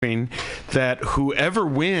that whoever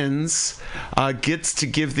wins gets to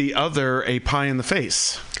give the other a pie in the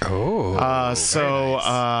face. So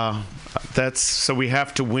we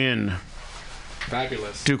have to win.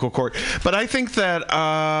 Fabulous. Ducal Court. But I think that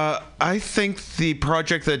the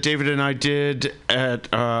project that David and I did at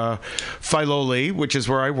Filoli, which is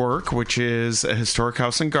where I work, which is a historic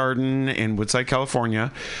house and garden in Woodside,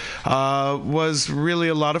 California, was really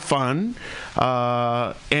a lot of fun.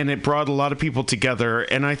 And it brought a lot of people together.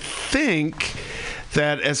 And I think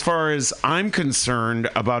that as far as I'm concerned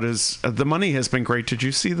about the money has been great. Did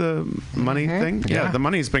you see the money thing? Yeah, the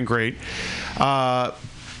money has been great.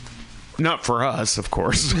 Not for us, of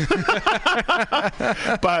course,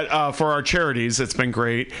 but for our charities, it's been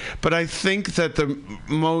great. But I think that the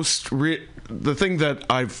thing that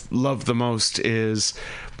I've loved the most is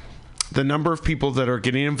the number of people that are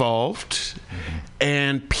getting involved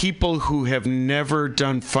and people who have never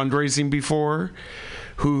done fundraising before,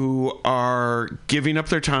 who are giving up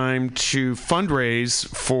their time to fundraise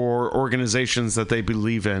for organizations that they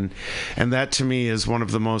believe in. And that, to me, is one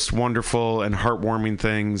of the most wonderful and heartwarming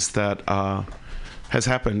things that has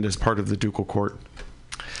happened as part of the Ducal Court.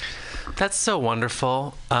 That's so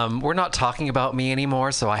wonderful. We're not talking about me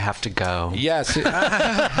anymore, so I have to go. Yes. So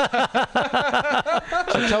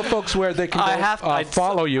tell folks where they can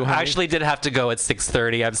follow you, honey. I actually did have to go at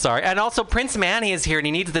 6:30. I'm sorry. And also, Prince Manny is here, and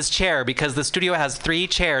he needs this chair because the studio has 3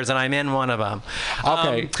 chairs, and I'm in one of them.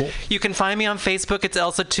 Okay, cool. You can find me on Facebook. It's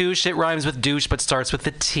Elsa Touche. It rhymes with douche, but starts with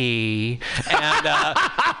a T. And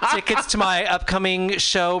tickets to my upcoming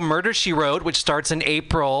show, Murder, She Wrote, which starts in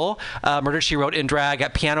April. Murder, She Wrote in drag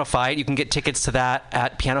at Piano Fight. You can get tickets to that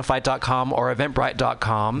at pianofight.com or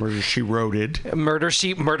eventbrite.com. Murder, She Wrote It. Murder,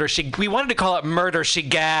 She. We wanted to call it Murder, She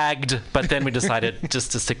Gagged, but then we decided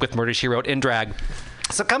just to stick with Murder, She Wrote in drag.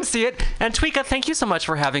 So come see it. And Tweeka, thank you so much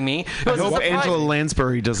for having me. I hope Angela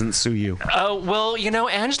Lansbury doesn't sue you. Well,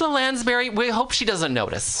 Angela Lansbury, we hope she doesn't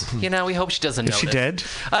notice. We hope she doesn't notice. Is she dead?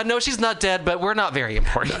 No, she's not dead, but we're not very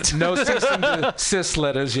important. No cease and desist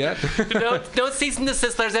letters yet. No cease and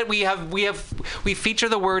desist letters yet. We feature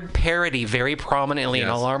the word parody very prominently in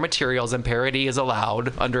all our materials, and parody is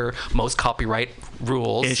allowed under most copyright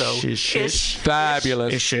rules. Ish.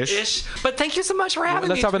 Fabulous. Ish. But thank you so much for having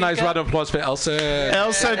me. Let's have a nice round of applause for Elsa.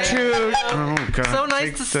 Elsa too. Oh God! So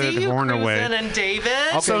nice to see you, Cruisin' and David.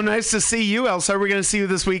 Okay. So nice to see you, Elsa. Are we going to see you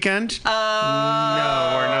this weekend? No,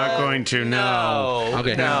 we're not going to. No.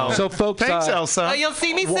 Okay. No. So, folks, thanks, Elsa. You'll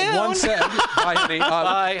see me soon. Bye, honey.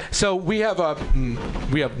 Bye. So we have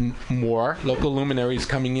more local luminaries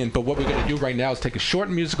coming in, but what we're going to do right now is take a short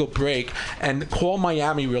musical break and call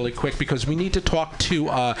Miami really quick because we need to talk to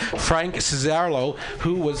Frank Cesarlo,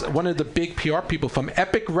 who was one of the big PR people from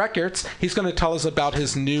Epic Records. He's going to tell us about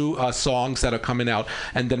his new songs that are coming out,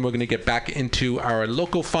 and then we're going to get back into our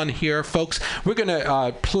local fun here, folks. We're going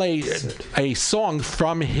to play a song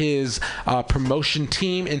from his promotion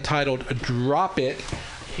team entitled Drop It.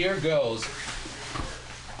 Here goes.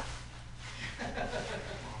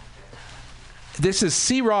 This is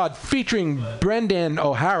C-Rod featuring Brendan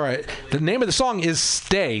O'Hara. The name of the song is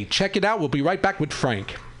Stay. Check it out. We'll be right back with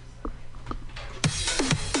Frank.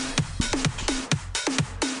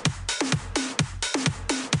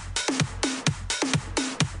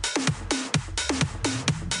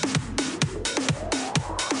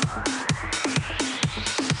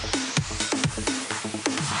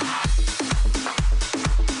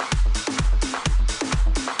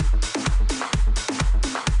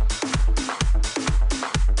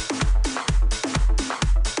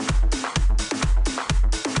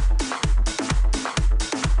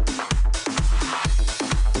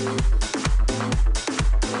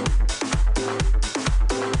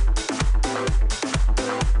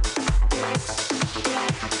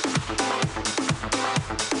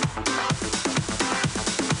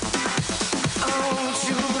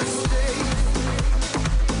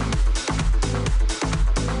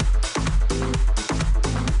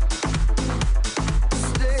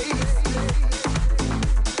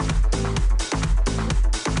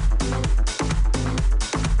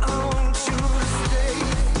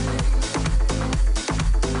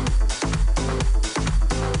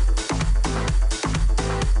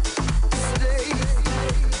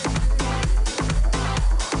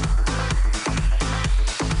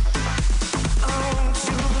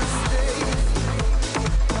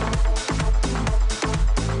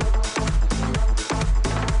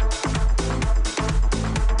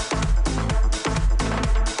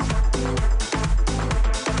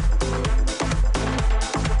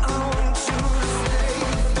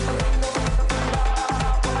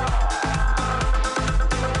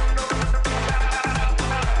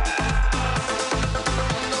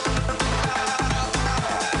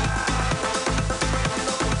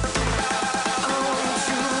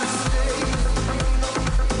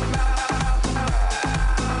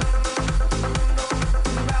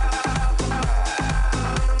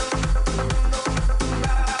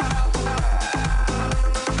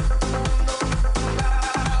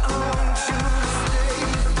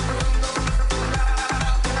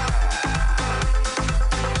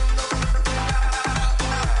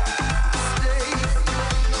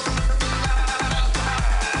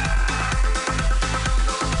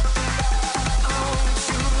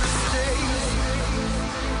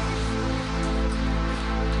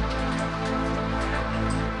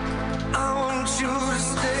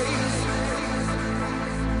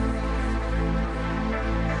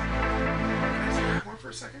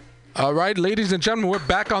 All right, ladies and gentlemen, we're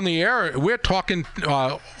back on the air. We're talking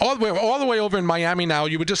all the way over in Miami now.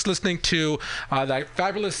 You were just listening to that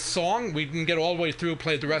fabulous song. We didn't get all the way through,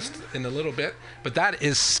 play the rest in a little bit, but that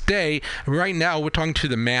is Stay. Right now, we're talking to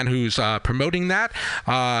the man who's promoting that,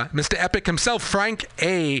 Mr. Epic himself, Frank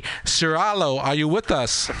A. Cirallo. Are you with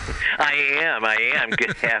us? I am.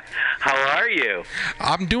 Good. How are you?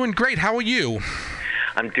 I'm doing great. How are you?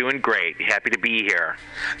 I'm doing great. Happy to be here.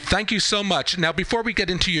 Thank you so much. Now, before we get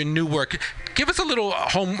into your new work, give us a little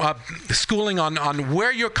home schooling on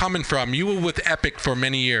where you're coming from. You were with Epic for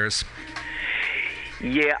many years.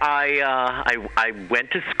 Yeah, I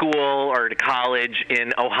went to school or to college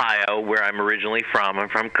in Ohio, where I'm originally from. I'm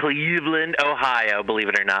from Cleveland, Ohio, believe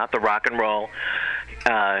it or not, the rock and roll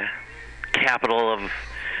capital of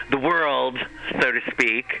the world, so to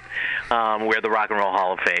speak, where the Rock and Roll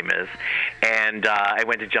Hall of Fame is. And I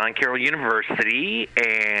went to John Carroll University,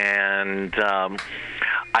 and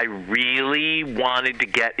I really wanted to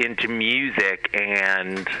get into music,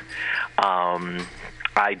 and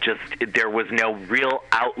there was no real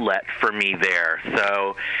outlet for me there.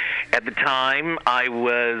 So at the time, I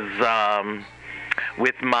was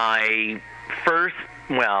with my first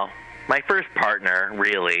partner,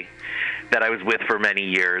 really, that I was with for many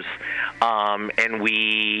years, and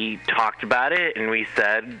we talked about it, and we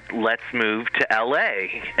said, let's move to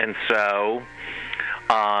L.A., and so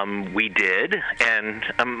we did, and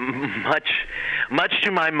much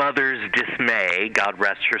to my mother's dismay, God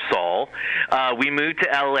rest her soul, we moved to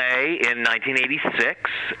L.A. in 1986,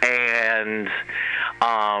 and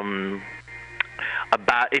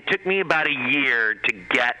it took me about a year to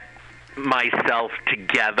get myself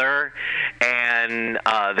together, and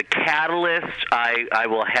the catalyst, I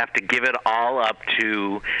will have to give it all up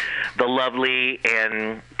to the lovely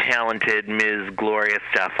and talented Ms. Gloria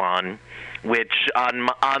Stefan, which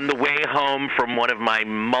on the way home from one of my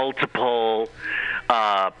multiple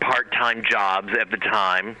part-time jobs at the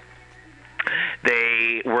time,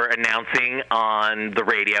 they were announcing on the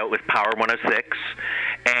radio, it was Power 106,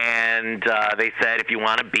 and they said, if you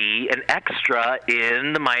want to be an extra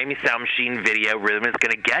in the Miami Sound Machine video Rhythm Is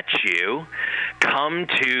Gonna Get You, come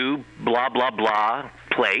to blah, blah, blah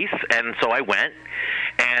place. And so I went,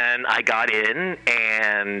 and I got in,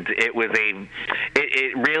 and it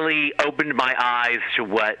really opened my eyes to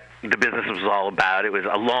what the business was all about. It was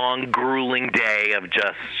a long, grueling day of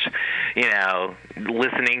just,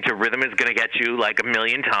 listening to Rhythm Is Gonna Get You like a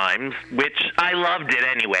million times, which I loved it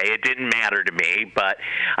anyway. It didn't matter to me, but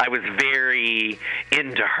I was very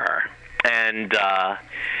into her. And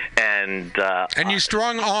you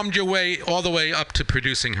strong-armed your way all the way up to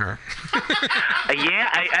producing her. Yeah,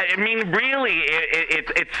 I mean, really,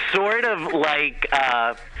 it's sort of like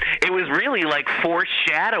it was really like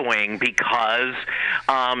foreshadowing, because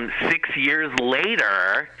 6 years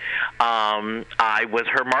later, I was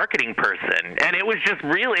her marketing person, and it was just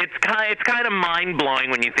really it's kind of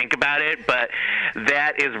mind-blowing when you think about it, but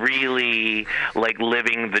that is really like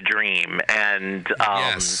living the dream, and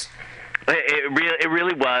yes. It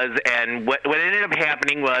really was, and what ended up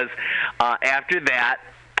happening was, after that,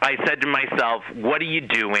 I said to myself, what are you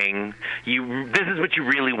doing? This is what you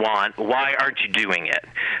really want. Why aren't you doing it?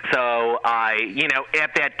 So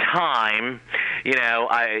at that time,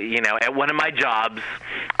 at one of my jobs,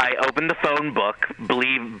 I opened the phone book.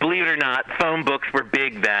 Believe it or not, phone books were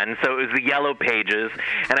big then. So it was the yellow pages,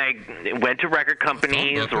 and I went to record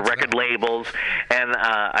companies or record labels, and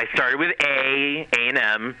I started with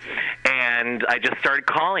A&M, and I just started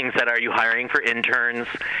calling and said, are you hiring for interns?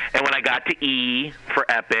 And when I got to E for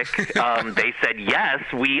Epic, they said, yes,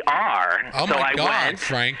 we are. Oh, so my I God, went,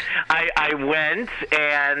 Frank. I went,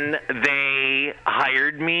 and they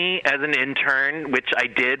hired me as an intern, which I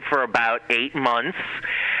did for about 8 months,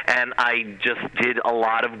 and I just did a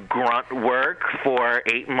lot of grunt work for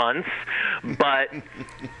 8 months. But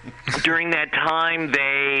during that time,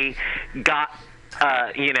 they got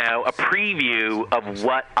a preview of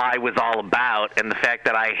what I was all about, and the fact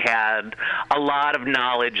that I had a lot of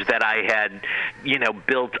knowledge that I had,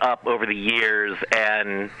 built up over the years,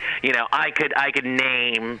 and I could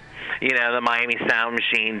name, the Miami Sound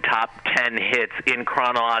Machine top 10 hits in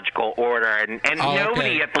chronological order, and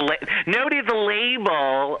nobody at the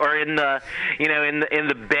label or in the in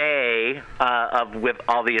the bay with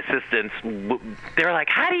all the assistants, they were like,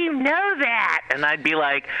 how do you know that? And I'd be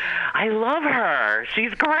like, I love her.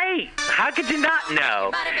 She's great. How could you not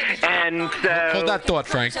know? And so... Hold that thought,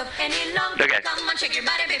 Frank. Okay.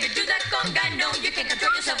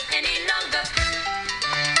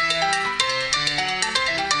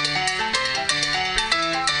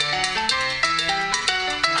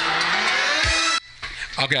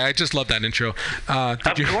 Okay, I just love that intro. Of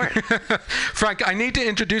course. Frank, I need to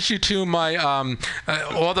introduce you to my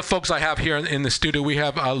all the folks I have here in the studio. We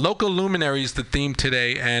have local luminaries, the theme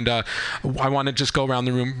today, and I want to just go around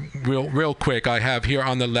the room real quick. I have here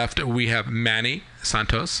on the left, we have Manny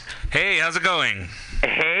Santos. Hey, how's it going?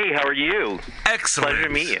 Hey, how are you? Excellent. Pleasure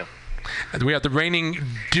to meet you. We have the reigning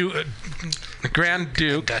Grand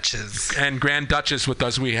Duke Duchess. and Grand Duchess with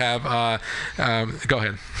us. We have, go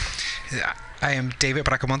ahead. Yeah. I am David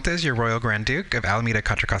Bracamontes, your Royal Grand Duke of Alameda,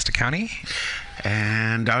 Contra Costa County.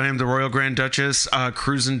 And I am the Royal Grand Duchess,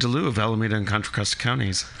 Cruisin' DeLu of Alameda and Contra Costa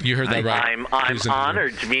Counties. You heard that right. I'm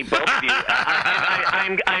honored to meet both of you.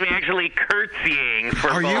 I'm actually curtsying for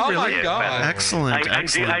Are both you of really? you. God. Excellent,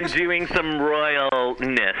 excellent. I'm doing some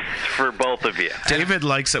royalness for both of you. David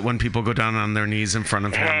likes it when people go down on their knees in front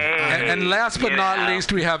of him. And last but you not know.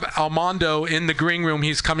 least, we have Armando in the green room.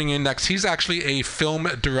 He's coming in next. He's actually a film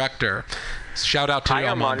director. Shout out to Hi, you,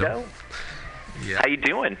 Armando. Yeah. How you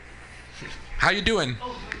doing? How you doing?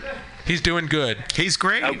 He's doing good. He's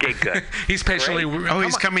great. Okay, good. He's patiently. Oh,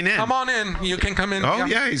 he's coming in. Come on in. You can come in. Oh,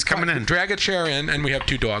 yeah, he's coming in. Drag a chair in, and we have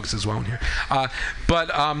 2 dogs as well in here.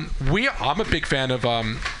 I'm a big fan of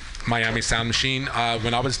Miami Sound Machine.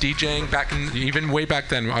 When I was DJing even way back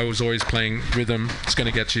then, I was always playing Rhythm, It's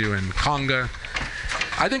Gonna Get You, and Conga.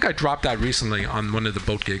 I think I dropped that recently on one of the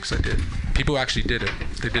boat gigs I did. People actually did it.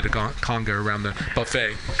 They did a conga around the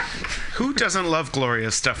buffet. Who doesn't love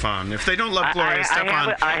Gloria Stefan? If they don't love Gloria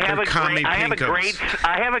Stefan, they're commie pinkos.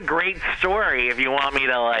 I have a great story if you want me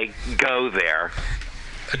to go there.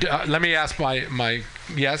 Let me ask my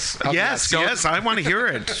yes. Yes, I want to hear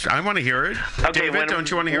it. Okay, David, don't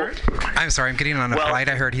you want to hear it? I'm sorry, I'm getting on a flight.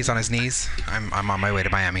 I heard he's on his knees. I'm on my way to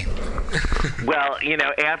Miami. Well,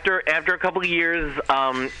 after a couple of years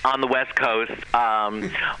on the West Coast,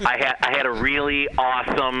 I had a really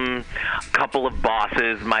awesome couple of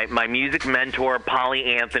bosses. My music mentor,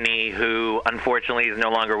 Polly Anthony, who unfortunately is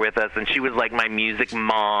no longer with us, and she was like my music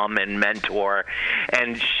mom and mentor,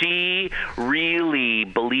 and she really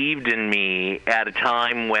believed in me at a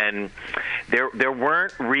time when there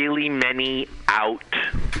weren't really many out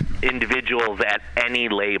individuals at any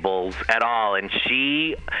labels at all, and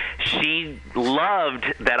she loved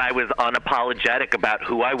that I was unapologetic about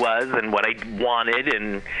who I was and what I wanted,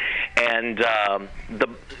 and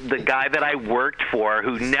the guy that I worked for,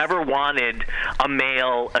 who never wanted a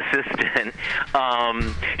male assistant,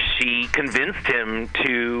 she convinced him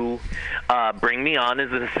to bring me on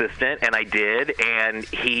as an assistant, and I did, and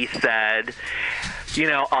he said,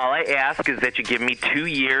 all I ask is that you give me 2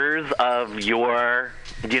 years of your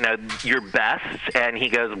best, and he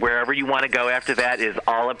goes, wherever you want to go after that is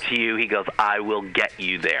all up to you. He goes, I will get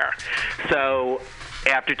you there. So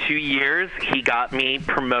after 2 years, he got me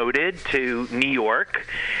promoted to New York,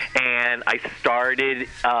 and I started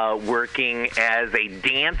working as a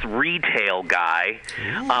dance retail guy,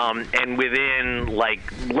 and within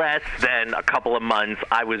less than a couple of months,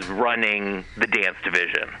 I was running the dance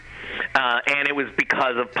division. And it was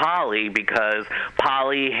because of Polly, because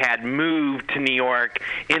Polly had moved to New York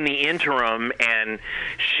in the interim, and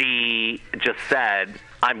she just said,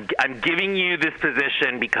 I'm giving you this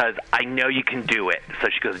position because I know you can do it. So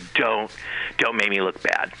she goes, don't make me look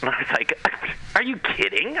bad. And I was like, are you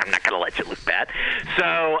kidding? I'm not going to let you look bad.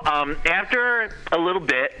 So after a little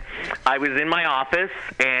bit, I was in my office,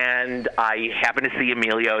 and I happened to see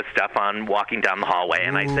Emilio Estefan walking down the hallway,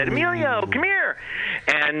 and I said, Emilio, come here.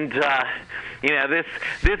 And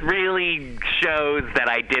this really shows that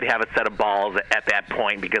I did have a set of balls at that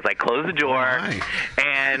point, because I closed the door,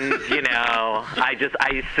 and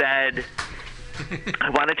I said, I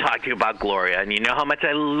want to talk to you about Gloria, and you know how much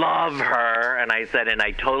I love her, and I said, and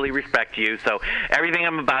I totally respect you, so everything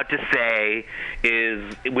I'm about to say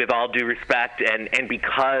is with all due respect, and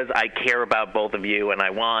because I care about both of you, and I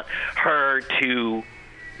want her to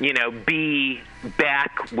be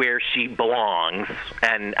back where she belongs,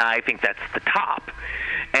 and I think that's the top.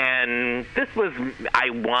 And this was, I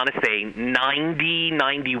want to say, 90,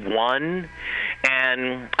 91,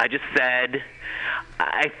 and I just said,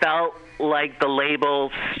 I felt like the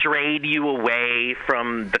label strayed you away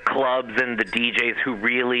from the clubs and the DJs who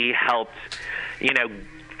really helped,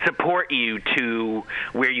 support you to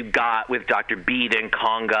where you got with Dr. Beat and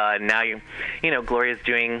Conga, and now Gloria's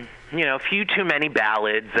doing a few too many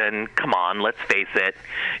ballads, and come on, let's face it,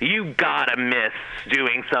 you gotta miss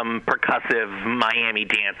doing some percussive Miami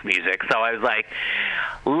dance music. So I was like,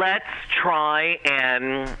 let's try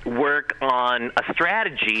and work on a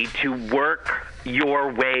strategy to work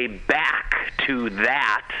your way back to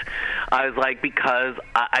that. I was like, because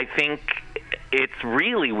I think it's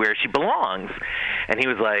really where she belongs. And he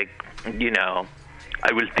was like,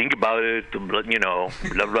 I will think about it, blah,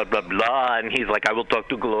 blah, blah, blah. And he's like, I will talk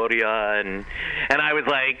to Gloria. And I was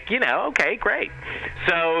like, okay, great.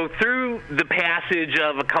 So through the passage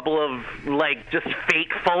of a couple of, just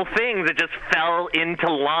fateful things, it just fell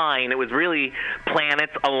into line. It was really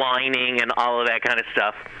planets aligning and all of that kind of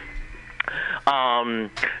stuff.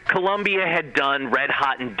 Columbia had done Red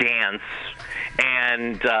Hot and Dance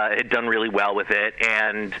and had done really well with it,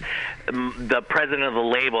 and the president of the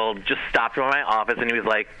label just stopped by my office and he was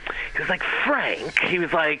like, Frank, he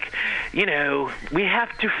was like, we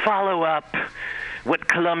have to follow up what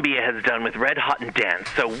Columbia has done with Red Hot and Dance.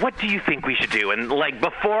 So what do you think we should do? And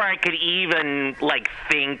before I could even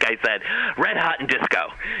think, I said Red Hot and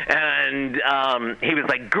Disco. And he was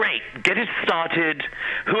like, great, get it started.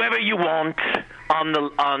 Whoever you want on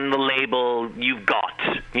the label, you've got.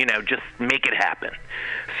 Just make it happen.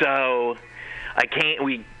 So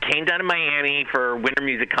we came down to Miami for Winter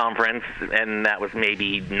Music Conference, and that was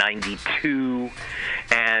maybe 92,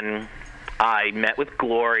 and I met with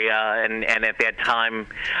Gloria, and at that time,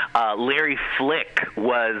 Larry Flick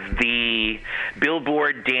was the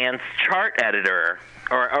Billboard dance chart editor,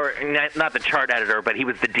 or not the chart editor, but he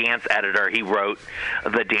was the dance editor. He wrote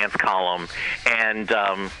the dance column, and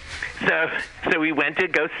so we went to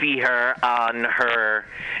go see her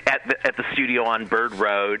at the studio on Bird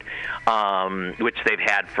Road, which they've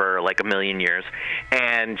had for a million years,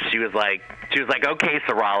 and she was like, okay,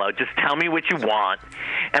 Serralo, just tell me what you want.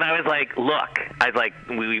 And I was like, look,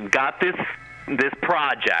 we've got this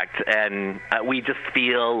project, and we just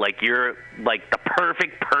feel like you're the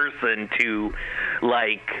perfect person to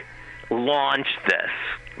launch this,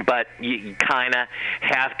 but you kind of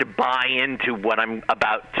have to buy into what I'm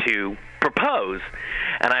about to propose.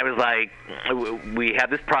 And I was like, we have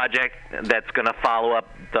this project that's going to follow up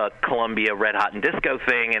the Columbia Red Hot and Disco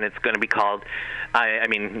thing, and it's going to be called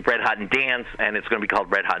Red Hot and Dance, and it's going to be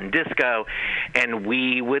called Red Hot and Disco, and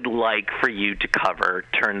we would like for you to cover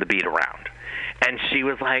Turn the Beat Around. And she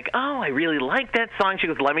was like, oh, I really like that song. She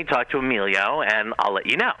goes, let me talk to Emilio, and I'll let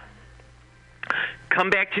you know. Come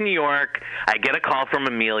back to New York. I get a call from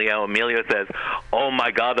Emilio. Emilio says, oh, my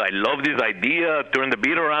God, I love this idea. Turn the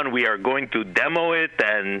Beat Around. We are going to demo it.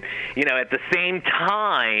 And, at the same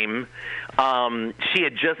time, she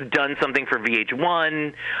had just done something for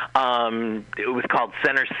VH1. It was called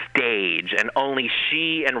Center Stage, and only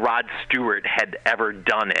she and Rod Stewart had ever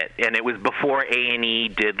done it. And it was before A&E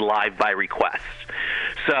did Live by Request.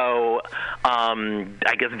 So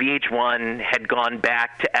I guess VH1 had gone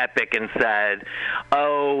back to Epic and said,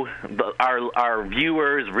 oh, our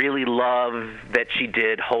viewers really love that she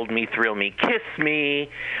did Hold Me, Thrill Me, Kiss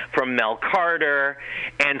Me from Mel Carter.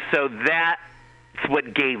 And so that's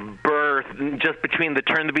what gave birth, just between the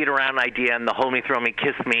Turn the Beat Around idea and the Hold Me, Thrill Me,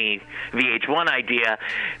 Kiss Me VH1 idea,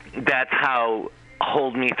 that's how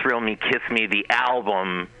Hold Me, Thrill Me, Kiss Me, the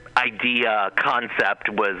album idea concept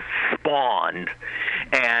was spawned.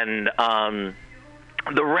 And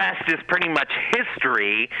the rest is pretty much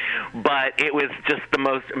history, but it was just the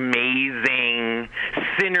most amazing,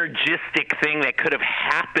 synergistic thing that could have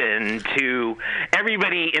happened to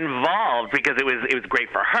everybody involved, because it was great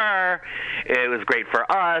for her, it was great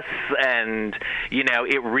for us, and,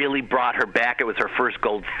 it really brought her back. It was her first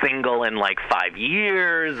gold single in 5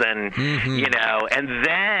 years, and, and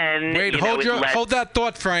then... Wait, hold that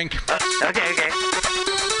thought, Frank. Okay.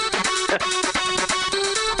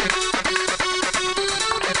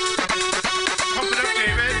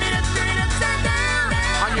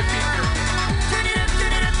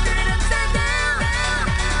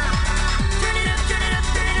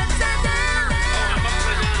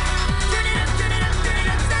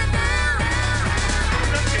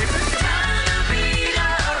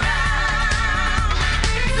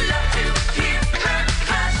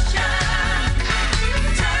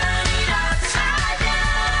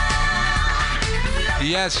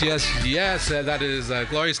 Yes. That is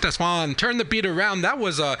Gloria Estefan. Turn the Beat Around. That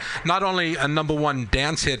was not only a #1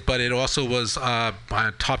 dance hit, but it also was a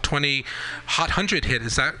top 20 Hot 100 hit.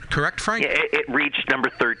 Is that correct, Frank? Yeah, it reached number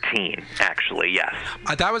 13, actually, yes.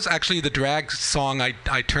 That was actually the drag song I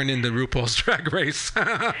turned into RuPaul's Drag Race.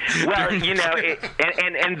 Well, and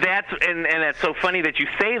that's so funny that you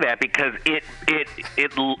say that, because it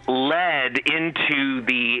led into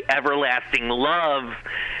the Everlasting Love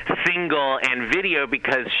single and video,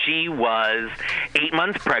 because she was 8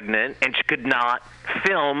 months pregnant and she could not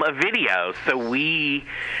film a video. So we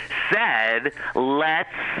said, let's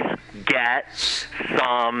get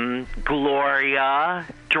some Gloria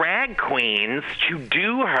drag queens to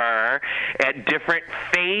do her at different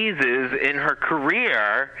phases in her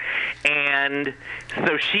career, and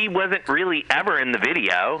so she wasn't really ever in the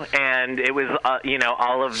video, and it was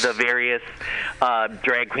all of the various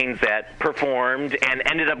drag queens that performed and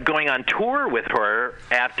ended up going on tour with her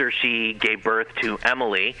after she gave birth to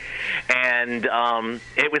Emily, and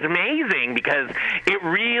it was amazing because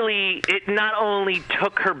it not only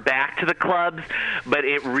took her back to the clubs, but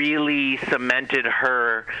it really cemented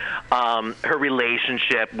her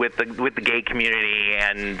relationship with the gay community,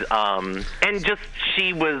 and just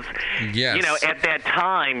she was, at that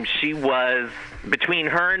time she was, between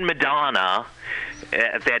her and Madonna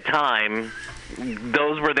at that time,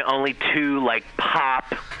 those were the only two like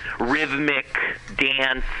pop, rhythmic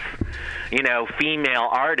dance, female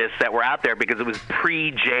artists that were out there, because it was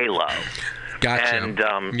pre J-Lo. Gotcha. And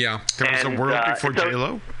there was a world before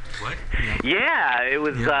J-Lo. What? Yeah, it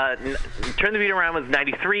was Turn the Beat Around was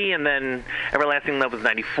 93, and then Everlasting Love was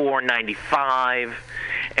 94, 95,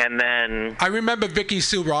 and then I remember Vicky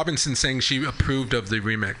Sue Robinson saying she approved of the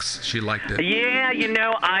remix. She liked it. Yeah,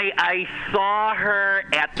 I saw her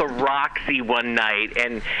at the Roxy one night,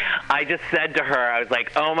 and I just said to her, I was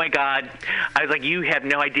like, oh my God, I was like, you have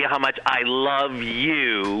no idea how much I love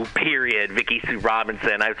you, period, Vicky Sue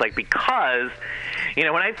Robinson. I was like, because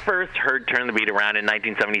when I first heard Turn the Beat Around in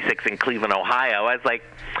 1976 in Cleveland, Ohio, I was like,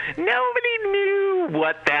 nobody knew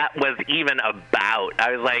what that was even about.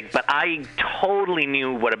 I was like, but I totally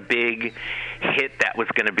knew what a big hit that was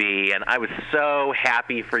going to be, and I was so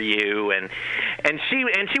happy for you. And she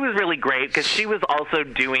was really great, because she was also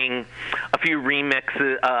doing a few remakes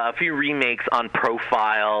on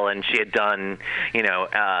Profile, and she had done,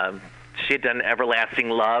 she had done Everlasting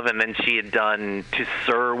Love, and then she had done To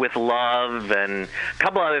Sir with Love, and a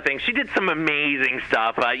couple other things. She did some amazing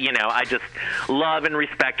stuff. I just love and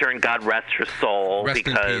respect her, and God rest her soul. Rest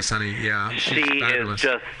in peace, honey. Yeah, she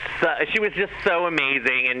was just so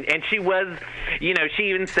amazing, and she was, she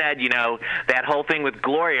even said, that whole thing with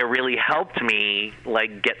Gloria really helped me,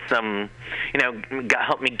 like, get some,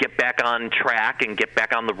 helped me get back on track and get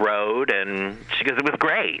back on the road, and because it was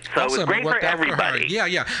great. So awesome. It was great for everybody.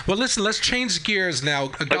 Yeah. Well, listen, let's change gears now,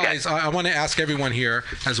 guys. Okay. I want to ask everyone here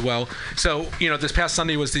as well. So, this past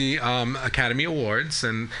Sunday was the Academy Awards,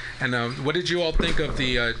 and what did you all think of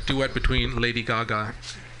the duet between Lady Gaga?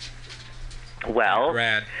 Well,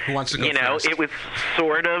 Brad, who wants to go first? it was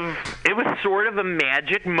sort of a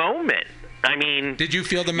magic moment. I mean, did you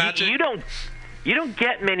feel the magic? You don't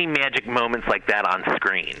get many magic moments like that on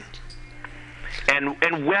screen.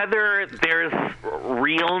 And whether there's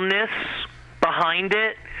realness behind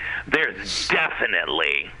it, there's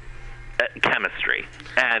definitely chemistry.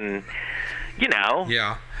 And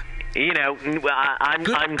yeah.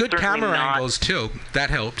 I'm good camera not, angles too.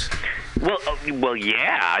 That helped. Well,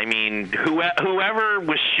 yeah. I mean, whoever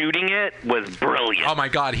was shooting it was brilliant. Oh my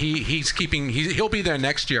God, he'll be there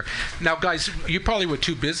next year. Now, guys, you probably were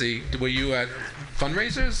too busy. Were you at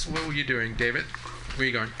fundraisers? What were you doing, David? Where are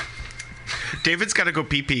you going? David's got to go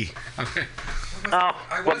pee-pee. Okay.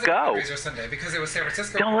 I was at go. Fundraiser Sunday because it was San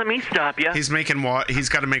Francisco. Don't let me stop you. He's making He's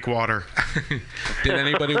got to make water. Did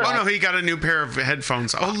anybody? Oh no, he got a new pair of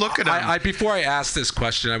headphones. Oh, look at him. Before I ask this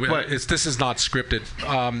question, this is not scripted.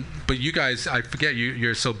 But you guys, I forget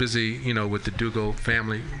you're so busy, with the Dougal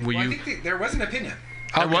family. I think there was an opinion.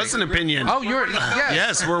 There was an opinion. Oh, yes.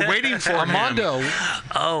 Yes, we're waiting for Armando. him.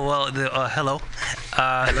 Oh, well, hello.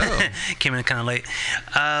 Hello. Came in kind of late.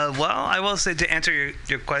 Well, I will say, to answer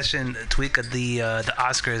your question, Tweeka, the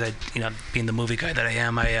Oscars, being the movie guy that I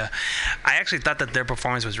am, I actually thought that their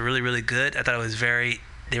performance was really, really good. I thought it was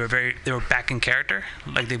they were back in character,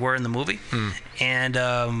 like they were in the movie. And,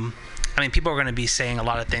 people are going to be saying a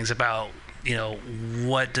lot of things about,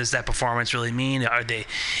 what does that performance really mean? Are they,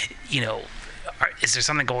 is there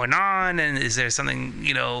something going on, and is there something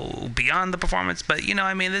beyond the performance? But to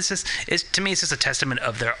me, it's just a testament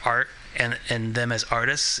of their art and them as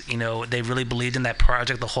artists. They really believed in that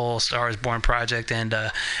project, the whole Star Is Born project, and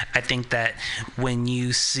I think that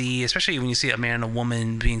especially when you see a man and a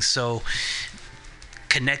woman being so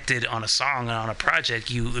connected on a song and on a project,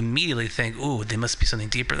 you immediately think, "Ooh, there must be something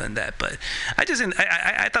deeper than that." But I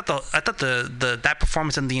thought that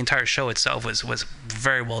performance and the entire show itself was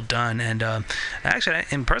very well done. And actually,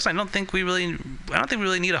 in person, I don't think we really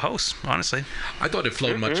need a host. Honestly, I thought it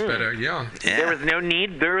flowed much better. Yeah. There was no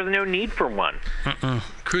need for one.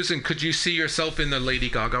 Cruisin', could you see yourself in the Lady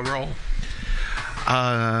Gaga role?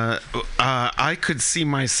 I could see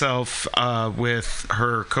myself with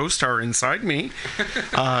her co-star inside me,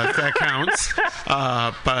 if that counts.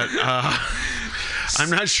 I'm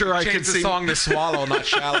not sure I Change could the sing. song to Swallow, not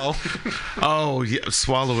Shallow. Oh, yeah,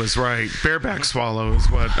 Swallow is right. Bareback Swallow is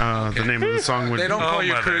what the name of the song would be. They don't call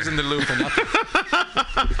you mother. Cruise in the Loop for nothing.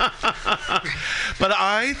 But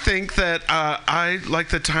I think that I like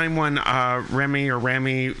the time when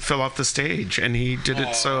Remy fell off the stage, and he did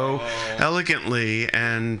it so elegantly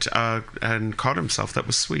and caught himself. That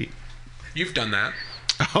was sweet. You've done that.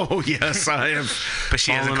 Oh yes, I have. But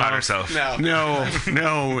she hasn't fallen caught off. herself. No,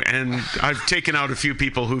 and I've taken out a few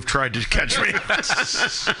people who've tried to catch me.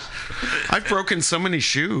 I've broken so many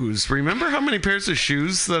shoes. Remember how many pairs of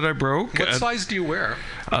shoes that I broke? What size do you wear?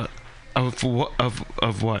 Of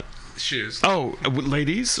what? Shoes. Oh,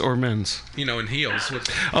 ladies or men's? You know, in heels.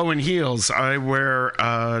 Oh, in heels. I wear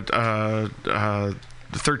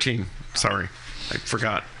 13. Sorry, I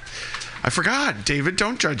forgot. David,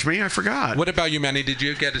 don't judge me. I forgot. What about you, Manny? Did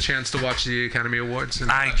you get a chance to watch the Academy Awards?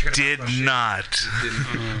 I did not.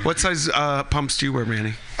 What size pumps do you wear,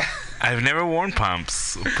 Manny? I've never worn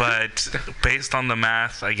pumps, but based on the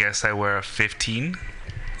math, I guess I wear a 15.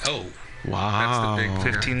 Oh. Wow. That's the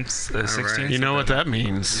big 15, 16. You know what that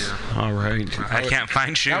means. Yeah. All right. I can't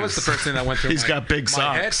find shoes. That was the first thing that went through He's got big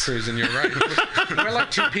my head, socks. Cruise, and you're right. We're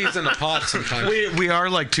like two peas in a pod sometimes. We are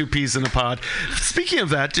like two peas in a pod. Speaking of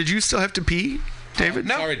that, did you still have to pee, David?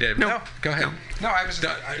 No. Sorry, David. No. Go ahead. No, I was.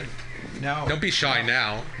 No. Don't be shy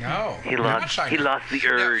now. No. He I'm not lost. shy He now. lost the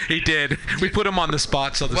urge. He did. We put him on the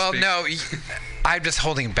spot, so to Well, speak. no, I'm just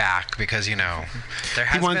holding back because there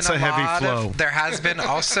has wants been a heavy lot flow. There has been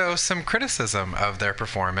also some criticism of their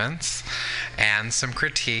performance, and some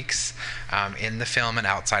critiques in the film and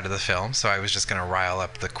outside of the film. So I was just going to rile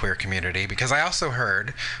up the queer community because I also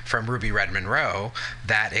heard from Ruby Red Monroe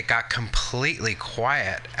that it got completely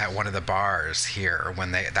quiet at one of the bars here when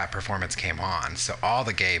that performance came on. So all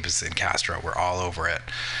the gays in Castro were all over it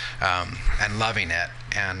and loving it,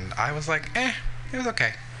 and I was like, it was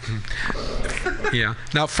okay. Yeah.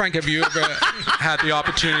 Now, Frank, have you ever had the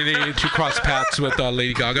opportunity to cross paths with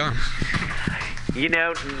Lady Gaga? You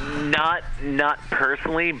know, not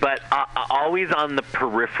personally, but always on the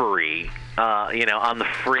periphery. On the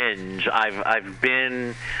fringe. I've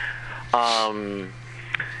been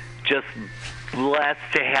just blessed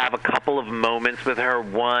to have a couple of moments with her.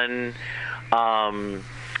 One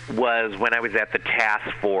was when I was at the task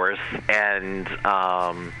force, and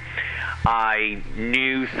I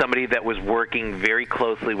knew somebody that was working very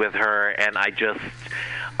closely with her, and I just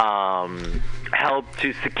helped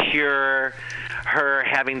to secure her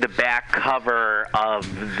having the back cover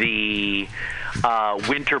of the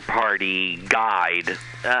winter party guide,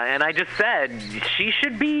 and I just said she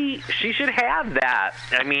should have that.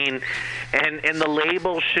 I mean, and the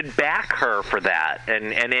label should back her for that,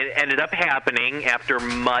 and it ended up happening after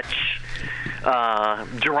much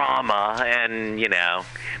drama and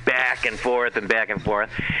back and forth,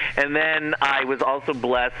 and then I was also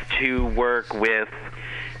blessed to work with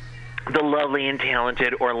the lovely and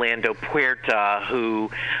talented Orlando Puerta, who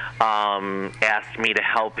asked me to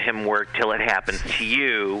help him work Till It Happens to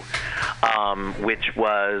You, which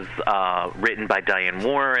was written by Diane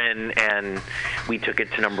Warren, and we took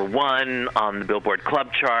it to #1 on the Billboard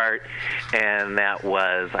Club chart, and that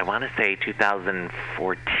was, I want to say,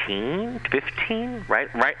 2014, 15, right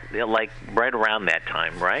around that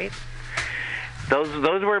time, right?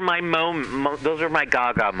 Those were my those are my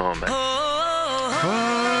Gaga moments.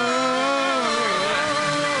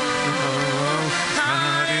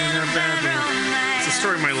 It's the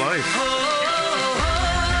story of my life.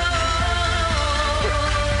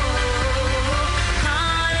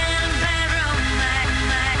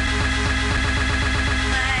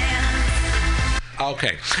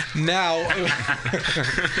 Okay, now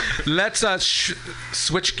let's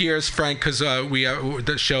switch gears, Frank, because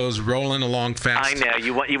the show's rolling along fast. I know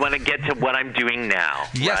you want to get to what I'm doing now.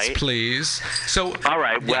 Yes, right? please. So, all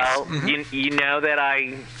right. Yes. Well, you know that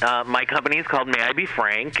my company is called May I Be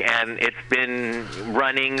Frank, and it's been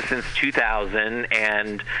running since 2000,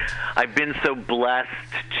 and I've been so blessed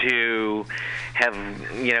to have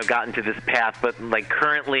gotten to this path. But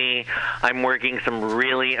currently, I'm working some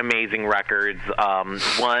really amazing records.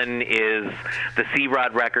 One is the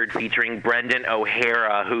C-Rod record featuring Brendan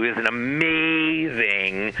O'Hara, who is an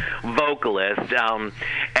amazing vocalist.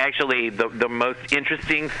 Actually, the most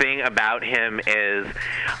interesting thing about him is,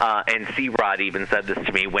 and C-Rod even said this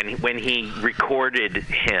to me, when he recorded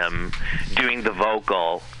him doing the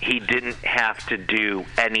vocal, he didn't have to do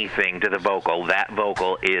anything to the vocal. That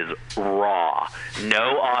vocal is raw.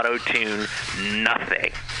 No auto-tune,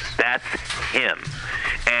 nothing. That's him.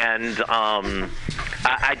 And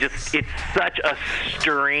I just, it's such a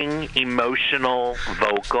stirring, emotional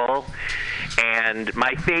vocal. And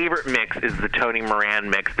my favorite mix is the Tony Moran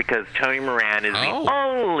mix because Tony Moran is the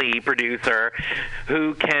only producer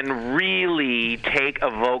who can really take a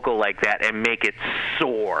vocal like that and make it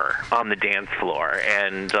soar on the dance floor.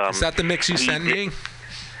 And is that the mix you sent me?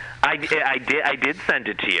 I did send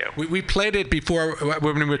it to you. We played it before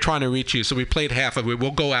when we were trying to reach you, so we played half of it.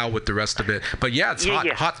 We'll go out with the rest of it. But yeah, it's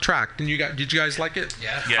hot track. Did you guys like it?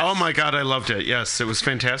 Yeah. Yes. Oh my God, I loved it. Yes, it was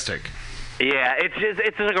fantastic. Yeah,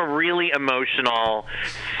 it's like a really emotional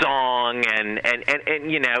song, and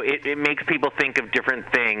you know, it makes people think of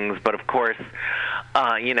different things. But of course,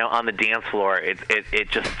 you know, on the dance floor, it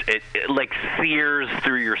like sears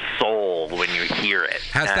through your soul when you hear it.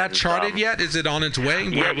 Has that charted yet? Is it on its way?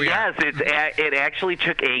 Yes, it actually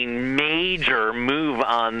took a major move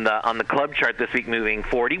on the club chart this week, moving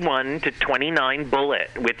 41 to 29 Bullet,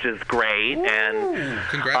 which is great. Ooh, and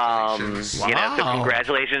congratulations! You know, so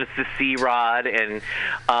congratulations to C-Rod and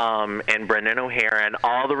Brendan O'Hara and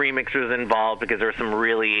all the remixers involved, because there were some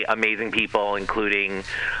really amazing people, including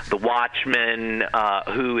the Watchman,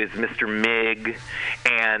 who is Mr. Mig,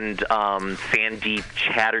 and Sandeep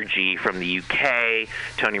Chatterjee from the UK,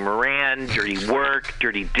 Tony Moran, Dirty Work,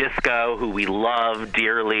 Dirty Disco, who we love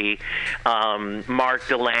dearly, Mark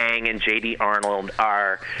DeLange and J.D. Arnold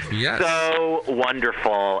are so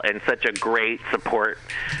wonderful and such a great support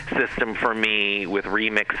system for me with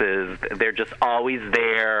remixes. They're just always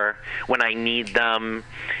there when I need them,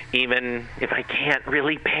 even if I can't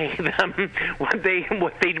really pay them what they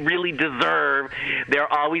really deserve.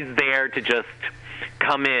 They're always there to just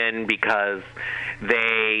come in because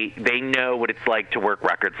they know what it's like to work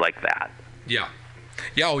records like that. Yeah.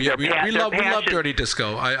 Yeah, oh yeah, we love Dirty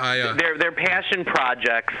Disco. They're passion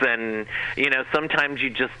projects, and you know, sometimes you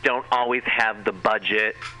just don't always have the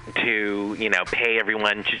budget to, you know, pay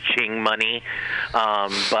everyone cha-ching money,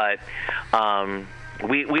 but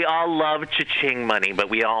we all love cha-ching money, but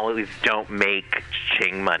we always don't make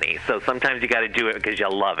cha-ching money. So sometimes you got to do it because you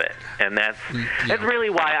love it, and that's really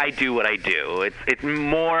why I do what I do. It's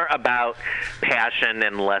more about passion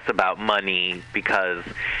and less about money, because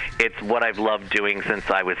it's what I've loved doing since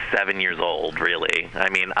I was 7 years old. Really, I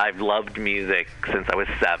mean, I've loved music since I was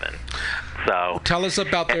 7. So tell us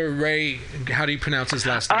about the Ray. How do you pronounce his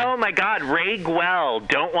last name? Oh my God, Ray Guel,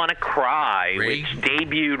 "Don't Want to Cry," which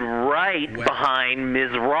debuted right behind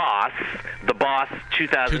Ms. Ross, The Boss,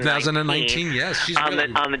 2019. Yes, she's on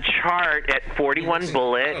the chart at 41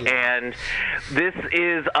 Bullet, and this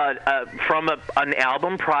is from an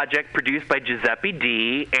album project produced by Giuseppe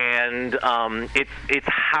D, and it's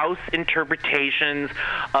house interpretations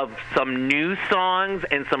of some new songs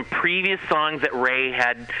and some previous songs that Ray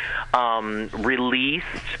had released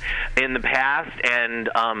in the past, and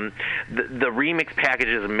the remix package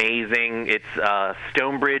is amazing. It's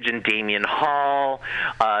Stonebridge and Damian Hall,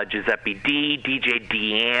 Giuseppe D, DJ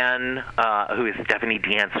Deanne, who is Stephanie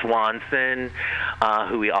Deanne Swanson,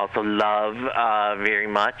 who we also love very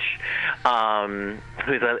much,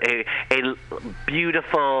 who's a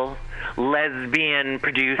beautiful lesbian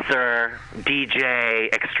producer, DJ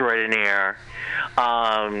extraordinaire,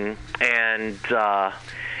 and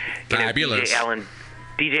fabulous.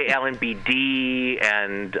 DJ Alan BD,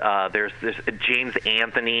 and there's James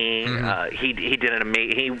Anthony. He did an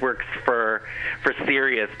amazing. He works for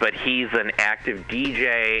Sirius, but he's an active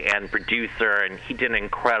DJ and producer, and he did an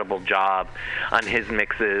incredible job on his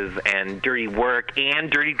mixes. And Dirty Work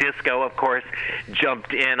and Dirty Disco, of course,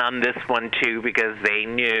 jumped in on this one too, because they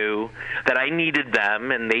knew that I needed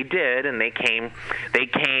them, and they did, and they came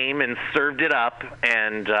and served it up,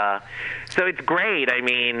 and so it's great. I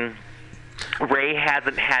mean, Ray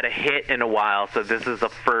hasn't had a hit in a while, so this is the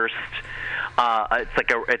first.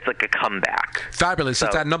 It's like a comeback. Fabulous. So,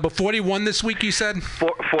 it's at number 41 this week, you said?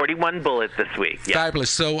 41 Bullet this week. Yeah. Fabulous.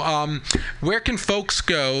 So where can folks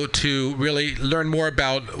go to really learn more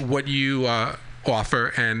about what you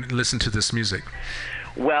offer and listen to this music?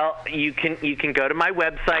 Well, you can go to my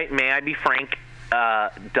website,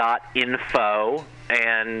 mayibefrank.info,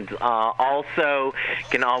 and also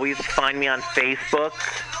can always find me on Facebook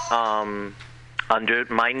under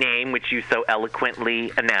my name, which you so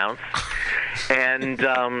eloquently announced. And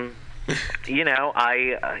you know,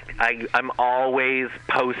 I'm always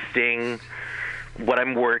posting what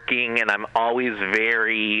I'm working, and I'm always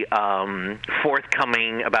very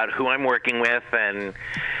forthcoming about who I'm working with, and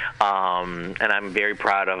I'm very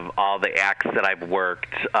proud of all the acts that I've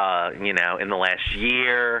worked, you know, in the last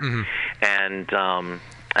year, and I'm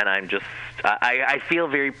just I feel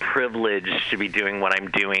very privileged to be doing what I'm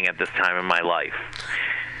doing at this time in my life.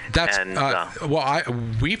 That's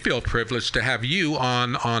And, we feel privileged to have you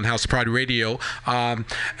on House of Pride Radio, and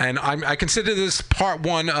I consider this part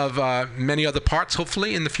one of many other parts,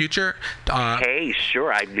 hopefully in the future. Hey,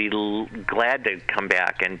 sure, I'd be glad to come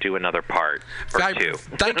back and do another part or two.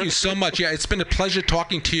 Thank you so much. Yeah, it's been a pleasure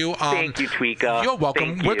talking to you. Thank you, Tweeka. You're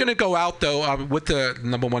welcome. Thank We're you. going to go out though with the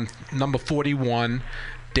number 41.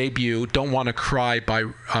 Debut, Don't Want to Cry by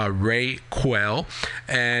Ray Quell.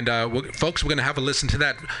 And folks, we're going to have a listen to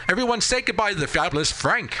that. Everyone say goodbye to the fabulous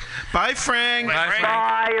Frank. Bye, Frank.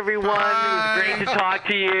 Bye, everyone. Bye. It was great to talk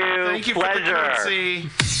to you. Thank you Pleasure. for the curtsy.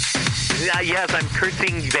 Yes, I'm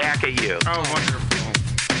curtsying back at you. Oh,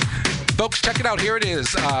 wonderful. Folks, check it out. Here it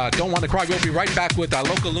is. Don't Want to Cry. We'll be right back with our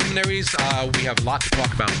local luminaries. We have a lot to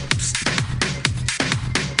talk about.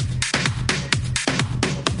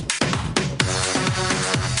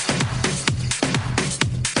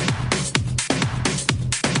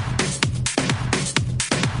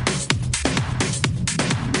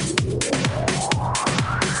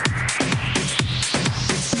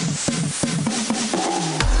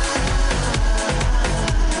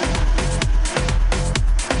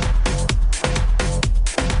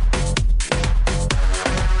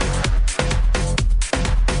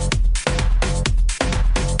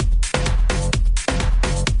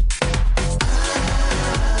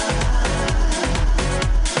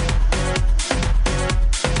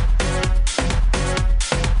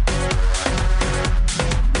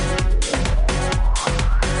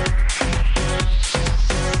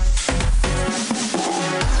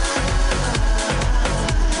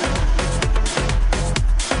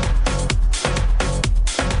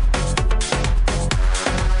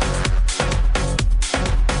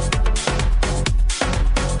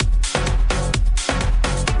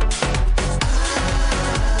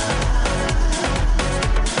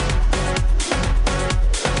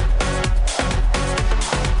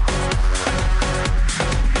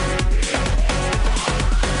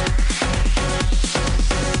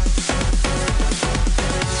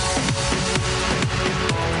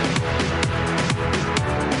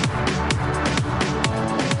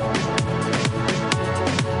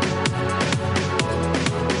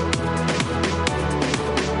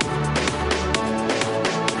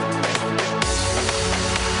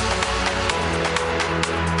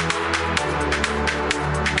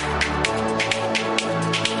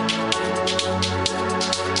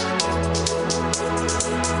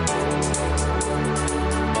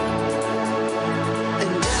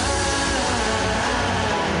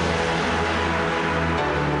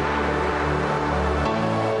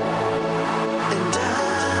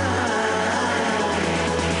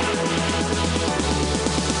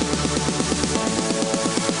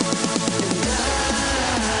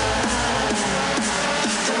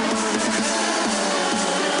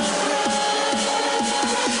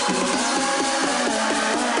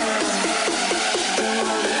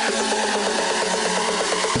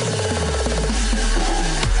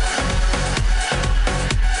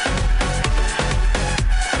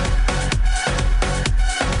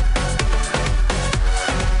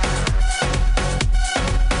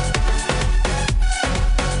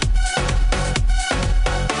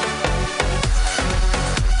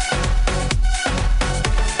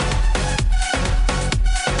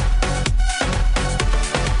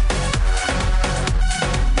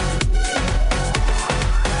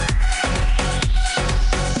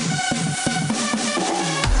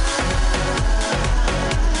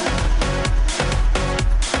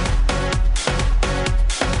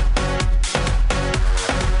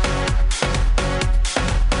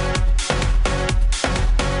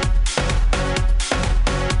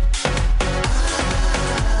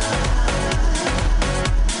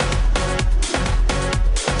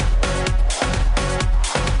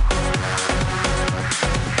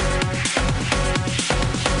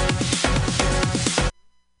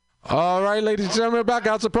 right, ladies and gentlemen, we're back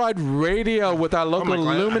House of Pride Radio with our local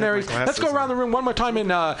luminaries. Let's go around the room one more time and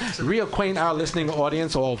reacquaint our listening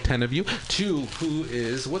audience, all 10 of you, to who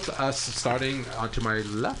is with us, starting to my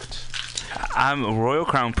left. I'm Royal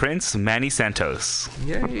Crown Prince Manny Santos.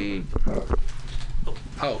 Yay.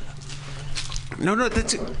 Oh. No,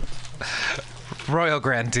 that's it. Royal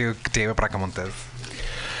Grand Duke David Bracamontes.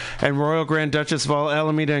 And Royal Grand Duchess of all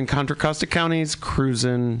Alameda and Contra Costa Counties,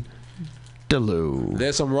 cruising Delu.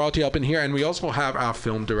 There's some royalty up in here, and we also have our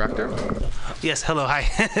film director. Yes, hello, hi.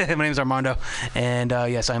 My name is Armando, and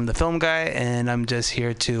yes, I'm the film guy, and I'm just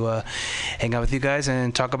here to hang out with you guys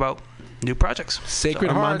and talk about new projects.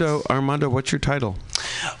 Sacred Hearts. Armando, what's your title?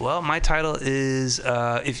 Well, my title is,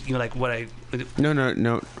 if you like what I...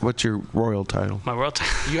 No. What's your royal title? My royal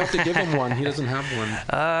title? You have to give him one. He doesn't have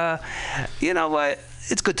one. you know what?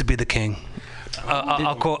 It's good to be the king.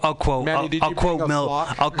 I'll quote Manny, did you bring a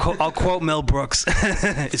flock? I'll quote Mel Brooks.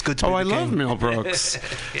 It's good to be the I king. love Mel Brooks.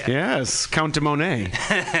 Yes, Count de Monet.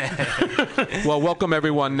 Well, welcome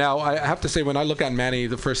everyone. Now, I have to say, when I look at Manny,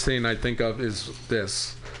 the first thing I think of is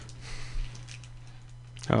this.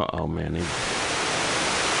 Oh, Manny.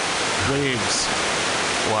 Waves.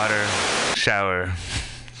 Water, shower.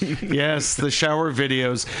 Yes, the shower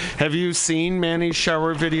videos. Have you seen Manny's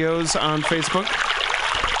shower videos on Facebook?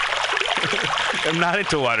 I'm not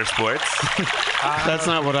into water sports. That's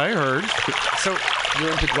not what I heard. So, You're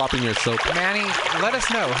into dropping your soap. Manny, let us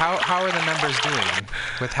know how are the numbers doing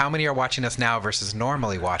with how many are watching us now versus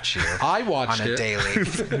normally watch you I watched on a it.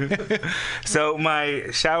 daily. So my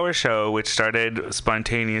shower show, which started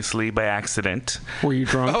spontaneously by accident. Were you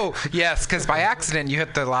drunk? Oh, yes, because by accident you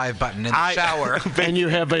hit the live button in the shower. And you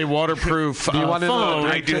have a waterproof you want to know- phone.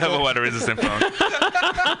 I do have a water-resistant phone.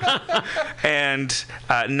 And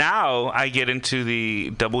now I get into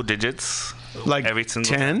the double digits. Like every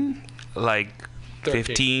single 10? Like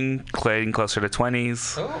 15, getting closer to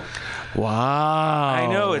 20s. Wow. I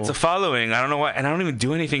know, it's a following. I don't know why. And I don't even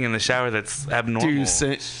do anything in the shower that's abnormal. Do you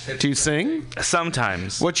sing? Do you sing?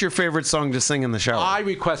 Sometimes. What's your favorite song to sing in the shower? I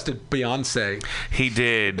requested Beyonce. He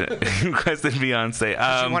did. He requested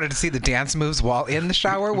Beyonce. You wanted to see the dance moves while in the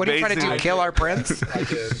shower? What are you trying to do? Basically. Kill our prince? I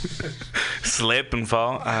did. Slip and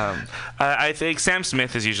fall. I think Sam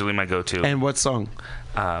Smith is usually my go-to. And what song?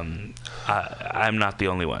 I'm not the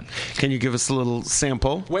only one. Can you give us a little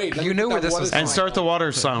sample? Wait, let You me knew put where that this water was song. And start the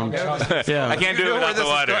water sound. Yeah. I can't do know it where without the this is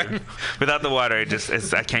water. going. Without the water, I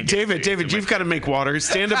can't get David, you've got to make water.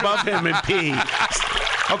 Stand above him and pee.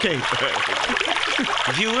 Okay.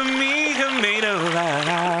 You and me are made of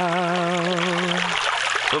love.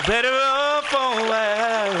 For better or for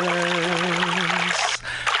worse.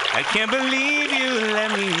 I can't believe you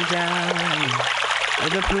let me down.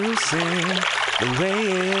 With the bruising, the way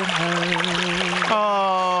it hurts.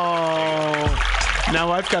 Oh.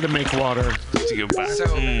 Now I've got to make water.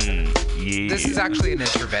 So, Yeah. this is actually an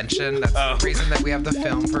intervention. That's the reason that we have the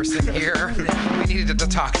film person here. We needed to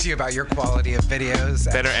talk to you about your quality of videos.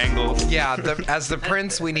 Better angles. Yeah, as the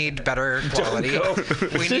prince, we need better quality.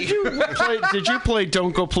 We Did you play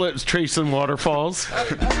Don't Go Tracing Waterfalls?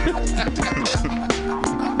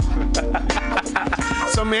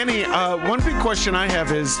 So Manny, one big question I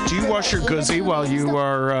have is, do you wash your guzzi while you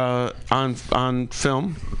are on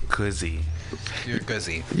film? Guzzi. You're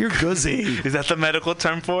guzzy. Your guzzi. Is that the medical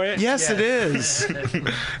term for it? Yes, it is.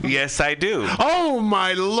 Yes, I do. Oh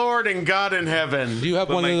my Lord and God in heaven! Do you have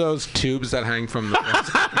one of those tubes that hang from the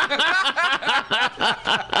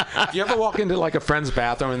Do you ever walk into like a friend's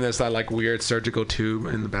bathroom and there's that like weird surgical tube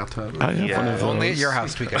in the bathtub? I have one of those. Only at your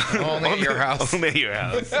house, Tweeka. Only at your house. Only at your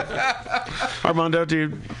house. Armando,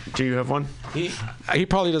 do you have one? He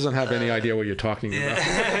probably doesn't have any idea what you're talking about.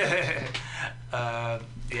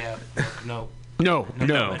 Yeah. No. No.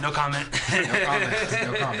 No comment. No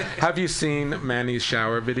comment. Have you seen Manny's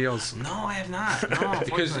shower videos? No, I have not. No,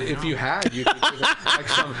 Because unfortunately, if no. you had, you could give it like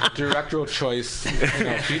some directorial choice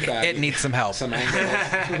feedback. It needs some help. some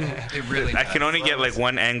angles. It really I does. can only get like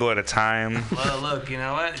one angle at a time. Well, look, you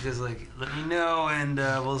know what? Just like let me know, and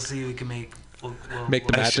we'll see. We can make. We'll Make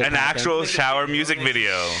the magic An happen. actual shower music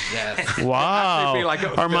video. Yes. Wow. be like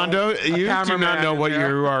a Armando, film- a you do cameraman not know in what there.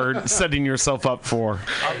 you are setting yourself up for.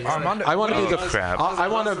 Armando, I want to be the crap. I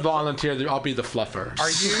want to volunteer. I'll be the fluffer.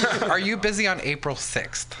 are you busy on April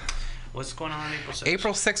 6th? What's going on April 6th?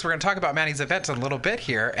 April 6th, we're going to talk about Manny's event in a little bit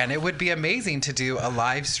here, and it would be amazing to do a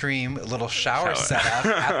live stream little shower setup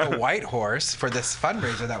at the White Horse for this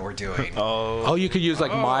fundraiser that we're doing. Oh, you could use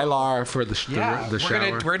like Mylar for the Yeah,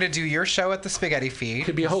 shower. we're gonna do your show at the Spaghetti Feed.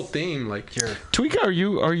 Could be a whole theme like Your Tweeka, are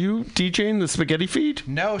you DJing the spaghetti feed?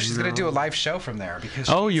 No, she's gonna do a live show from there because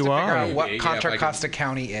she Oh, needs you to figure are? out what Yeah, Contra if I Costa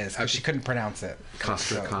County is because she couldn't pronounce it.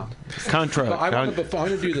 Contra So, Cop. Contra. But I want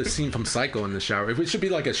to do the scene from Psycho in the shower. It should be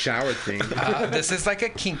like a shower theme. this is like a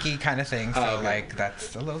kinky kind of thing, so like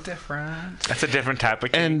that's a little different. That's a different type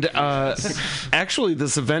of And actually,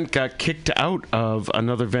 this event got kicked out of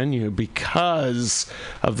another venue because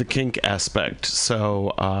of the kink aspect.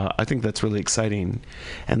 So I think that's really exciting,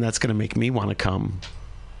 and that's going to make me want to come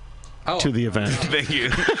to the event. Thank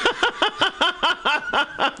you.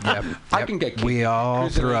 Yep. I can get kinky. We all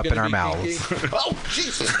Susan, threw are up you in our gonna be mouths. kinky? Oh,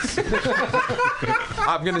 Jesus.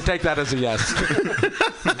 I'm going to take that as a yes.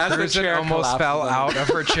 As the Susan chair almost fell collapses. out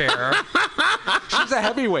of her chair. She's a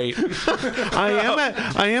heavyweight.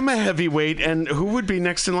 I am a heavyweight, and who would be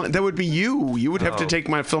next in line? That would be you. You would have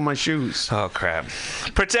to fill my shoes. Oh crap!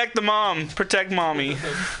 Protect the mom. Protect mommy.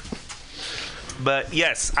 But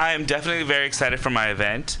yes, I am definitely very excited for my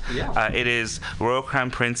event. Yeah. It is Royal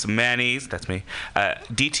Crown Prince Manny's, that's me,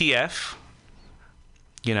 DTF.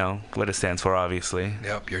 You know what it stands for, obviously.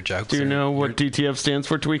 Yep, your jokes. Do you know what DTF stands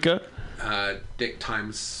for, Tweeka? Dick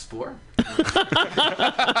times 4.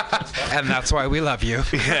 And that's why we love you.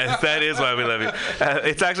 Yes, that is why we love you.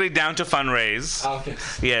 It's actually down to fundraise. Okay.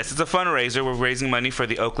 Yes, it's a fundraiser. We're raising money for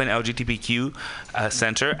the Oakland LGBTQ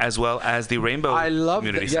Center as well as the Rainbow I love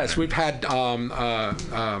Community that. Yes, Center. we've had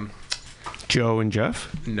Joe and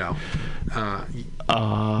Jeff. no.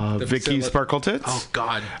 Vicky facility- Sparkletits. Oh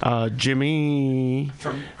God. Jimmy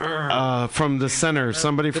from the center.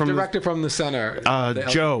 Somebody The from director from the center.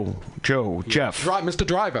 Joe, Jeff. Mr.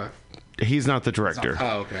 Driver. He's not the director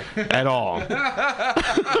Oh, okay. at all. What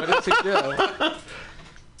does he do?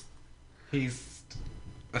 He's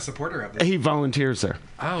a supporter of this. He volunteers there.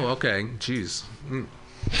 Oh, okay. Jeez.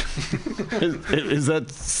 Is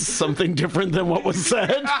that something different than what was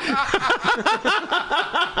said?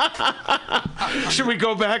 Should we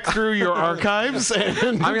go back through your archives?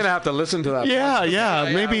 And I'm gonna have to listen to that. yeah,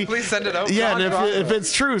 maybe. Please send it over. Yeah, and if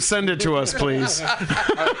it's true, send it to us, please.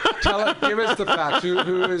 Give us the facts.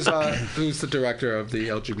 Who's the director of the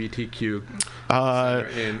LGBTQ?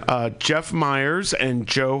 Jeff Myers and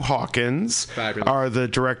Joe Hawkins Fabulous. are the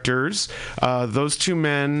directors. Those two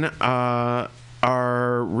men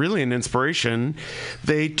are really an inspiration.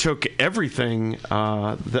 They took everything,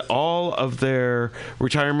 all of their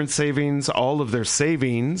retirement savings, all of their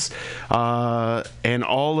savings, and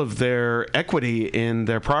all of their equity in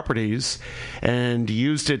their properties, and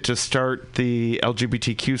used it to start the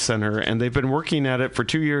LGBTQ Center. And they've been working at it for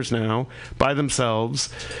 2 years now by themselves,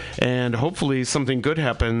 and hopefully something good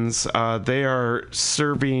happens. They are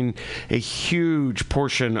serving a huge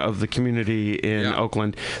portion of the community in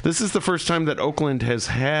Oakland. This is the first time that Oakland has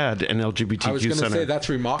had an LGBTQ I was going to center. say that's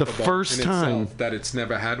remarkable. The first in time itself that it's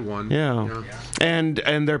never had one. Yeah. And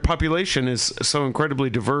their population is so incredibly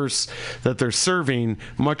diverse that they're serving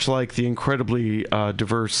much like the incredibly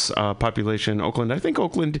diverse population in Oakland. I think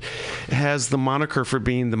Oakland has the moniker for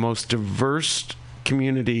being the most diverse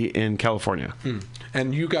community in California.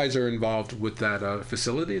 And you guys are involved with that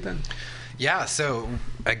facility then? Yeah, so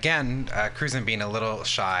again, Cruisin' being a little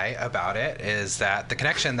shy about it is that the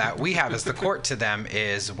connection that we have as the court to them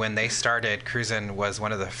is when they started, Cruisin' was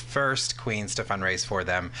one of the first queens to fundraise for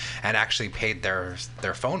them and actually paid their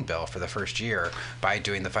phone bill for the first year by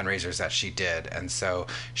doing the fundraisers that she did. And so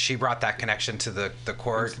she brought that connection to the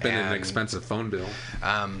court. It's been an expensive phone bill.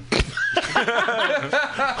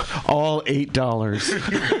 All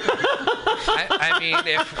 $8. I mean,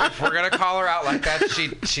 if we're gonna call her out like that,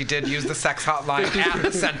 she did use the sex hotline at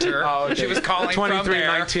the center. Okay. She was calling from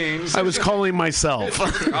there. 2319. I was calling myself.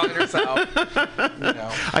 Calling herself.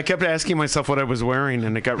 I kept asking myself what I was wearing,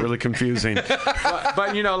 and it got really confusing.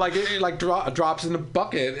 But like drops in the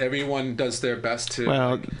bucket, everyone does their best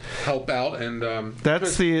to help out, and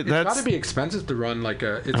that's it's got to be expensive to run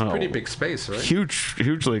it's a pretty big space, right?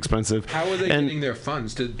 Hugely expensive. How are they getting their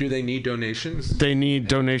funds? Do they need donations? They need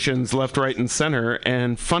donations left, right, and center.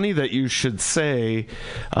 And funny that you should say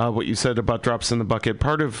what you said about drops in the bucket.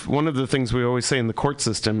 One of the things we always say in the court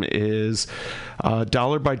system is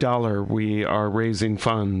dollar by dollar we are raising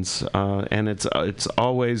funds, and it's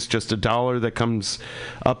always just $1 that comes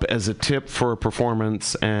up as a tip for a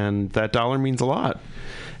performance, and that dollar means a lot.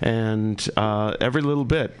 And every little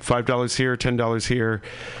bit, $5 here, $10 here,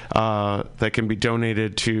 that can be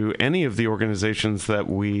donated to any of the organizations that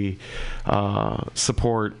we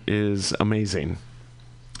support is amazing.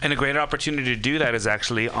 And a great opportunity to do that is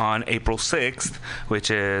actually on April 6th, which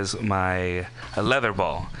is my leather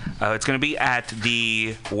ball. It's going to be at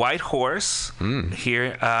the White Horse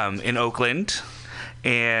here in Oakland.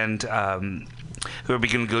 And we're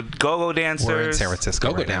beginning go-go dancers. We're in San Francisco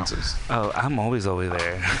Go-go right now. dancers. Oh, I'm always over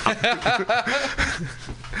there.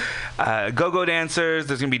 Go-go dancers.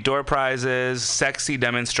 There's going to be door prizes, sexy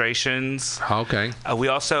demonstrations. Okay. We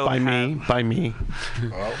also By me.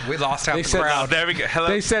 Well, we lost half They the said- crowd. There we go. Hello,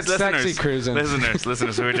 They said sexy cruising.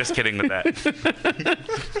 Listeners, we were just kidding with that.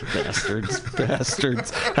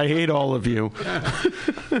 Bastards. I hate all of you.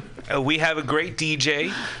 We have a great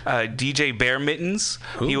DJ, DJ Bear Mittens.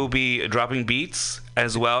 He will be dropping beats,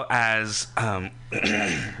 as well as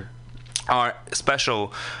our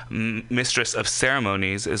special mistress of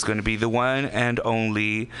ceremonies is going to be the one and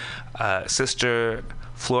only Sister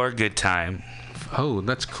Flora Goodtime. Oh,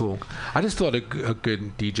 that's cool. I just thought a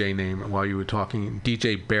good DJ name while you were talking.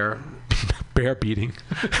 DJ Bear Beating.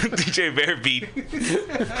 DJ Bear Beat.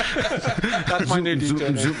 That's my new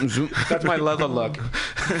DJ name. That's my leather look.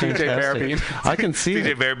 DJ Bear Beating. I can see DJ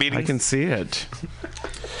it. Bear Beatings. I can see it.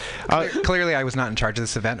 Clearly, I was not in charge of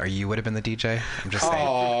this event, or you would have been the DJ. I'm just saying.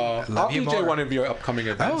 I'll you DJ more. one of your upcoming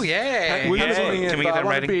events. Oh, yay. Can we get that I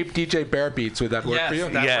want to writing? be DJ Bear Beats. Would that work for you?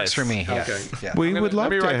 That Yes. works for me. Yes. Okay. Yes. We would love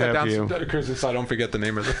Let me to write that have down you. so I don't forget the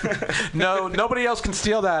name of it. No, nobody else can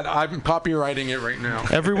steal that. I'm copywriting it right now.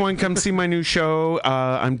 Everyone, come see my new show.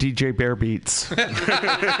 I'm DJ Bear Beats.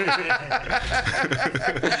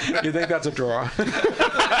 You think that's a draw?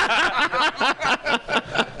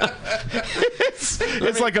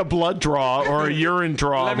 It's like a blood draw or a urine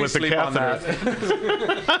draw Let me with a sleep on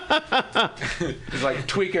catheter. that. It's like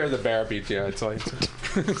Tweaker the Bear Beats. Yeah, it's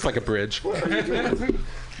like a bridge.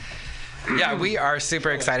 Yeah, we are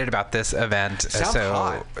super excited about this event. Sounds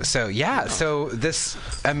hot. So this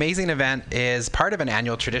amazing event is part of an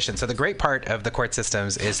annual tradition. So the great part of the court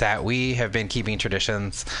systems is that we have been keeping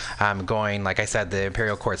traditions going. Like I said, the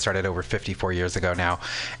Imperial Court started over 54 years ago now,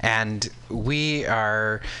 and we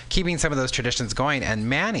are keeping some of those traditions going. And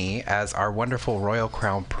Manny, as our wonderful Royal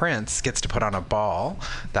Crown Prince, gets to put on a ball.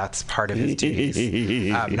 That's part of his duties.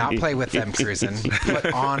 Not play with them, Cruisin'. Put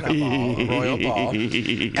on a ball, a royal ball,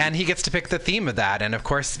 and he gets to pick the theme of that. And of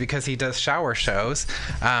course, because he does shower shows,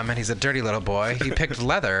 and he's a dirty little boy, he picked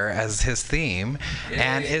leather as his theme,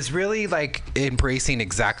 and is really like embracing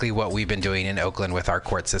exactly what we've been doing in Oakland with our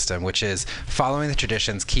court system, which is following the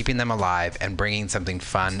traditions, keeping them alive, and bringing something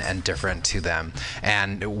fun and different to them.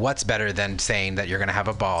 And what's better than saying that you're going to have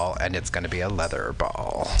a ball and it's going to be a leather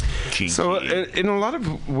ball? So, in a lot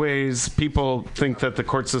of ways, people think that the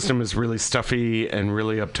court system is really stuffy and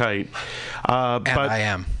really uptight. And but I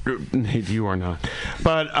am. You are not.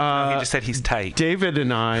 But He just said he's tight. David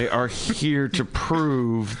and I are here to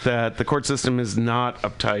prove that the court system is not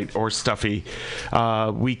uptight or stuffy.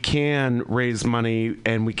 We can raise money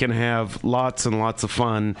and we can have lots and lots of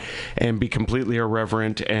fun and be completely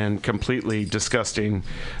irreverent and completely disgusting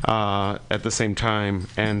at the same time.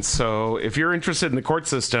 And so if you're interested in the court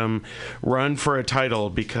system, run for a title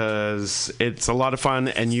because it's a lot of fun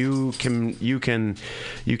and you can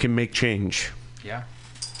make change. Yeah.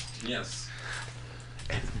 Yes.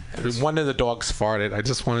 One of the dogs farted. I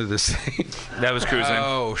just wanted to say. That was Cruisin'.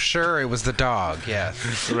 Oh, sure, it was the dog.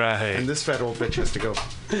 Yes. Right. And this fat old bitch has to go.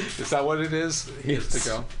 Is that what it is? He has to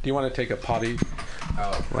go. Do you want to take a potty?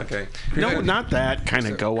 Oh, okay. No, not that kind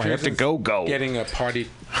of go. I have to go. Getting a party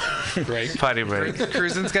break. Potty break.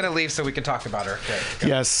 Cruisin's going to leave so we can talk about her. Okay.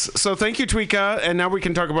 Yes. So thank you, Tweeka. And now we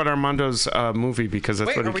can talk about Armando's movie because that's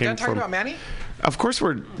Wait, what are it we came done talking from. about Manny? Of course,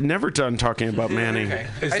 we're never done talking about Manny. Okay.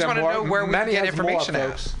 I Is just there want to more? know where we Manny can get has more, information at.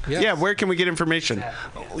 folks. Yeah, where can we get information?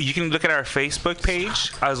 You can look at our Facebook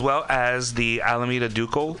page as well as the Alameda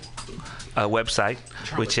Ducal website,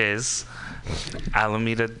 which is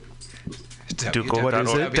Alameda Ducal. What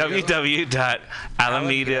is it?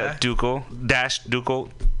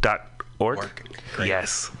 www.alamedaducal-ducal.org.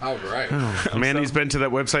 Yes. All right. Manny's been to that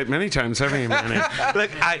website many times, haven't you, Manny?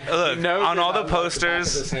 Look, on all the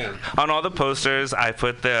posters. hand. On all the posters, I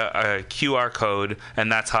put the QR code,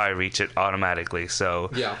 and that's how I reach it automatically. So,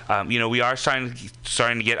 Yeah. we are starting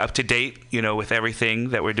to get up to date, with everything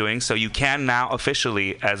that we're doing. So you can now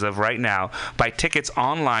officially, as of right now, buy tickets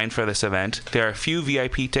online for this event. There are a few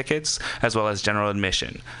VIP tickets as well as general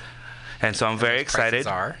admission, and so I'm very excited.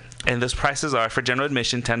 And those prices are for general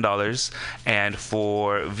admission $10, and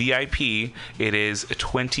for VIP it is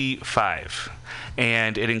 $25.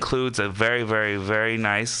 And it includes a very, very, very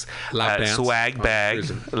nice swag bag.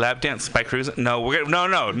 Lap dance by Cruisin'? No, no,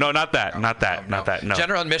 not that. No.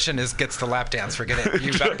 General admission gets the lap dance. Forget it.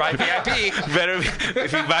 You better buy VIP.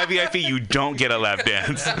 If you buy VIP, you don't get a lap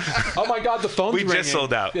dance. Oh my God, the phone's ringing. We just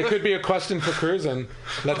sold out. It could be a question for Cruisin'.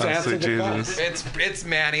 Let's answer the phone. It's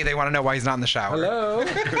Manny. They want to know why he's not in the shower. Hello.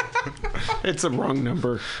 It's a wrong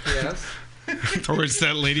number. Yes. Or it's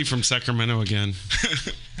that lady from Sacramento again.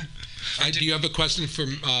 Do you have a question for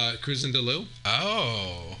Cruisin' DeLu?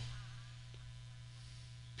 Oh.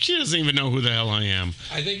 She doesn't even know who the hell I am.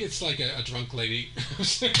 I think it's like a drunk lady.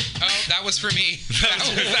 Oh, that was for me.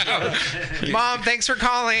 Mom, thanks for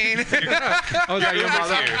calling.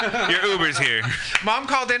 Your Uber's here. Mom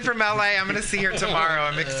called in from LA. I'm going to see her tomorrow.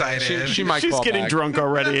 I'm excited. She might She's call getting back. drunk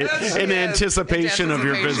already in anticipation of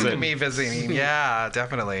your visit. Me visiting. Yeah,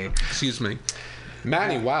 definitely. Excuse me.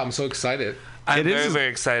 Manny, wow, I'm so excited. I'm very, very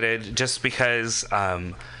excited just because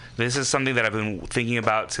the this is something that I've been thinking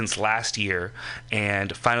about since last year,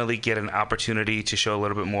 and finally get an opportunity to show a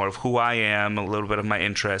little bit more of who I am, a little bit of my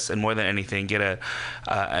interests, and more than anything, get an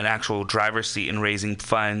actual driver's seat in raising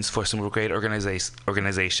funds for some great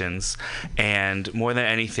organizations, and more than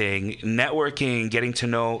anything, networking, getting to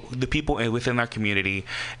know the people within our community,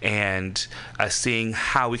 and seeing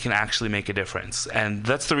how we can actually make a difference. And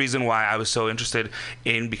that's the reason why I was so interested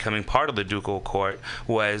in becoming part of the ducal court,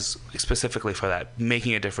 was specifically for that,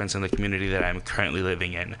 making a difference in the community that I'm currently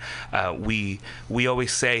living in. We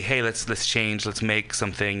always say, hey, let's change, let's make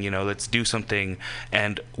something, let's do something,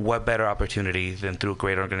 and what better opportunity than through a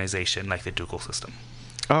great organization like the ducal system.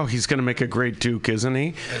 Oh, he's going to make a great duke, isn't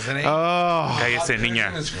he? Isn't he? Oh, Cállese,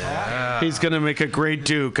 niña. he's going to make a great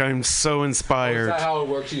duke. I'm so inspired. Is that how it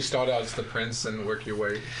works? You start out as the prince and work your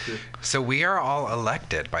way through? So we are all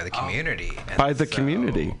elected by the community. And By the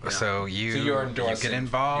community. So you're endorsing. you get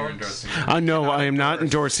involved. No, I am not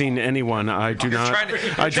endorsing anyone. I do not.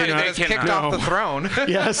 I do not. Get kicked off the throne.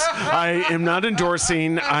 Yes, I am not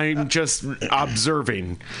endorsing. I'm just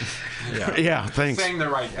observing. Yeah, thanks. Saying the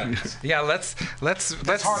right things. Yeah, let's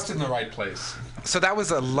Heart's in the right place. So that was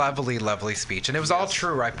a lovely, lovely speech, and it was all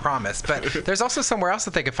true, I promise. But there's also somewhere else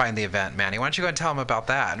that they could find the event, Manny. Why don't you go and tell them about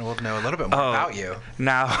that, and we'll know a little bit more about you.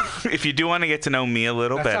 Now, if you do want to get to know me a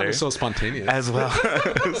little better, That sounded so spontaneous. as well,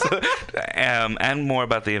 and more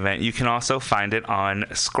about the event, you can also find it on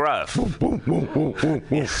Scruff.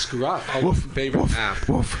 Scruff, our favorite app.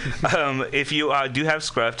 If you do have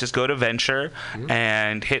Scruff, just go to Venture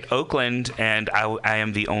and hit Oakland, and I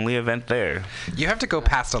am the only event there. You have to go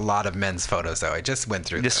past a lot of men's photos, though. I just went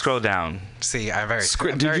through Just this. scroll down. See, I'm very.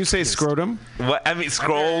 Did you say scrotum? What? I mean,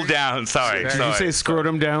 scroll down. Sorry. Did you say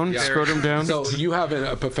scrotum down? Yeah. Scrotum down? So you have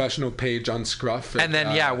a professional page on Scruff. And then,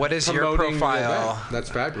 what is your promoting the profile? event. That's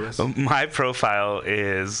fabulous. My profile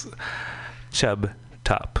is Chub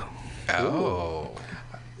Top. Oh.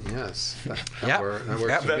 Yes. Yep. That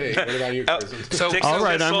works for me. What about you, Kristen? So, All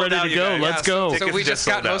right, I'm ready to go. Let's go. so we just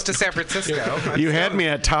got most of San Francisco. You had me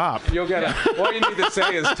at top. You'll get all you need to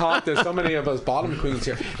say is top. There's so many of us bottom queens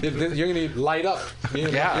here. You're going to need light up. You're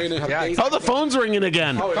gonna have dates. Oh, the phone's ringing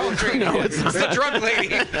again. Oh, It's the drug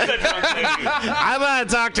lady. I want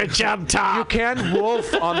to talk to Chub you Top. can't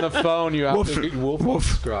wolf on the phone. You have to wolf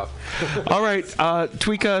Scruff. All right,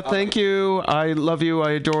 Tweeka, thank you. I love you.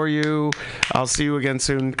 I adore you. I'll see you again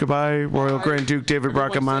soon. Goodbye, Royal Grand Duke David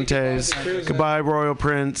Bracamontes. Goodbye, Royal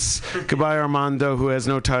Prince. Goodbye, Armando, who has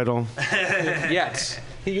no title. Yes.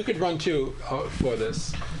 You could run too for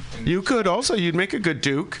this. You could also. You'd make a good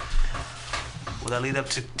Duke. Will that lead up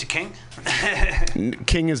to King?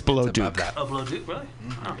 King is below Duke. Oh, below Duke, really?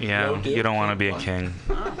 Oh. Yeah, you don't want to be a king.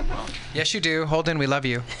 Yes, you do. Holden, we love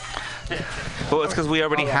you. Well, it's because we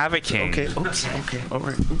already have a king. Okay. Oops. Okay. All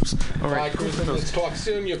right. Oops. All Bye, right. Kristen. Let's talk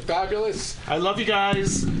soon. You're fabulous. I love you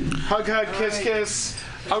guys. Hug, hug, kiss, kiss.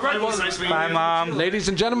 All right. Bye, Mom. Ladies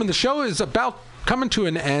and gentlemen, the show is about coming to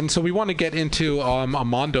an end, so we want to get into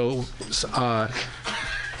Armando's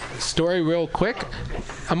story real quick.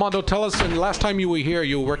 Armando, tell us, and last time you were here,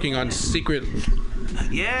 you were working on Secret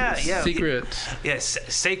Sacred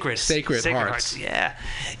Hearts. Yeah.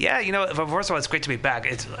 First of all, it's great to be back.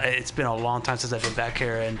 It's been a long time since I've been back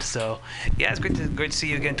here, and so it's great to see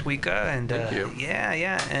you again, Tweeka. And thank you.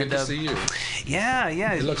 Yeah. And Good to see you. Yeah.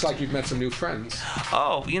 It looks like you've met some new friends.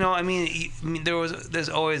 Oh, there's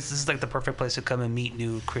always, this is like the perfect place to come and meet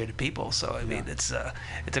new creative people. So it's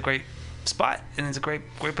a great spot, and it's a great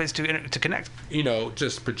place to connect.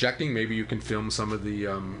 Just projecting. Maybe you can film some of the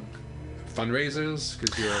fundraisers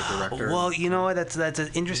because you're a director. Well, you know what? That's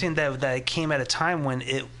interesting that it came at a time when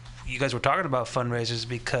you guys were talking about fundraisers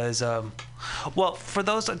because, for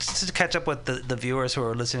those just to catch up with the viewers who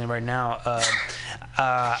are listening right now,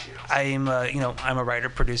 I'm a writer,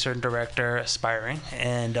 producer, and director, aspiring,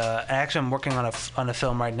 and actually I'm working on a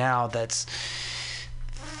film right now that's,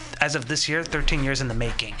 as of this year, 13 years in the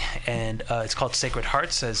making, and it's called Sacred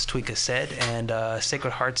Hearts, as Tweeka said. And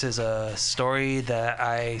Sacred Hearts is a story that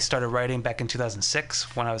I started writing back in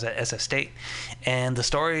 2006 when I was at SF State. And the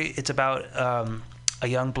story, it's about a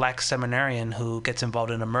young black seminarian who gets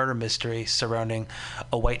involved in a murder mystery surrounding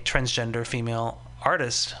a white transgender female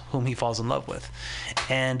artist whom he falls in love with.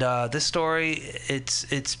 And this story,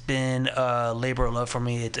 it's been a labor of love for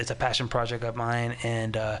me. It's a passion project of mine,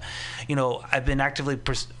 and I've been actively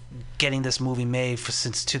getting this movie made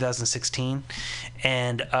since 2016,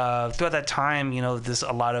 and throughout that time, there's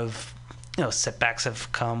a lot of setbacks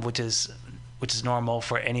have come, which is normal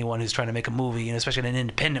for anyone who's trying to make a movie, especially an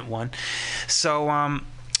independent one. So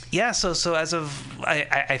Yeah, so as of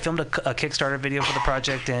I filmed a Kickstarter video for the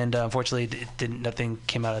project, and unfortunately nothing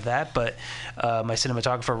came out of that. But my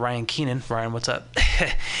cinematographer Ryan Keenan, Ryan, what's up?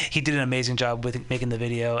 He did an amazing job with making the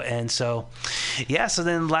video, and so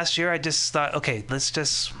then last year I just thought, okay, let's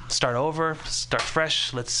just start over, start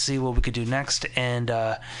fresh. Let's see what we could do next, and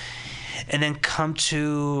then come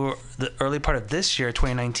to the early part of this year,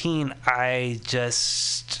 2019. I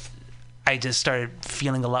just started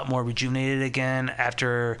feeling a lot more rejuvenated again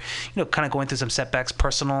after, kind of going through some setbacks,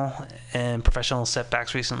 personal and professional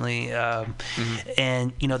setbacks recently.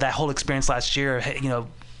 And, that whole experience last year,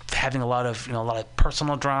 having a lot of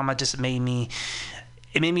personal drama just made me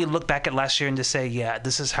look back at last year and just say, yeah,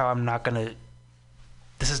 this is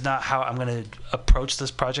not how I'm going to approach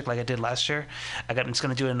this project like I did last year. I'm just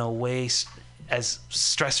going to do it in a way as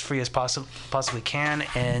stress-free as possibly can,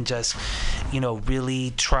 and just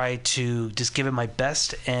really try to just give it my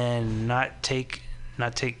best and not take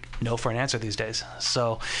no for an answer these days.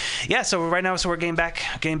 So right now we're getting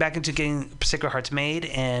back into getting Sacred Hearts made,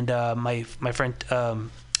 and my friend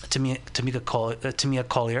Tamia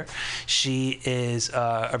Collier, she is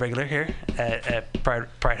a regular here at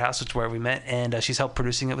Pride House, which is where we met, and she's helped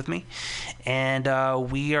producing it with me. And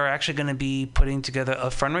we are actually going to be putting together a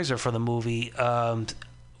fundraiser for the movie,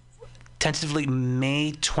 tentatively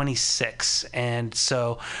May 26th. And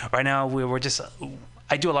so right now we're just.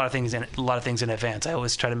 I do a lot of things in advance. I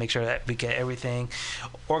always try to make sure that we get everything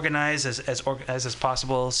organized as organized as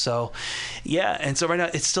possible. So, yeah. And so right now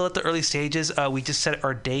it's still at the early stages. We just set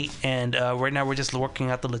our date, and right now we're just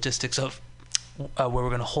working out the logistics of where we're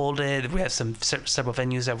going to hold it. We have several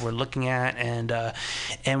venues that we're looking at, and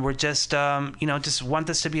we're just just want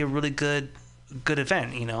this to be a really good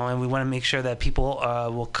event, and we want to make sure that people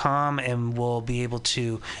will come and will be able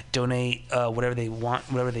to donate whatever they want,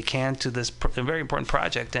 whatever they can to this very important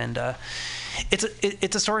project. And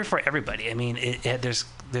it's a story for everybody. I mean, there's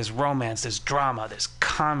romance, there's drama, there's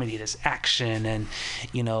comedy, there's action, and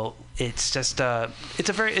it's just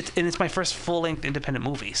it's my first full-length independent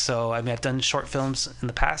movie. So I mean, I've done short films in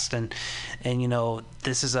the past, and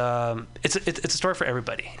this is it's a story for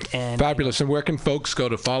everybody. And fabulous. And where can folks go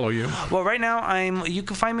to follow you? Well, right now you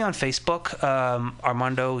can find me on Facebook,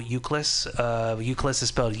 Armando Euclis. Euclis is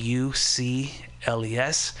spelled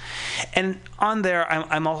UCLES, and on there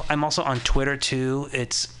I'm also on Twitter too.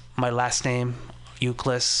 It's my last name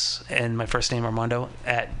Euclis and my first name Armando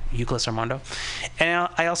at Euclis Armando, and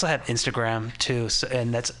I also have Instagram too,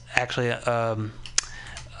 and that's actually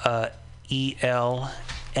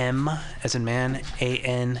ELM as in man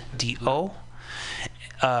ANDO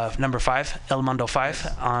number 5 Elmondo 5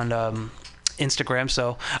 on Instagram.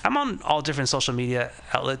 So I'm on all different social media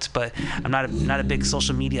outlets, but I'm not a big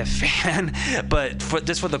social media fan. But for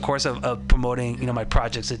the course of promoting my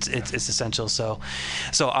projects, it's essential. So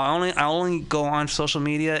I only go on social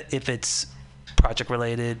media if it's project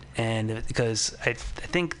related, and because I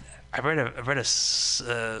think I read an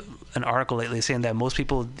article lately saying that most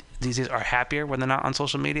people these days are happier when they're not on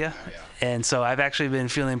social media. Oh, yeah. And so I've actually been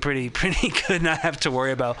feeling pretty good, not have to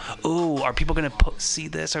worry about, are people going to see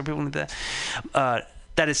this? Are people going to do that?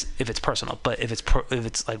 That is if it's personal, but if it's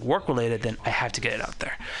like work related, then I have to get it out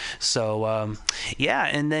there. So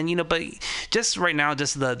and then but just right now,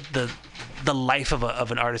 just the life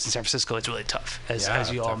of an artist in San Francisco, it's really tough,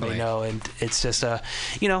 as you all may know, and it's just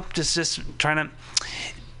just trying to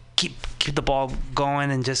keep the ball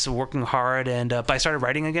going and just working hard. And but I started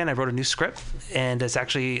writing again. I wrote a new script, and it's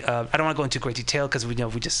actually I don't want to go into great detail because we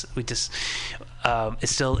just it's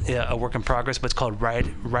still a work in progress, but it's called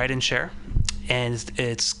Ride and Share, and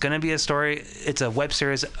it's gonna be a story. It's a web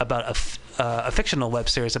series about a fictional web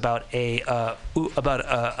series about a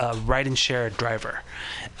ride and share driver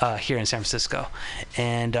here in San Francisco.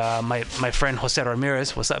 And my friend Jose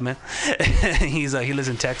Ramirez, what's up, man? He lives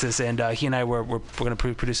in Texas, and he and I we're going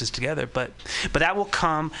to produce this together. But that will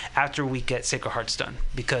come after we get Sacred Hearts done,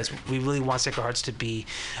 because we really want Sacred Hearts to be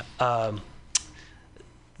the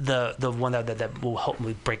one that will help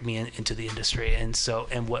me break me into the industry. And so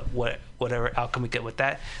whatever outcome we get with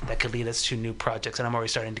that could lead us to new projects. And I'm already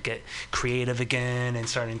starting to get creative again and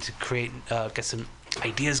starting to create get some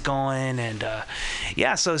ideas going. And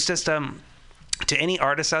so it's just to any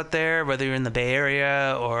artists out there, whether you're in the Bay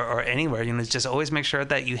Area or anywhere, just always make sure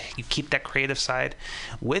that you keep that creative side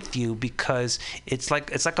with you, because it's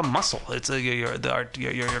like a muscle. It's your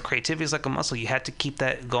creativity is like a muscle. You have to keep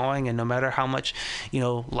that going, and no matter how much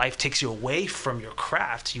life takes you away from your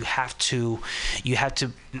craft, you have to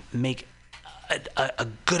make a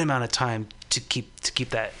good amount of time keep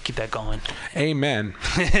that going. Amen.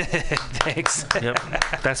 Thanks. Yep.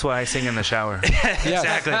 That's why I sing in the shower.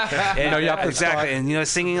 Exactly. You have to exactly. start And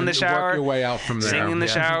singing in the and shower. work your way out from there. Singing in the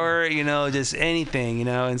Yeah. shower. Just anything.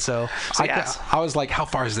 And so yes. I was like, how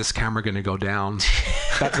far is this camera going to go down?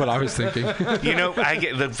 That's what I was thinking. I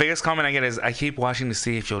get the biggest comment I get is, I keep watching to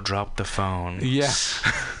see if you'll drop the phone. Yeah.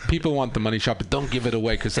 People want the money shot, but don't give it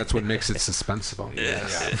away because that's what makes it suspenseful.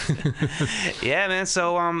 Yeah, man.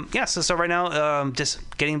 So so right now, I'm just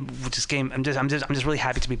really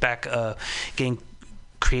happy to be back, getting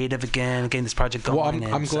creative again, getting this project going.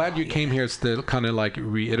 Well, I'm glad you came here to kind of like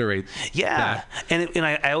reiterate. Yeah, that. and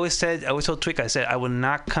I always told Tweak, I said I will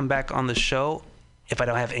not come back on the show if I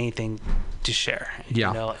don't have anything to share.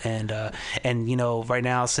 Yeah. And right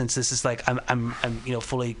now, since this is like I'm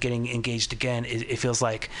fully getting engaged again, it feels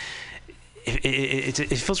like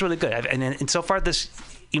it feels really good. And so far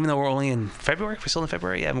even though we're only in February, we're still in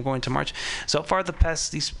February. Yeah, I'm going to March. So far,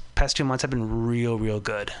 these past 2 months have been real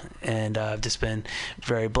good, and I've just been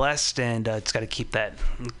very blessed. And just got to keep that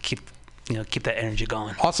energy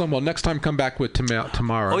going. Awesome. Well, next time come back with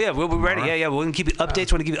tomorrow. Oh yeah, we'll be ready. Yeah. We're gonna keep you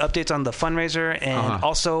updates. We're gonna give you updates on the fundraiser, and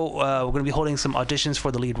also we're gonna be holding some auditions for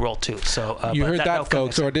the lead role too. So you heard that,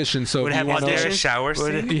 folks. Audition. So we're gonna have auditions. Shower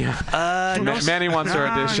scene? Manny wants to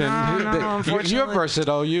audition. You're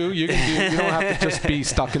versatile. You don't have to just be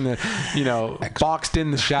stuck in the boxed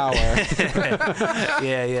in the shower.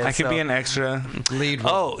 Yeah. I could be an extra. Lead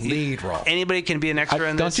role. Lead role. Anybody can be an extra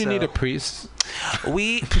in this. Don't you need a priest?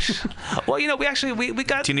 We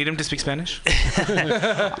got. Do you need him to speak Spanish?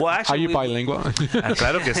 Well, actually, are you bilingual?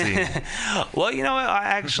 Claro que sí. Well,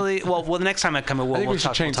 the next time I come in, I think we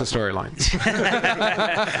should change the storyline.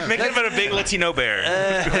 Make it about a big Latino bear.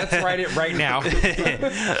 Let's write it right now.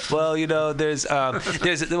 Well, there's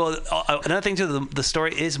another thing too. The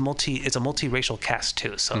story is it's a multiracial cast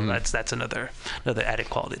too, so that's another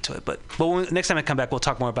added quality to it. But next time I come back, we'll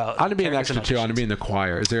talk more about. I want to be an extra too. I want to be in the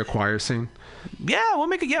choir. Is there a choir scene? Yeah, we'll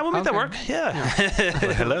make it. Yeah, we'll make that work. Yeah.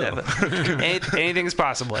 Well, hello. Anything's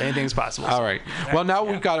possible. Anything's possible. All right. Well, now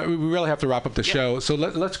we really have to wrap up the show. So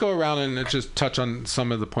let's go around and just touch on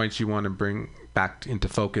some of the points you want to bring back into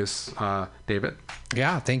focus. David?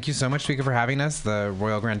 Yeah, thank you so much, Tweeka, for having us. The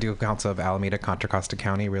Royal Grand Ducal Council of Alameda, Contra Costa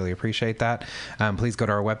County, really appreciate that. Please go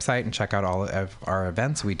to our website and check out all of our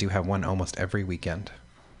events. We do have one almost every weekend.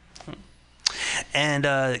 And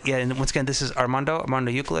and once again, this is Armando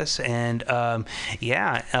Euclid, and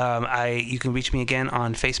you can reach me again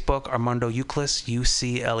on Facebook, Armando Euclid,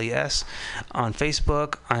 UCLES, on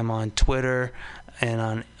Facebook. I'm on Twitter and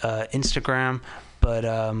on Instagram. But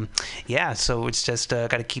so it's just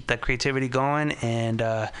got to keep that creativity going, and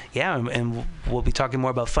and we'll be talking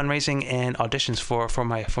more about fundraising and auditions for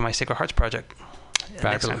my Sacred Hearts project.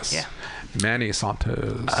 Fabulous. Yeah. Manny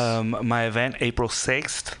Santos. My event, April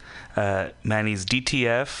 6th. Manny's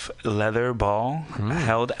DTF Leather Ball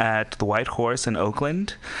held at the White Horse in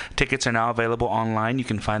Oakland. Tickets are now available online. You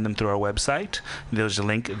can find them through our website. There's a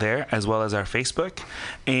link there, as well as our Facebook.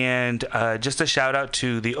 And just a shout out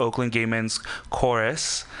to the Oakland Gay Men's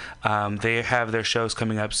Chorus. They have their shows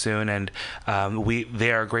coming up soon, and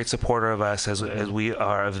they are a great supporter of us as we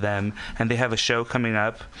are of them. And they have a show coming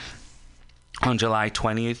up on July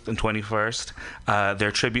 20th and 21st,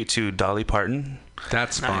 their tribute to Dolly Parton.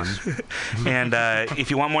 That's fun. And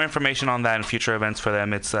if you want more information on that and future events for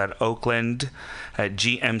them, it's at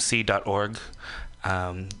oakland@gmc.org.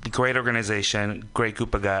 Great organization, great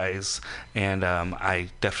group of guys, and I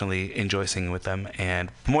definitely enjoy singing with them.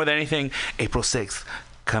 And more than anything, April 6th,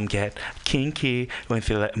 come get kinky with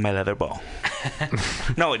my leather ball.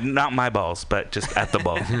 No, not my balls, but just at the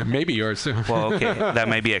ball. Maybe yours. Well, okay, that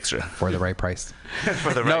may be extra. For the right price.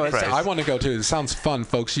 For the right price. I want to go too. It sounds fun,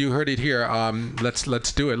 folks. You heard it here.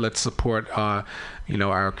 Let's do it. Let's support our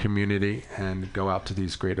community and go out to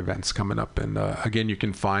these great events coming up. And again, you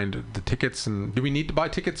can find the tickets. And do we need to buy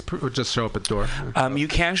tickets or just show up at the door? You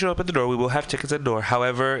can show up at the door. We will have tickets at the door.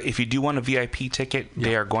 However, if you do want a VIP ticket,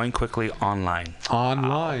 they are going quickly online.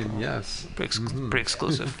 Online, yes. Pretty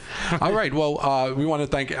exclusive. All right. Well, we want to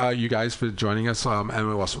thank you guys for joining us. And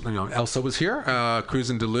also, Elsa was here,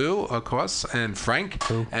 Cruisin' DeLu, of course, and Frank,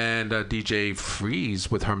 and DJ Freeze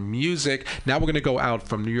with her music. Now we're going to go out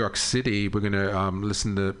from New York City. We're going to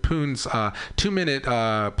listen to Poon's 2-minute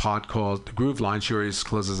pod called Groove Line. She always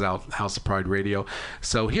closes out House of Pride Radio.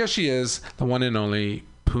 So here she is, the one and only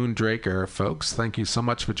Poon Draker, folks. Thank you so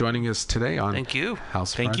much for joining us today on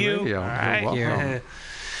House of Pride Radio. All right. You're welcome. Yeah.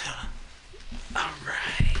 All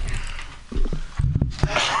right.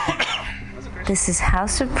 This is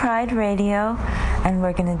House of Pride Radio, and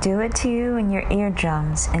we're going to do it to you in your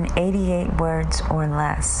eardrums in 88 words or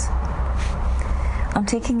less. I'm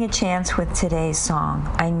taking a chance with today's song.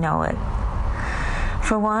 I know it.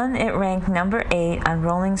 For one, it ranked number 8 on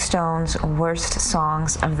Rolling Stone's Worst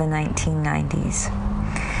Songs of the 1990s.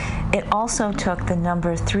 It also took the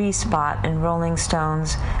number 3 spot in Rolling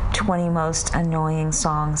Stone's 20 Most Annoying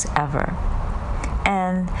Songs Ever.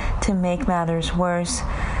 And to make matters worse,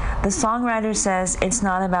 the songwriter says it's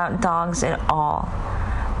not about dogs at all,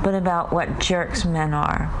 but about what jerks men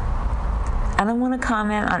are. I don't want to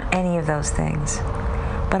comment on any of those things,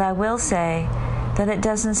 but I will say that it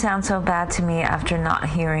doesn't sound so bad to me after not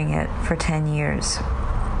hearing it for 10 years.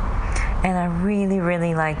 And I really,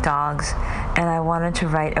 really like dogs, and I wanted to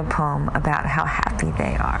write a poem about how happy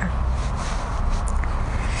they are.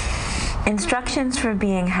 Instructions for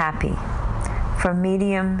being happy for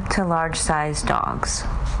medium to large-sized dogs.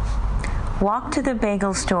 Walk to the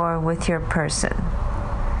bagel store with your person.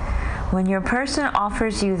 When your person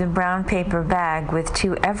offers you the brown paper bag with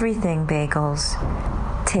 2 everything bagels,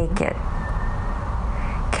 take it.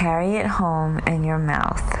 Carry it home in your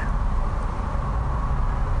mouth.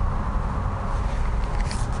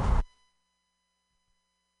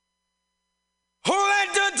 Who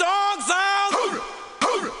let the dogs out? Who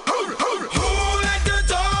let the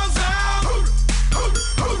dogs out? Who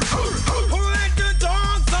let the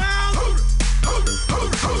dogs out? Who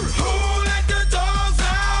let the dogs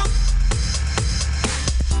out?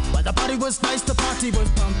 Well, the party was nice, the party was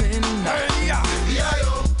pumping. Hey, yeah,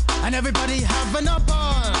 yo. And everybody having a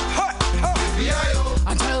ball. Hey, hey, yeah, yo.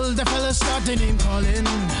 Until the fellas started name calling.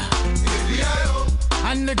 Yeah, yo.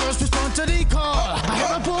 And the girls respond to the call. I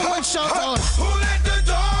hear a woman shout out. Who let the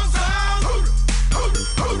dogs out? Who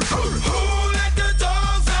let the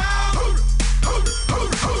dogs out? Who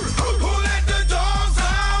let the dogs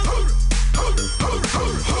out?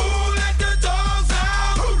 Who let the dogs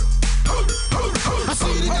out? I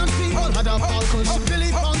see the young people had a ball cause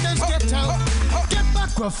Billy Fountains get out. Get back,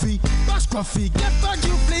 Gruffy, bash Gruffy. Get back,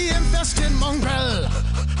 you flea infested mongrel.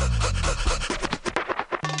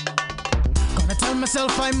 Gonna tell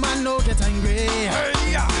myself I man no get angry.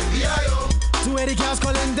 Hey, yeah, yo. 280 cows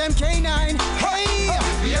calling them K9. Hey,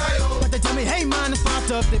 yeah, yo. But they tell me, hey man, it's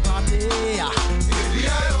part of the party. Yeah,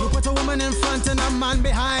 yo. You put a woman in front and a man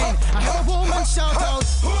behind. I heard a woman shout out.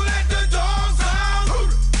 Who let the dogs out? Who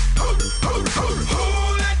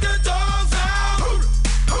let the dogs out? Who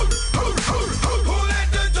let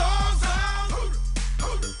the dogs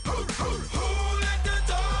out? Who let the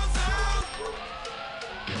dogs out?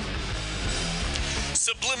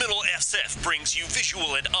 Subliminal SF brings you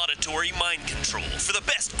visual and auditory mind control. For the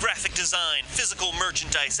best graphic design, physical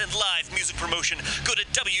merchandise, and live music promotion, go to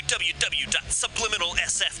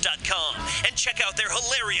www.subliminalsf.com and check out their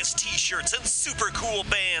hilarious t-shirts and super cool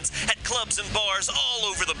bands at clubs and bars all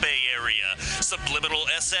over the Bay Area. Subliminal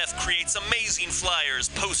SF creates amazing flyers,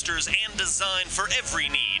 posters, and design for every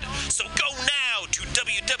need. So go now to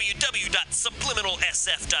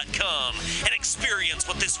www.subliminalsf.com and experience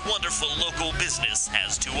what this wonderful local business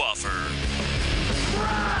has to offer.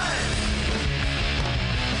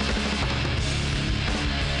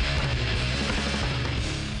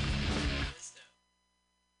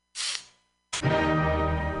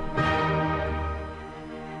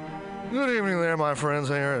 Good evening there, my friends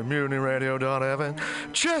here at MutinyRadio.fm.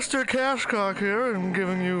 Chester Cashcock here, and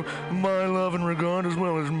giving you my love and regard as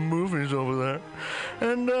well as movies over there.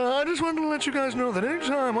 And I just wanted to let you guys know that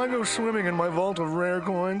anytime I go swimming in my vault of rare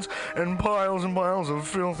coins and piles of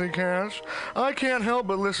filthy cash, I can't help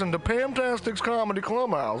but listen to Pamtastic's Comedy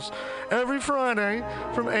Clubhouse every Friday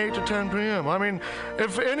from 8 to 10 p.m. I mean,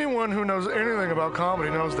 if anyone who knows anything about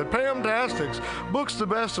comedy knows that Pamtastics books the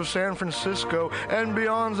best of San Francisco and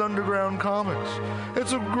beyond's underground comics.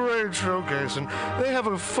 It's a great showcase, and they have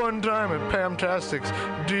a fun time at Pamtastics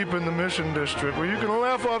deep in the Mission District, where you can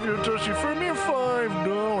laugh off your tushy for a mere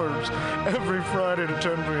 $5 every Friday to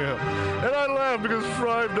 10 p.m. And I laugh because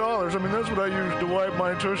 $5, I mean, that's what I use to wipe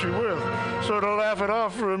my tushy with. So to laugh it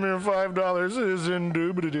off for a mere $5 is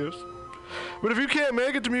indubitious. But if you can't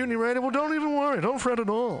make it to Mutiny Radio, well, don't even worry. Don't fret at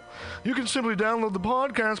all. You can simply download the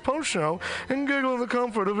podcast post-show and giggle in the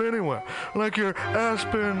comfort of anywhere, like your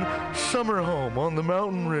Aspen summer home on the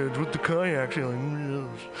mountain ridge with the kayak feeling.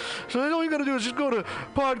 So all you got to do is just go to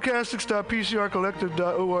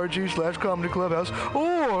podcastics.pcrcollective.org/comedy clubhouse,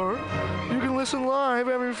 or you can listen live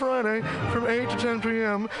every Friday from 8 to 10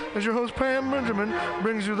 p.m. as your host Pam Benjamin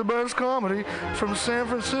brings you the best comedy from San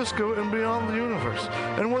Francisco and beyond the universe.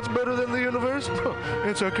 And what's better than the universe?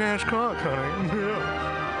 It's a cash cock, honey. Yeah.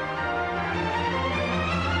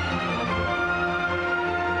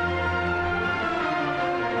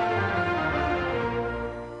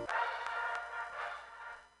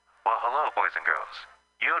 Well, hello, boys and girls.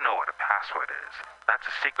 You know what a password is. That's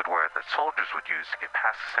a secret word that soldiers would use to get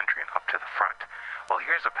past the sentry and up to the front. Well,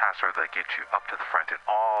 here's a password that gets you up to the front in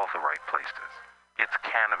all the right places. It's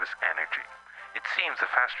cannabis energy. It seems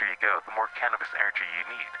the faster you go, the more cannabis energy you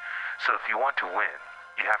need. So if you want to win,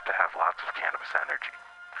 you have to have lots of cannabis energy.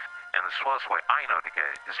 And the slowest way I know to get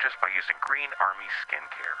it is just by using Green Army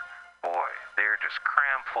Skincare. Boy, they're just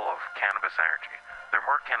crammed full of cannabis energy. There are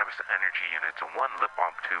more cannabis energy units in one lip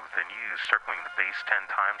balm tube than you use circling the base 10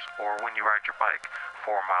 times or when you ride your bike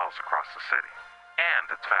 4 miles across the city. And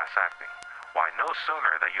it's fast acting. Why, no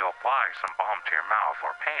sooner than you apply some balm to your mouth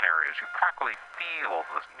or pain areas, you practically feel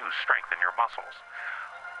the new strength in your muscles.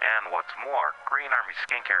 And what's more, Green Army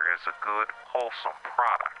Skincare is a good, wholesome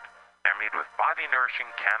product. They're made with body-nourishing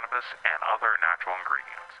cannabis and other natural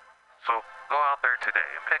ingredients. So go out there today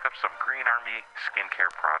and pick up some Green Army Skincare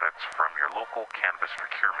products from your local cannabis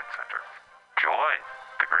procurement center. Join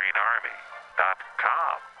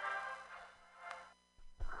thegreenarmy.com.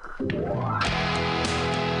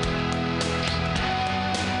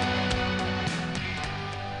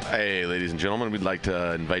 Hey, ladies and gentlemen, we'd like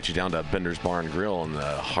to invite you down to Bender's Bar and Grill in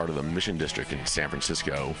the heart of the Mission District in San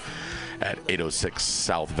Francisco at 806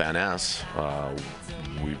 South Van Ness.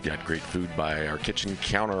 We've got great food by our kitchen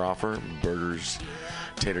counter offer: burgers,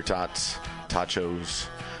 tater tots, tachos,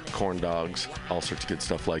 corn dogs, all sorts of good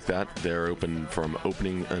stuff like that. They're open from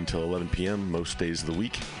opening until 11 p.m. most days of the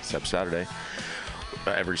week, except Saturday.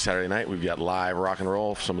 Every Saturday night, we've got live rock and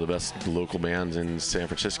roll, some of the best local bands in San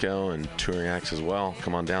Francisco and touring acts as well.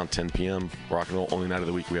 Come on down, 10 p.m. Rock and roll, only night of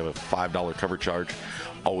the week. We have a $5 cover charge,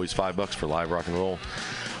 always $5 for live rock and roll.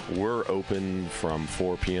 We're open from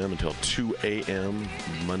 4 p.m. until 2 a.m.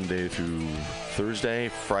 Monday through Thursday,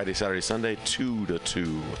 Friday, Saturday, Sunday, 2 to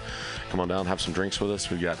 2. Come on down, have some drinks with us.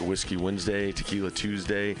 We've got Whiskey Wednesday, Tequila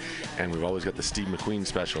Tuesday, and we've always got the Steve McQueen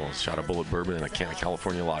special. Shot of Bullet Bourbon and a can of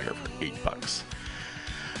California Lager for $8.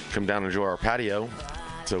 Come down and enjoy our patio.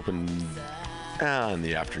 It's open in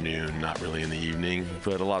the afternoon, not really in the evening,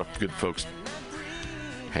 but a lot of good folks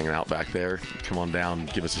hanging out back there. Come on down,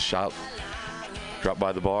 give us a shout. Drop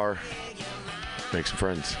by the bar, make some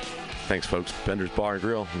friends. Thanks, folks. Bender's Bar and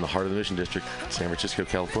Grill in the heart of the Mission District, San Francisco,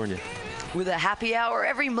 California. With a happy hour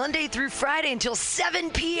every Monday through Friday until 7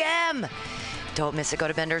 p.m. Don't miss it. Go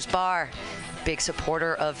to Bender's Bar. Big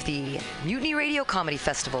supporter of the Mutiny Radio Comedy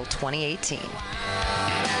Festival 2018.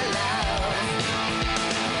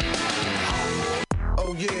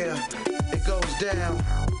 Oh yeah, it goes down.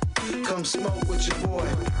 Come smoke with your boy.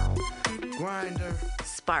 Grinder.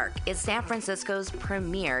 Spark is San Francisco's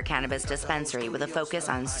premier cannabis dispensary with a focus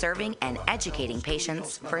on serving and educating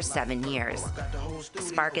patients for 7 years.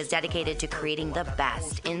 Spark is dedicated to creating the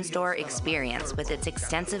best in-store experience with its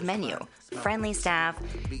extensive menu, friendly staff,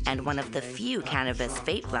 and one of the few cannabis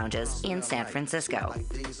vape lounges in San Francisco.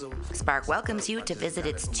 Spark welcomes you to visit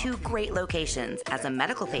its 2 great locations as a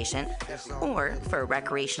medical patient or for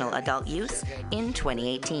recreational adult use in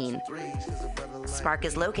 2018. Spark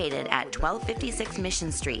is located at 1256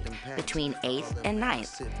 Mission Street between 8th and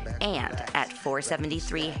 9th and at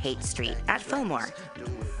 473 Haight Street at Fillmore.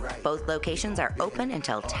 Both locations are open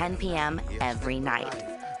until 10 p.m. every night.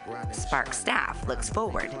 Spark staff looks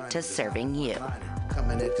forward to serving you.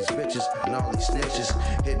 Coming at these bitches and all these snitches,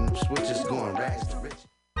 hitting them switches, going rags to riches.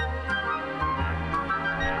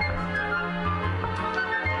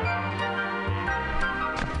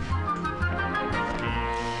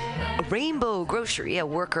 Rainbow Grocery, a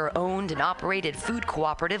worker-owned and operated food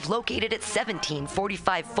cooperative located at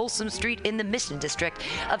 1745 Folsom Street in the Mission District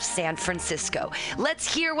of San Francisco.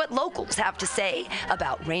 Let's hear what locals have to say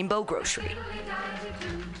about Rainbow Grocery.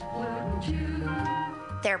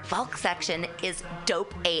 Their bulk section is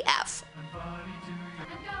dope AF.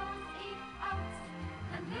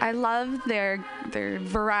 I love their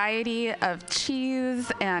variety of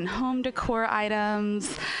cheese and home decor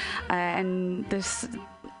items and this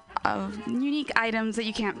unique items that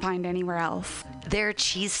you can't find anywhere else. Their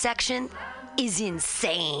cheese section is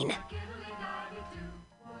insane.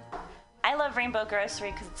 I love Rainbow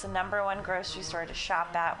Grocery because it's the #1 grocery store to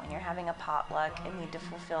shop at when you're having a potluck and need to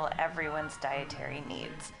fulfill everyone's dietary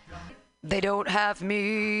needs. They don't have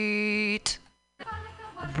meat.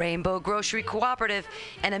 Rainbow Grocery Cooperative,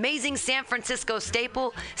 an amazing San Francisco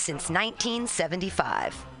staple since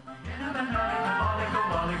 1975.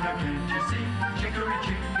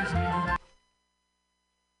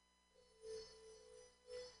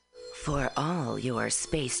 For all your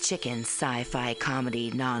space chicken sci-fi comedy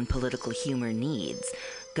non-political humor needs,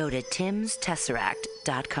 go to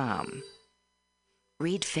timstesseract.com.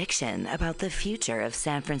 Read fiction about the future of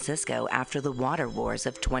San Francisco after the water wars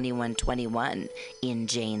of 2121 in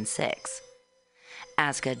Jane 6.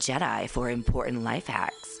 Ask a Jedi for important life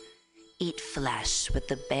hacks. Eat flesh with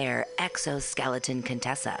the bare exoskeleton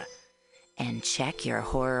Contessa. And check your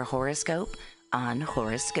horror horoscope on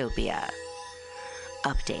Horoscopia.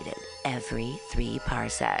 Updated every 3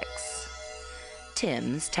 parsecs.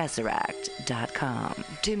 TimsTesseract.com.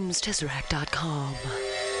 TimsTesseract.com.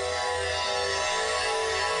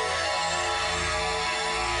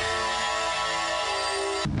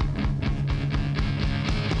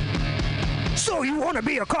 So you want to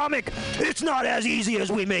be a comic? It's not as easy as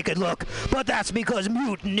we make it look, but that's because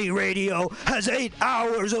Mutiny Radio has 8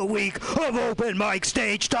 hours a week of open mic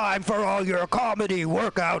stage time for all your comedy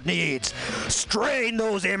workout needs. Strain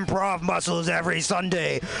those improv muscles every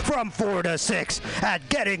Sunday from 4 to 6 at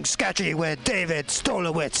Getting Sketchy with David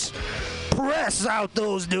Stolowitz. Press out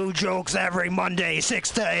those new jokes every Monday,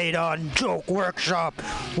 6 to 8 on Joke Workshop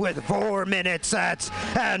with 4-minute sets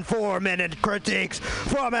and 4-minute critiques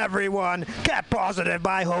from everyone kept positive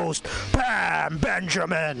by host Pam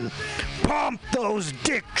Benjamin. Pump those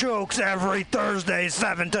dick jokes every Thursday,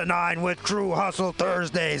 7 to 9 with True Hustle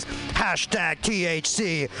Thursdays.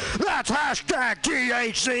 #THC. That's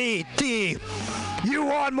 #THCT. You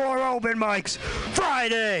want more open mics?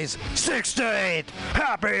 Fridays, 6 to 8.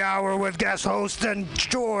 Happy hour with guest host and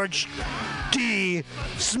George D.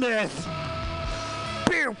 Smith.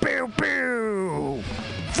 Pew, pew, pew.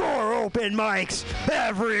 4 open mics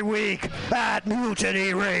every week at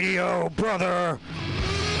Mutiny Radio, brother.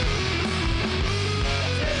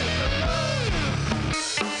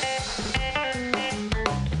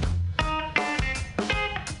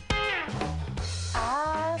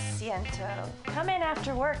 Asiento. Come in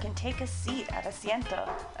after work and take a seat at Asiento,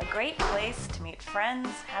 a great place to meet friends,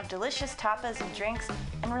 have delicious tapas and drinks,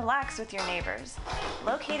 and relax with your neighbors.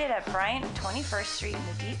 Located at Bryant 21st Street in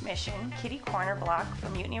the Deep Mission, Kitty Corner block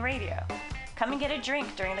from Mutiny Radio. Come and get a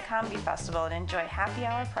drink during the comedy festival and enjoy happy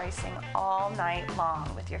hour pricing all night long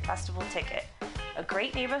with your festival ticket. A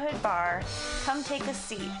great neighborhood bar. Come take a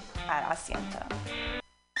seat at Asiento.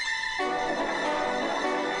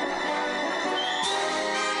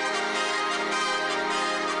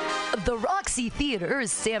 The Roxy Theater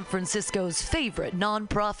is San Francisco's favorite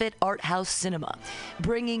nonprofit art house cinema,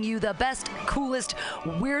 bringing you the best, coolest,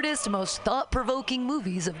 weirdest, most thought-provoking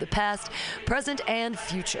movies of the past, present, and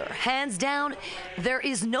future. Hands down, there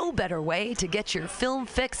is no better way to get your film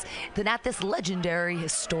fix than at this legendary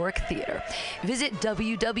historic theater. Visit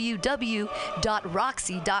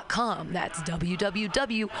www.roxy.com. That's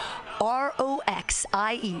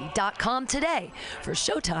www.roxie.com today for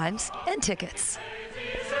showtimes and tickets.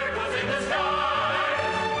 Everybody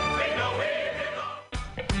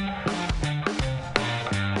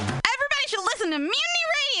should listen to Mutiny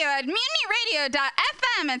Radio at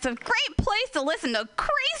mutinyradio.fm. It's a great place to listen to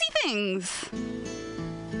crazy things.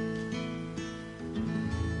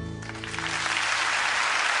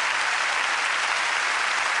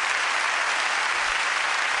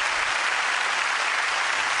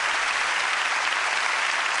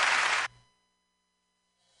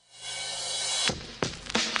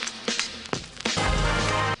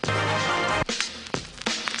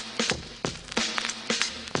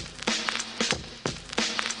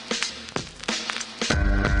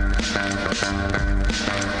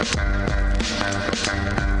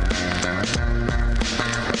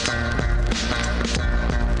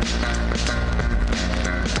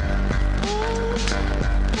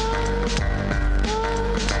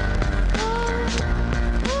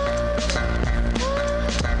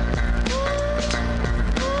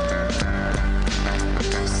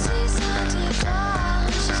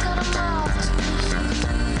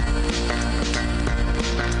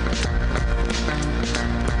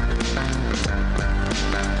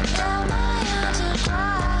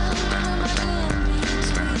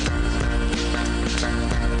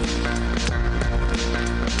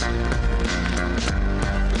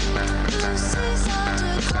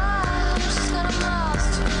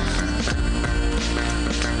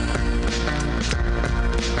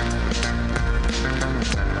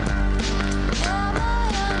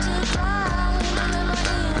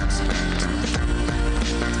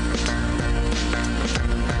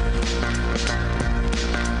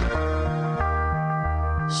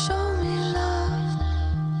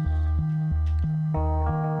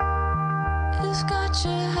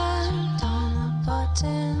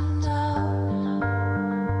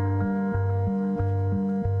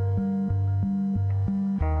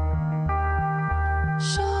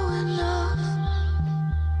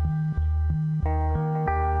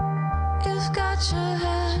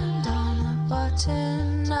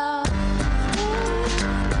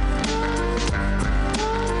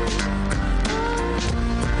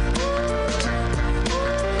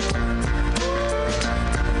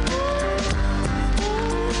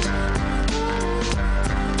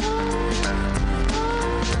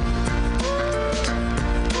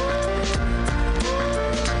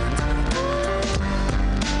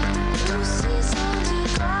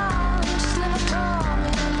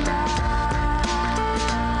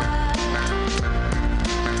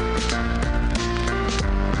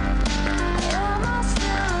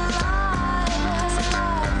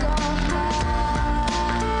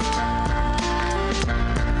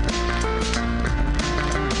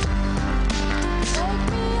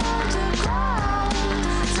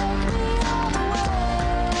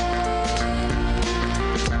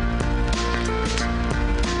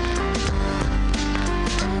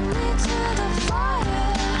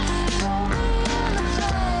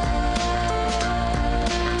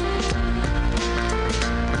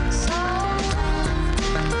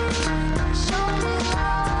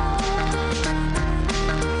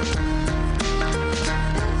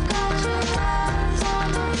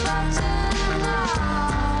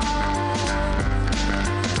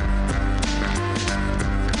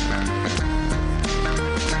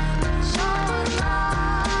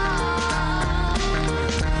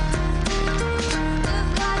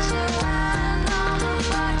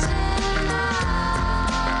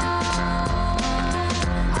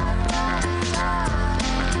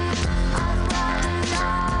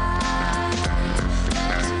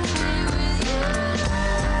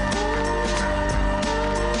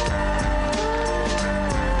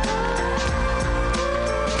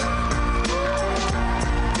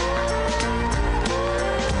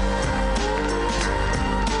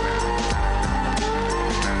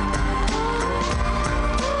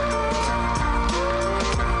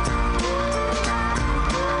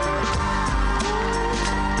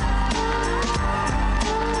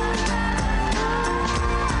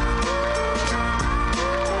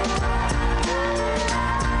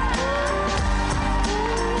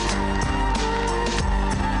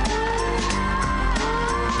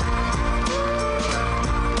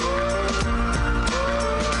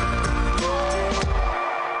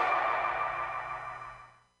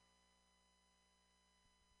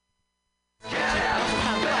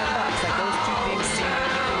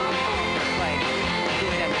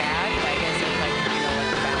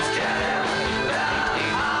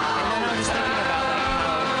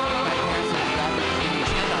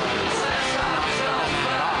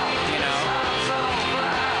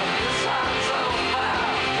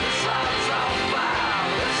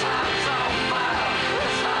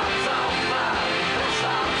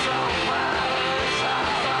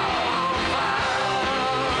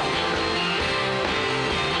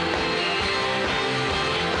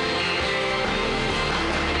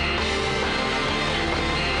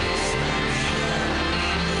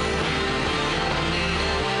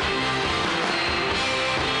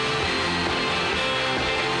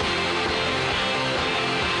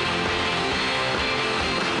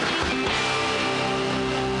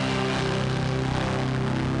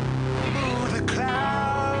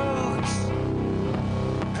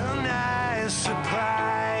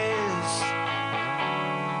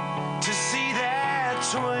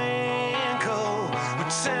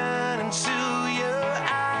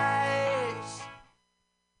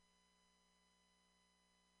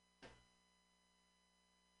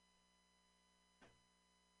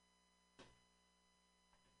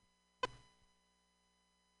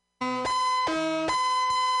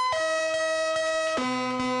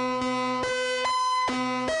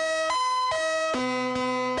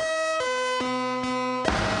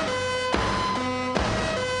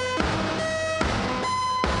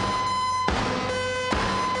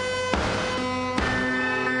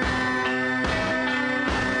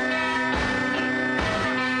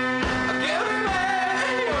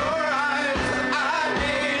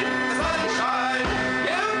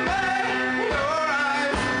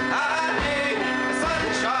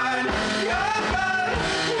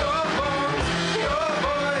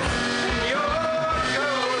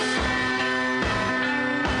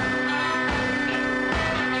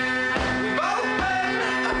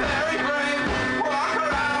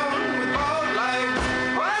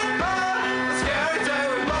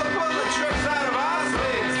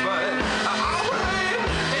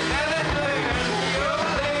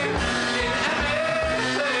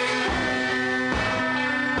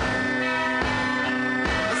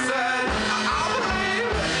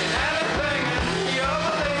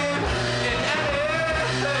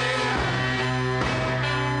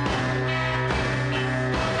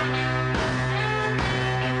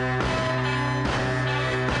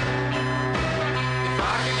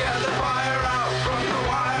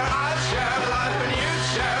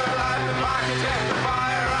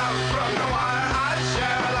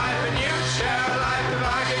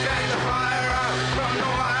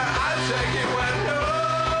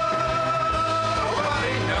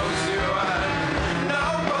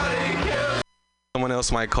 Someone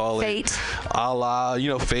else might call Fate. it Allah,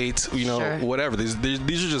 fate, Sure. whatever. These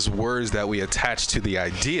are just words that we attach to the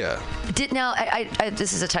idea.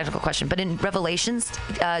 This is a technical question, but in Revelations,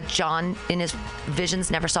 John, in his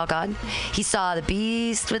visions, never saw God. He saw the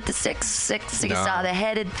beast with the six. He No. saw the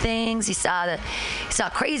headed things. He saw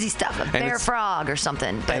crazy stuff, a bear frog or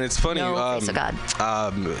something. But And it's funny, no face of God. I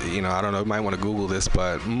don't know, you might want to Google this,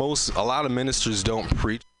 but a lot of ministers don't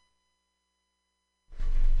preach.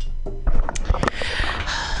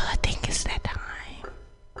 I think it's that time.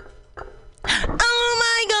 Oh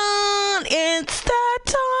my God, it's that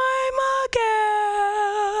time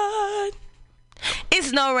again.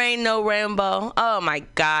 It's no rain, no rainbow. Oh my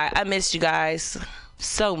God, I miss you guys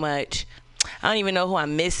so much. I don't even know who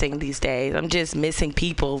I'm missing these days. I'm just missing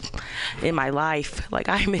people in my life. Like,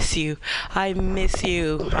 I miss you. I miss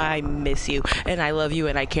you. I miss you. And I love you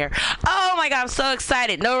and I care. Oh my God, I'm so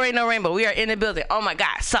excited. No rain, no rainbow. We are in the building. Oh my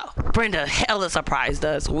God. So, Brenda hella surprised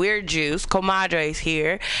us. We're Juice. Comadre's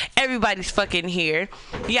here. Everybody's fucking here.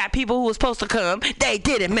 You got people who were supposed to come. They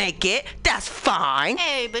didn't make it. That's fine.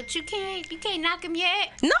 Hey, but you can't knock them yet.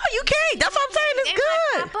 No, you can't. That's what I'm saying. It's They good.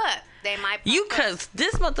 might pop up. They might pop You up. cause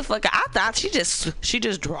this motherfucker, I thought she just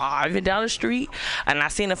driving down the street and I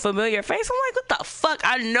seen a familiar face. I'm like, what the fuck?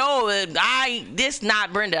 I know this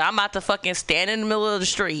not Brenda. I'm about to fucking stand in the middle of the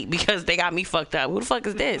street because they got me fucked up. Who the fuck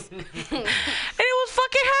is this? And it was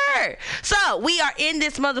fucking her. So we are in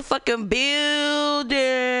this motherfucking building.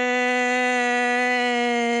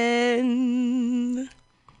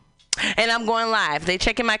 And I'm going live. They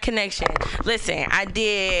checking my connection. Listen, I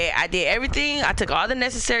did everything. I took all the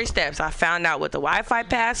necessary steps. I found out what the Wi-Fi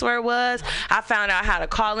password was. I found out how to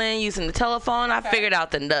call in using the telephone. I figured out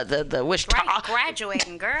the which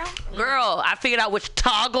graduating, girl. Girl, I figured out which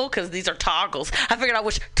toggle, because these are toggles. I figured out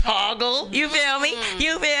which toggle. You feel me?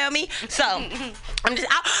 You feel me? So, I'm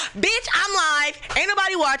just out. Bitch, I'm live. Ain't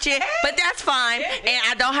nobody watching, but that's fine. And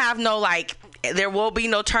I don't have no, there will be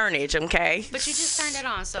no turnage, okay? But you just turned it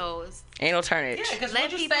on, so Ain't no turnage. Yeah, because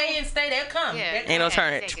let people stay, they'll come. Yeah, Ain't no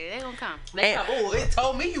turnage. exactly. They gonna come. Oh, it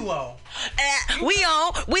told me you on. We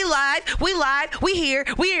on. We live. We here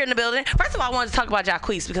in the building. First of all, I wanted to talk about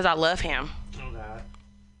Jacquees because I love him.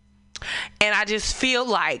 And I just feel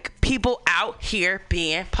like people out here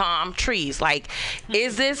being palm trees. Like,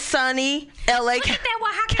 is this sunny LA,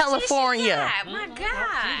 California? My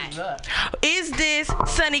God. Is this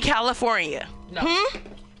sunny California? No.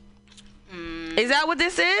 Is that what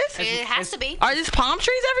this is? It has to be. Are these palm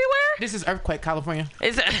trees everywhere? This is Earthquake, California.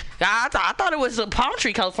 I thought it was a palm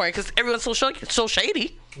tree, California, because everyone's so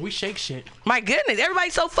shady. We shake shit. My goodness,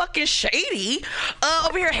 everybody's so fucking shady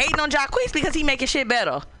over here hating on Jacquees because he making shit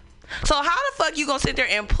better. So how the fuck you gonna sit there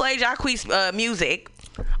and play Jacquees music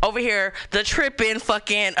over here, the tripping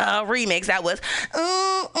fucking remix that was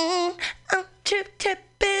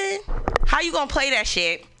tripping? How you gonna play that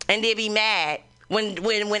shit and then be mad when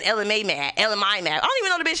Ella May mad? Ella Mai mad. I don't even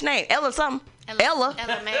know the bitch name. Ella something. Ella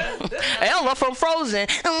from Frozen.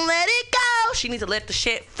 And let it go. She needs to let the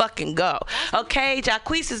shit fucking go. Okay,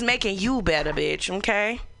 Jacquees is making you better, bitch.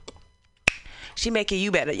 Okay. She making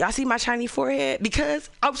you better. Y'all see my shiny forehead? Because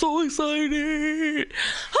I'm so excited.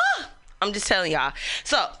 I'm just telling y'all.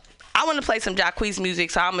 So, I want to play some Jacquees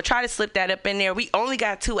music, so I'm going to try to slip that up in there. We only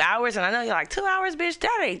got 2 hours, and I know you're like, 2 hours, bitch?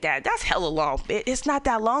 That ain't that. That's hella long. It's not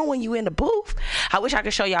that long when you in the booth. I wish I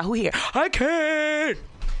could show y'all who here. I can.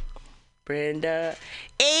 Brenda.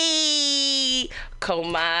 Hey.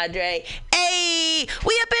 Comadre. Hey.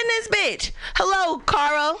 We up in this bitch. Hello,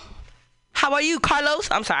 Carl. How are you, Carlos?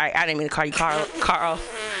 I'm sorry. I didn't mean to call you Carl.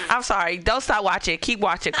 I'm sorry. Don't stop watching. Keep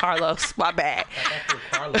watching, Carlos. My bad.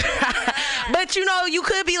 But you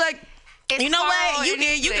could be like, you know what? You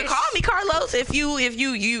can call me Carlos if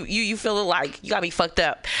you feel like you got me fucked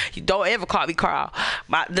up. You don't ever call me Carl.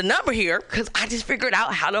 The number here, because I just figured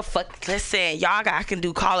out how to fuck. Listen, y'all, I can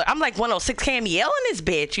do caller. I'm like 106 Camille in this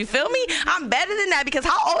bitch. You feel me? I'm better than that because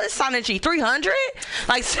how old is Sonic G? 300?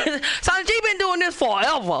 Like Sonic G been doing this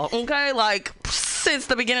forever. Okay, like since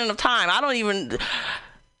the beginning of time. I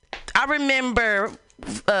remember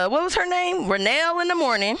what was her name? Renelle in the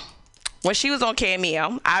morning. When she was on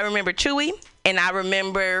Cameo, I remember Chewy, and I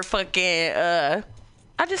remember fucking, I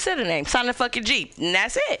just said her name, Sana fucking G, and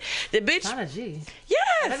that's it. The bitch. Sana G?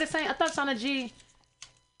 Yes. I thought Sana G.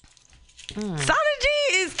 Sana G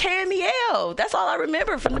is Cameo. That's all I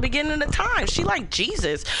remember from the beginning of the time. She like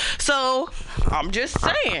Jesus. So, I'm just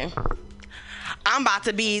saying. I'm about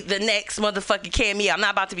to be the next motherfucking Cameo. I'm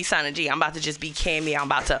not about to be Sana G. I'm about to just be Cameo. I'm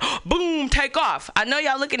about to, boom, take off. I know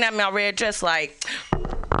y'all looking at me in red dress like...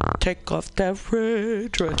 Take off that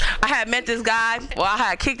red dress. I had met this guy. Well, I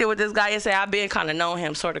had kicked it with this guy yesterday. I've been kind of known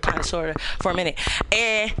him, sort of, for a minute.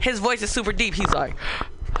 And his voice is super deep. He's like,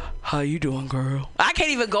 how you doing, girl? I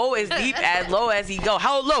can't even go as deep, as low as he go.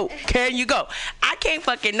 How low can you go? I can't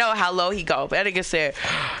fucking know how low he go. That nigga said,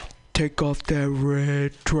 take off that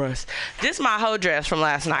red dress. This is my whole dress from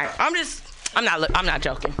last night. I'm not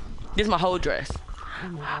joking. This is my whole dress.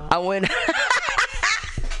 I went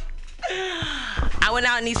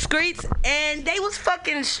out in these streets and they was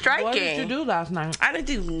fucking striking. What did you do last night? I didn't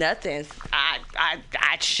do nothing. I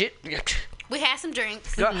shit. We had some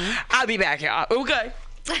drinks. Girl, I'll be back, y'all. Okay.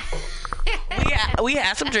 we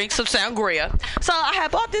had some drinks, some sangria. So I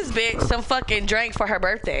had bought this bitch some fucking drink for her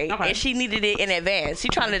birthday, and she needed it in advance. She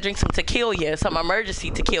trying to drink some tequila, some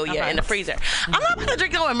emergency tequila in the freezer. I'm not gonna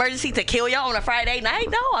drink no emergency tequila on a Friday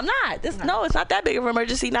night. No, I'm not. No, it's not that big of an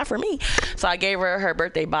emergency, not for me. So I gave her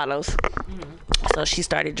birthday bottles. So she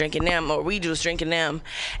started drinking them, or we was drinking them,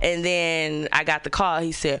 and then I got the call.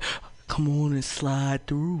 He said, "Come on and slide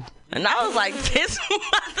through." And I was like, this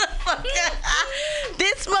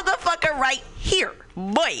motherfucker right here.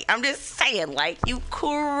 Boy, I'm just saying, like, you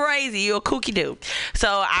crazy. You a kooky dude.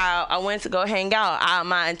 So I went to go hang out.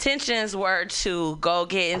 My intentions were to go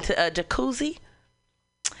get into a jacuzzi.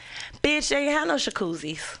 Bitch, they ain't have no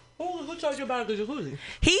jacuzzis. Who told you about the jacuzzi?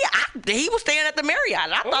 He was staying at the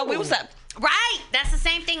Marriott. I thought we was at... Right, that's the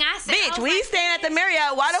same thing I said. Bitch, we staying at the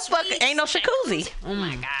Marriott. Why the fuck ain't no jacuzzi? Oh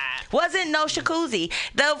my god. Wasn't no jacuzzi.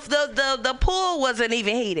 The pool wasn't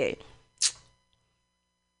even heated.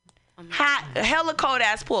 Hot, hella cold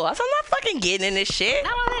ass pool. I said, I'm not fucking getting in this shit.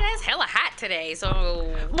 Not only that, it's hella hot today. So.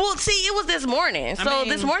 Well, see, it was this morning.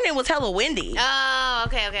 This morning was hella windy. Oh,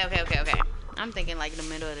 okay. I'm thinking like in the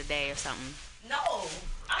middle of the day or something. No.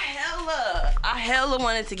 I hella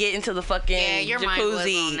wanted to get into the fucking your jacuzzi. mind was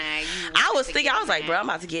on that. I was like, bro, I'm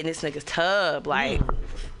about to get in this nigga's tub, like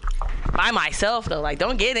by myself though. Like,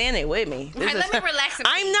 don't get in it with me. Right, let me relax.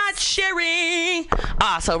 I'm not sharing.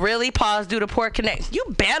 So really, pause due to poor connection. You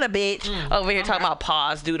better, bitch. Over here talking about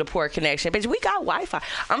pause due to poor connection, bitch. We got Wi-Fi.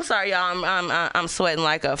 I'm sorry, y'all. I'm sweating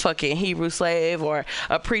like a fucking Hebrew slave or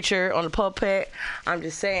a preacher on the pulpit. I'm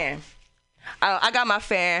just saying. I got my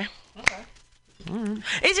fan. Okay.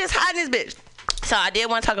 It's just hot in this bitch. So I did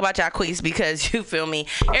want to talk about Jacquees because you feel me.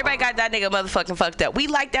 Everybody got that nigga motherfucking fucked up. We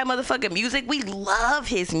like that motherfucking music. We love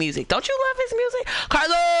his music. Don't you love his music?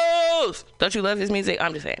 Carlos! Don't you love his music?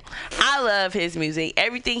 I'm just saying. I love his music.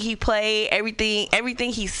 Everything he played, everything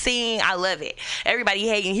he sing, I love it. Everybody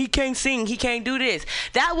hating, he can't sing, he can't do this.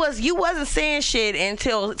 You wasn't saying shit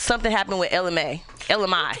until something happened with LMI.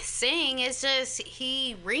 Sing, it's just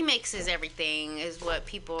he remixes everything is what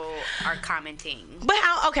people are commenting. But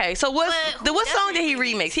how? Okay, so what song did he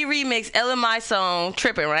remix? He remixed LMI song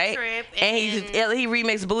 "Trippin'," right? And he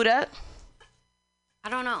remixed "Boot Up." I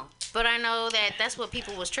don't know, but I know that that's what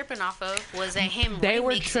people was tripping off of. Was that him? They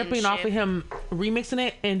were tripping off of him remixing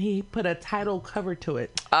it, and he put a title cover to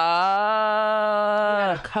it. He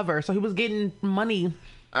got a cover, so he was getting money.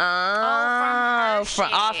 From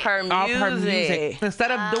off her music.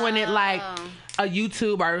 Instead of doing it like a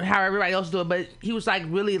YouTube or how everybody else do it, but he was like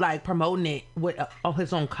really like promoting it with on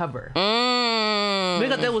his own cover.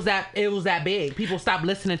 Because it was that big. People stopped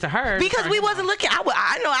listening to her because we wasn't looking.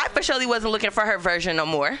 I know I for surely wasn't looking for her version no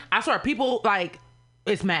more. I swear, people like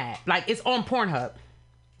it's mad. Like it's on Pornhub.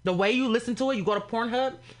 The way you listen to it, you go to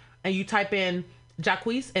Pornhub and you type in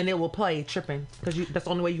Jacquees and it will play Trippin' because that's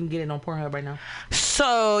the only way you can get it on Pornhub right now.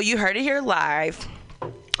 So you heard it here live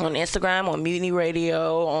on Instagram, on Mutiny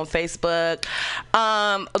Radio, on Facebook.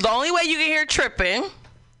 The only way you can hear Trippin'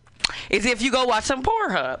 is if you go watch some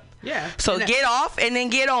Pornhub. Yeah. So get off and then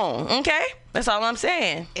get on. Okay, that's all I'm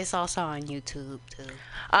saying. It's also on YouTube too.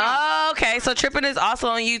 Okay, so Trippin' is also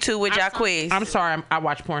on YouTube with Jacquees. I'm sorry, I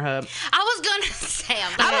watch Pornhub. I was gonna say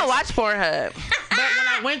I don't watch Pornhub. But when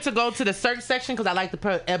I went to go to the search section, because I like to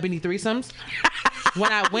put Ebony threesomes,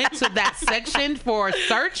 when I went to that section for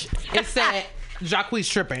search, it said Jacquees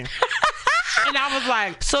tripping. And I was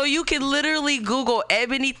like... So you can literally Google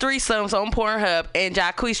Ebony threesomes on Pornhub and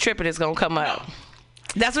Jacquees tripping is going to come up.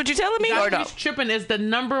 That's what you're telling me? Jacquees or no? tripping is the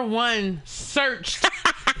 #1 searched.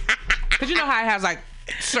 Because you know how it has like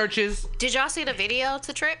searches. Did y'all see the video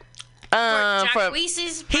to Trip? He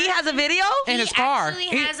has a video in his car. He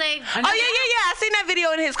has a. Oh yeah. I seen that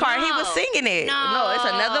video in his car. He was singing it. No, it's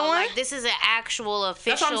another one. Like, this is an actual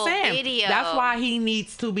official That's what I'm saying. video. That's why he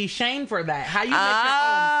needs to be shamed for that. How you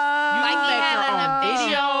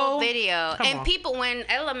make your own? Video. Come And on. people, when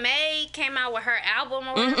Ella Mai came out with her album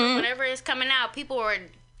or whatever, whenever it's coming out, people were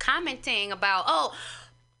commenting about,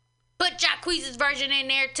 put Jacquees' version in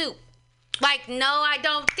there too. Like, no, I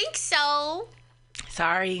don't think so.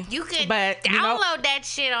 Sorry. You could But, you know- download that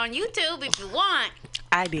shit on YouTube if you want.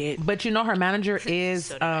 I did. But you know her manager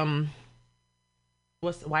is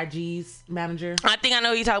what's YG's manager? I think I know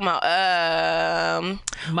who you're talking about.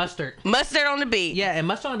 Mustard. Mustard on the beat. Yeah, and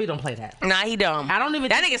Mustard on the beat don't play that. Nah, he don't. I don't even.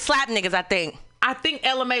 That nigga slap niggas, I think. I think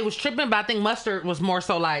LMA was tripping, but I think Mustard was more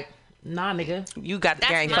so like, nah, nigga. You got the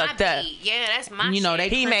That's game my fucked up. beat. Yeah, that's my You know,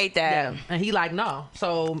 shit. He made that. Yeah, and he like, no.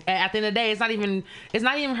 So at the end of the day, it's not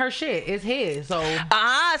even her shit. It's his. So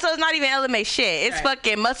So it's not even LMA shit. It's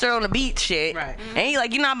fucking Mustard on the beat shit. Right. And he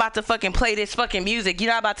like, you're not about to fucking play this fucking music. You're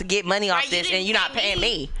not about to get money off this, and you're not paying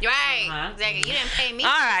me. Right. Exactly. You didn't pay me. All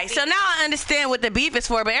right, so now I understand what the beef is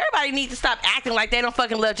for, but everybody needs to stop acting like they don't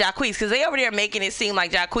fucking love Jacquees, because they over there making it seem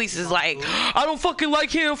like Jacquees is like, I don't fucking like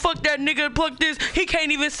him, fuck that nigga, fuck this, he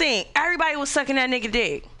can't even sing. Everybody was sucking that nigga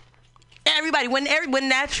dick. Everybody, when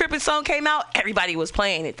that tripping song came out, everybody was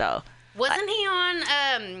playing it though. Wasn't he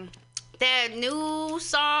on that new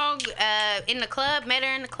song in the club? Met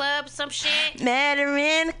her in the club, some shit. Met her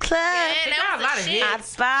in the club. Yeah, that was a shit. I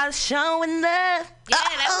started showing love. Yeah,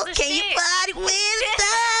 that was a can shit. you party with us?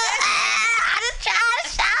 I just trying to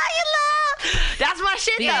show you love. That's my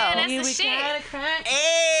shit though. Yeah, that's the shit.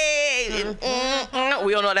 Hey,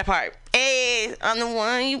 we don't know that part. Hey, I'm the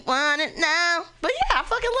one you wanted now. But yeah, I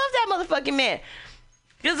fucking love that motherfucking man.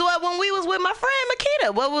 Because when we was with my friend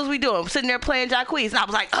Makita, what was we doing? Sitting there playing Jacquees, and I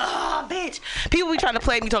was like, oh, bitch. People be trying to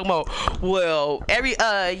play me talking about, well,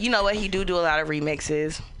 you know what, he do a lot of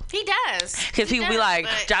remixes. He does. Because people be like,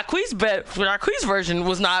 Jacquees' version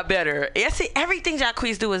was not better. Yes, see, everything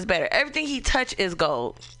Jacquees do is better. Everything he touch is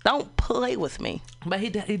gold. Don't play with me. But he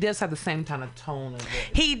does have the same kind of tone as it.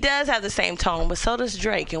 He does have the same tone, but so does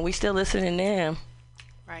Drake, and we still listening to him.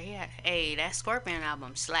 Right here. Hey, that Scorpion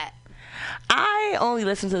album slap. I only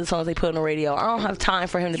listen to the songs they put on the radio. I don't have time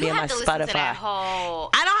for him to be in my Spotify. I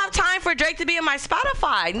don't have time for Drake to be in my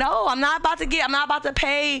Spotify. No, I'm not about to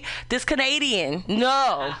pay this Canadian.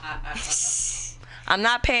 No. I'm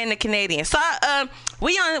not paying the Canadian. So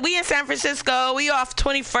we in San Francisco. We off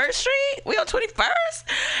 21st Street. We on 21st,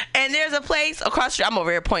 and there's a place across the street. I'm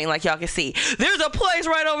over here pointing like y'all can see. There's a place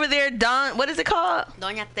right over there. What is it called?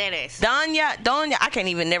 Doña Teres. Doña. I can't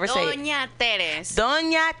even never say it. Doña Teres.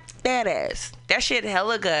 Doña Teres. That shit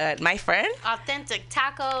hella good, my friend. Authentic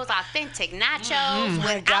tacos, authentic nachos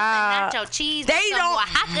my without God. the nacho cheese. They with some don't-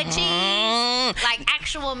 Oaxaca cheese, like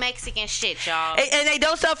actual Mexican shit, y'all. And they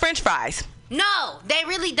don't sell French fries. No, they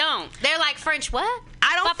really don't. They're like French what?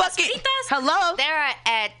 I don't Papas fucking. fritas? Hello. They're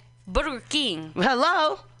at Burger King.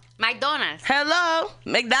 Hello. McDonald's. Hello.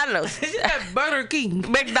 McDonald's. Burger King.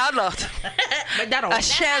 McDonald's. McDonald's. A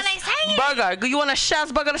chef's burger. You want a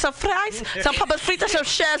chef's burger and some fries? Some papas fritas, some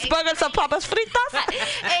chef's burger, some papas fritas?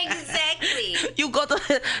 Exactly. You go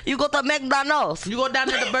to McDonald's. You go down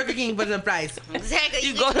to the Burger King for the fries. Exactly.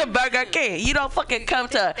 You go to Burger King. You don't fucking come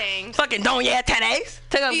to fucking Doña Teres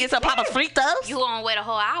to go get some papas fritas. You gonna wait a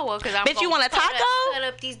whole hour because I'm Bitch, you want a taco? Cut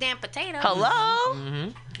up these damn potatoes.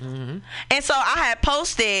 Hello? And so I had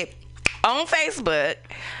posted on Facebook,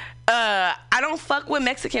 I don't fuck with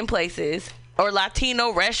Mexican places or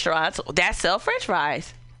Latino restaurants that sell French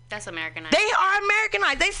fries. That's Americanized. They are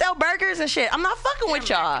Americanized. They sell burgers and shit. I'm not fucking with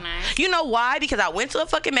y'all. You know why? Because I went to a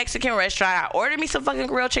fucking Mexican restaurant. I ordered me some fucking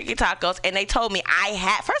grilled chicken tacos, and they told me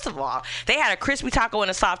first of all, they had a crispy taco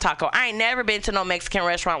and a soft taco. I ain't never been to no Mexican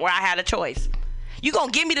restaurant where I had a choice. You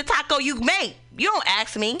gonna give me the taco you make. You don't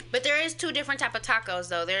ask me. But there is two different type of tacos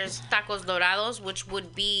though. There's tacos dorados, which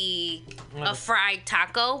would be a fried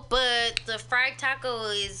taco, but the fried taco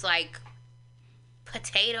is like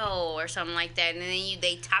potato or something like that, and then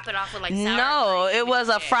they top it off with like sour No, cream it was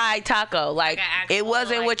and a shit. fried taco. Like an actual, it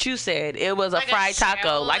wasn't like- what you said. It was like a fried taco,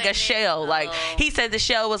 shell like a in it? shell. Like he said, the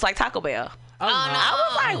shell was like Taco Bell. Oh, no. I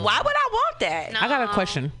was like, why would I want that? I got a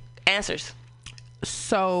question. Answers.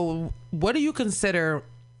 So, what do you consider?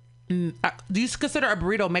 Do you consider a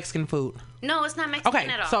burrito Mexican food? No, it's not Mexican Okay,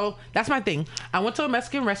 at all. so that's my thing. I went to a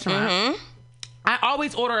Mexican restaurant. I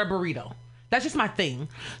always order a burrito. That's just my thing.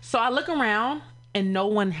 So I look around and no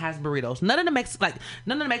one has burritos. None of the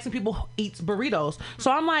Mexican people eats burritos.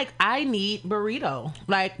 So I'm like, I need burrito.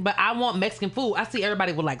 But I want Mexican food. I see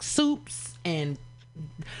everybody with like soups and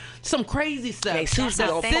some crazy stuff. They soups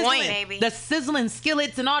That's are authentic, point. baby. The sizzling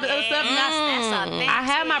skillets and all the other stuff. And That's authentic. I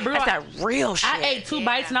had my burrito. That's that real shit. I ate 2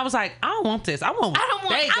 bites and I was like, I don't want this. I want I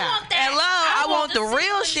want that. Hello, I want the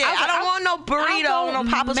real shit. I don't want no burrito, no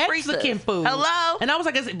Papa's Mexican fritas. food. Hello? And I was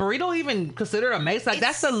like, is burrito even considered a Mexican? Like,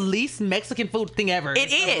 that's the least Mexican food thing ever.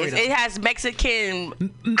 It is. It has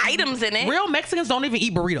Mexican items in it. Real Mexicans don't even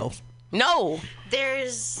eat burritos. No.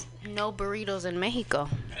 There's no burritos in Mexico.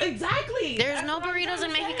 Exactly. There's no what I'm burritos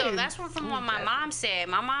in trying to Mexico. say. That's from what my mom said.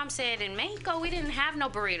 My mom said in Mexico we didn't have no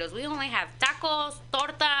burritos. We only have tacos,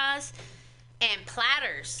 tortas, and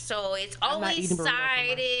platters. So it's I'm not eating always burritos no more.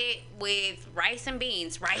 sided with rice and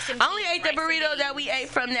beans. I only ate the burrito that we ate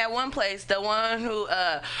from that one place. The one who,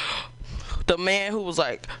 the man who was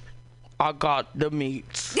like, I got the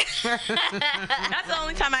meats. That's the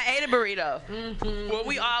only time I ate a burrito. Well,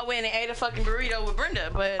 we all went and ate a fucking burrito with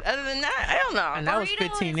Brenda. But other than that, I don't know. And that was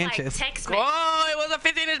 15 inches. Oh, it was a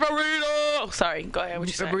 15-inch burrito. Sorry, go ahead. What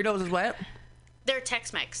you The saying? burritos is what? They're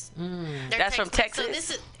Tex-Mex. They're That's from Tex-Mex. Texas?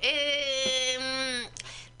 So this is,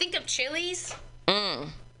 think of Chili's.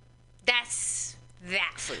 That's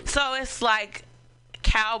that food. So it's like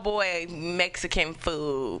cowboy Mexican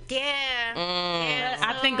food. Yeah.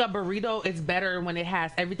 I think a burrito is better when it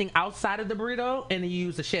has everything outside of the burrito and then you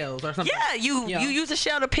use the shells or something. Yeah, you use the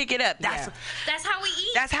shell to pick it up. That's how we eat.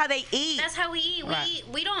 That's how they eat. That's how we eat.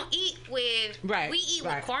 We don't eat with we eat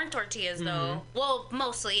with corn tortillas though. Well,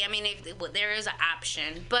 mostly. I mean, there is an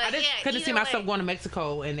option, but I just couldn't see either myself way. going to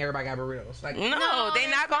Mexico and everybody got burritos. Like No, they're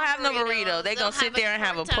not gonna have no burrito. They're gonna sit there and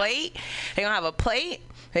have a plate. They're gonna have a plate.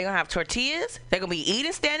 They're gonna have tortillas. They're gonna be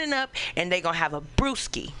eating standing up, and they're gonna have a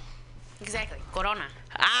brewski. Exactly. Corona.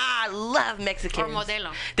 I love Mexicans. Or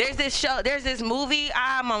Modelo. There's this show. There's this movie.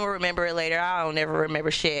 I'm gonna remember it later. I don't ever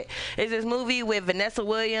remember shit. It's this movie with Vanessa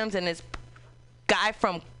Williams and this guy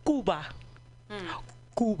from Cuba.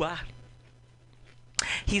 Cuba.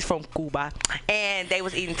 He's from Cuba, and they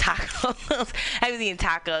was eating tacos. I was eating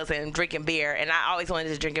tacos and drinking beer, and I always wanted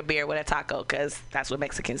to drink a beer with a taco because that's what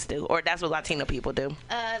Mexicans do, or that's what Latino people do.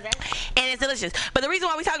 And it's delicious. But the reason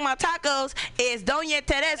why we talking about tacos is Doña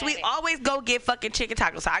Teres. We always go get fucking chicken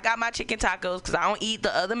tacos. So I got my chicken tacos because I don't eat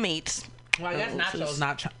the other meats. Well, I guess nachos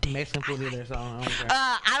not Mexican food either, so I don't care.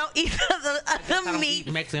 I don't eat the other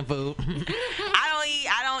meat. Mexican food.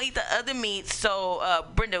 I don't eat the other meats. So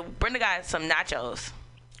Brenda got some nachos.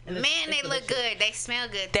 Man, they look good. They smell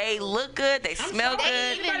good. They look good. They smell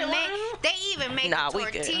good. They even make Nah, we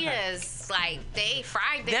good. tortillas. Like they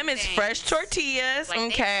fried Them is things. fresh tortillas. Like, they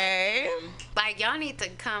Okay. Like y'all need to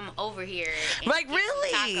come over here. And Like, get some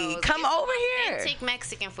really? tacos. Come Get some over here. Authentic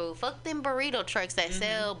Mexican food. Fuck them burrito trucks that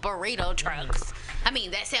sell burrito trucks. I mean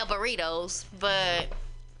that sell burritos, but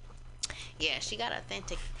yeah, she got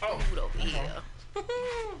authentic food over here.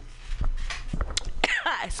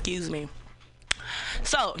 Excuse me.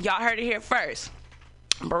 So, y'all heard it here first.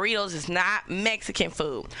 Burritos is not Mexican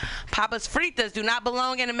food. Papas Fritas do not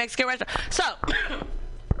belong in a Mexican restaurant. So,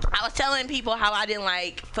 I was telling people how I didn't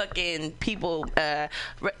like fucking people,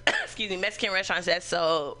 Mexican restaurants that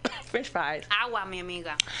sell French fries. Agua, mi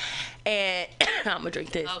amiga. And I'm gonna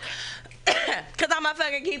drink this. Cause I'm gonna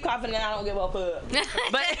fucking keep coughing and I don't give a fuck.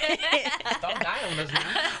 But don't die on us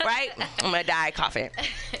now. Right? I'm gonna die coughing.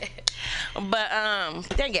 But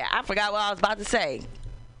dang it, I forgot what I was about to say.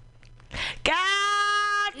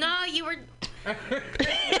 God. No, you were. What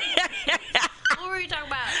were you talking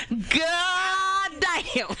about? God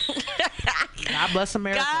damn. God bless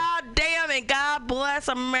America. God damn it. God bless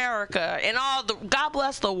America and God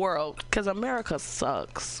bless the world. Cause America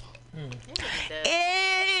sucks.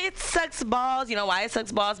 It sucks balls. You know why it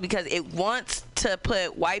sucks balls? Because it wants to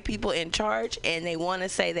put white people in charge, and they want to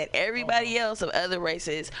say that everybody else of other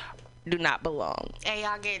races do not belong. Hey,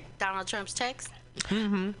 y'all get Donald Trump's text?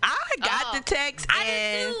 I got the text. I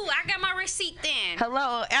and did too. I got my receipt then.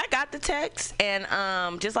 Hello, I got the text, and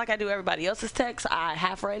just like I do everybody else's text, I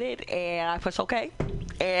half read it and I pushed OK.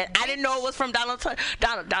 And I didn't know it was from Donald text.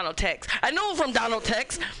 I knew it was from Donald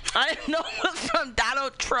text. I didn't know it was from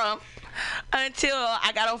Donald Trump until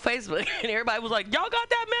I got on Facebook and everybody was like, "Y'all got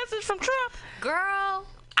that message from Trump?" Girl,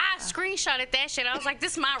 I screenshotted that shit. I was like,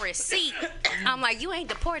 "This is my receipt." I'm like, "You ain't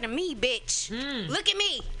deporting me, bitch. Look at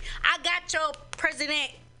me. I got your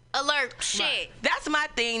president alert shit." Right. That's my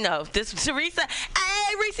thing though. This Teresa,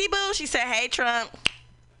 hey Reese Boo, she said, "Hey Trump,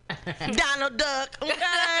 Donald Duck." Okay.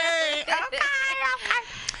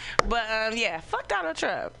 But yeah, fuck Donald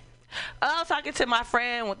Trump. I was talking to my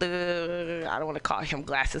friend with the, I don't want to call him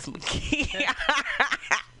Glasses McGee.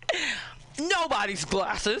 Nobody's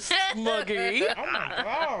glasses, McGee. Oh my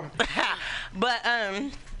god. But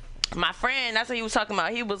my friend, that's what he was talking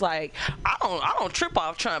about. He was like, I don't trip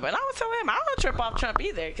off Trump. And I was telling him, I don't trip off Trump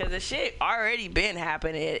either, because the shit already been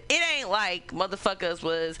happening. It ain't like motherfuckers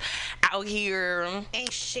was out here.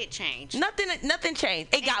 Ain't shit changed. Nothing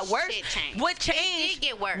changed. It got worse. Shit changed. What changed? It did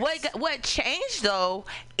get worse. What changed though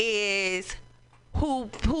is who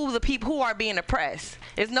the people who are being oppressed.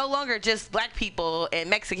 It's no longer just black people and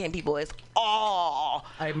Mexican people. It's all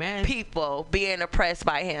people being oppressed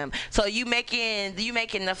by him. So you making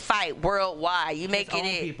the fight worldwide. You making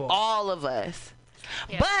it people. all of us.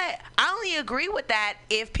 Yeah. But I only agree with that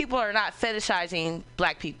if people are not fetishizing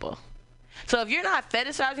black people. So if you're not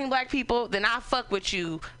fetishizing black people, then I fuck with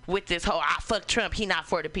you with this whole I fuck Trump, he not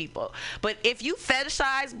for the people. But if you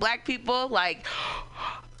fetishize black people, like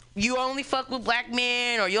you only fuck with black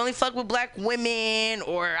men, or you only fuck with black women,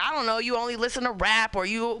 or I don't know, you only listen to rap, or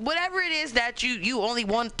you whatever it is that you only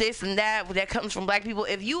want this and that comes from black people.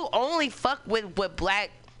 If you only fuck with black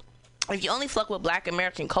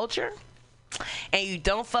American culture, and you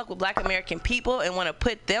don't fuck with black American people and want to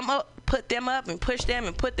put them up and push them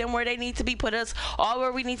and put them where they need to be, put us all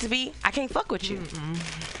where we need to be, I can't fuck with you.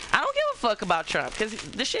 I don't give a fuck about Trump, because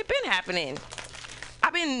the shit been happening.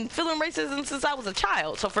 I've been feeling racism since I was a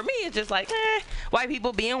child. So for me, it's just like, white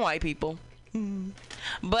people being white people.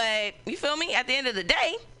 But you feel me? At the end of the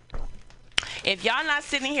day, if y'all not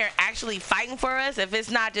sitting here actually fighting for us, if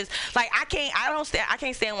it's not just like I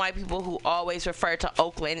can't stand white people who always refer to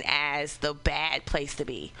Oakland as the bad place to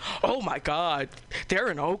be. Oh my God, they're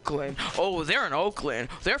in Oakland. Oh, they're in Oakland.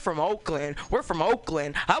 They're from Oakland. We're from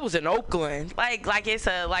Oakland. I was in Oakland. Like it's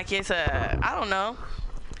a I don't know.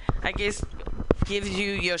 I guess gives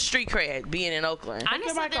you your street cred being in Oakland.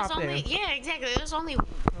 Honestly, there's only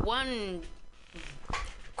one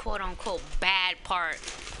quote unquote bad part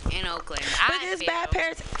in Oakland. But there's bad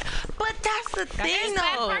parts. But that's the thing,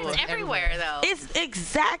 though. Bad parts everywhere, though. It's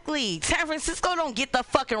exactly. San Francisco don't get the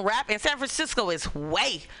fucking rap, and San Francisco is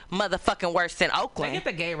way motherfucking worse than Oakland. They get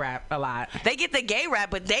the gay rap a lot. They get the gay rap,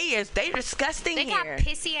 but they're disgusting here. They got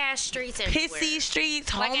pissy ass streets everywhere. Pissy streets,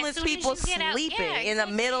 homeless people sleeping in the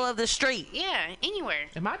middle of the street. Yeah, anywhere.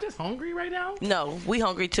 Am I just hungry right now? No, we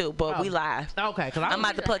hungry too, but we live. Okay, because I'm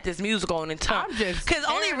about to put this music on and talk. Because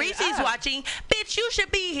only Reese's watching. Bitch, you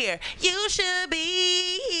should be here. You should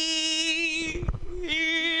be here.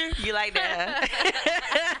 You like that?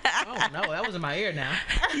 Oh no, that was in my ear now.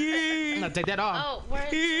 I'm gonna take that off. Oh, where's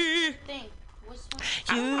the thing?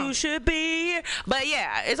 You should be here. But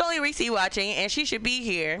yeah, it's only Reese watching, and she should be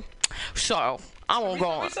here. So I won't go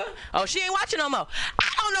on. Oh, she ain't watching no more. I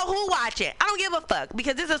don't know who watching. I don't give a fuck,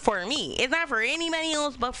 because this is for me. It's not for anybody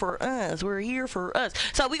else but for us. We're here for us.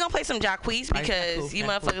 So we gonna play some Jacquees, because you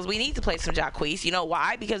motherfuckers, we need to play some Jacquees. You know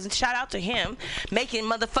why? Because shout out to him making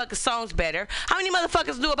motherfuckers songs better. How many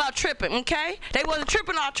motherfuckers knew about tripping? Okay, they wasn't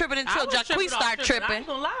tripping until Jacquees started tripping. I ain't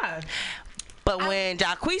gonna lie. But when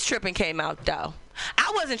Jacquees tripping came out, though,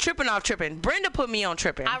 I wasn't tripping off tripping. Brenda put me on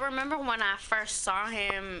tripping. I remember when I first saw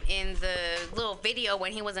him in the little video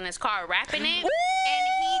when he was in his car rapping it. Ooh! And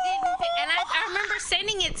he didn't. And I remember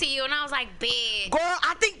sending it to you, and I was like, "Bitch,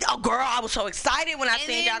 girl, I was so excited when I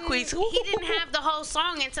seen Jacquees. He didn't have the whole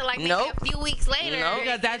song until like maybe a few weeks later.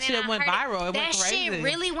 Because that shit went viral. It went crazy. That shit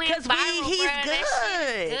really went viral. He's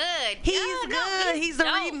good. He's good. He's the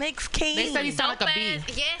remix king. They said he sound like a bee.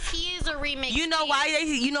 Yes, he is a remix. You know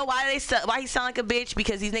why he sound like a bitch?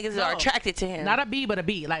 Because these niggas are attracted to him. Not a bee, but a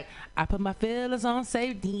bee. Like, I put my feelers on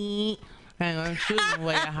safety. Hang on, shooting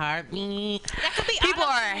away a heartbeat. People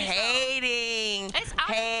are hating. It's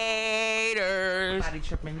haters. Everybody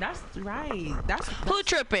tripping. That's right. That's who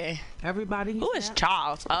tripping? Everybody. Who is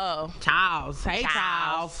Charles? Oh, Charles. Hey,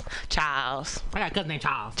 Charles. Charles. I got a cousin named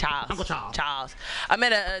Charles. Uncle Charles. Charles. I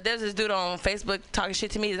met there's this dude on Facebook talking shit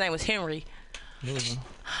to me. His name was Henry.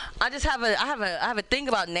 I just have a thing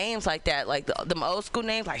about names like that, like the old school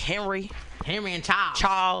names like Henry and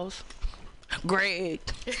Charles, Greg,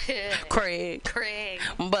 Craig,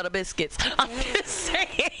 Butter Biscuits. I'm just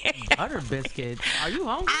saying. Butter Biscuits. Are you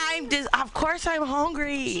hungry? Of course I'm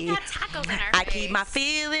hungry. She got tacos in her I keep my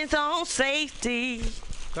feelings on safety.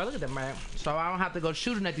 Girl, look at them, man. So I don't have to go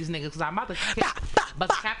shooting at these niggas, because I'm about to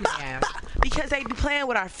cap my ass. Because they be playing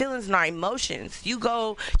with our feelings and our emotions. You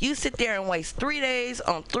sit there and waste 3 days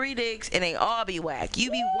on 3 dicks, and they all be whack.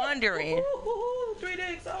 You be wondering. 3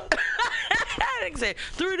 dicks. Oh. Niggas say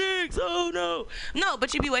 3 dicks. Oh no. No,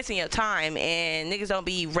 but you be wasting your time, and niggas don't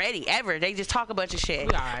be ready ever. They just talk a bunch of shit.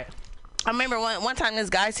 We all right. I remember one time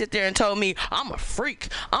this guy sit there and told me, I'm a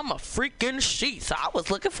freak in the sheets. So I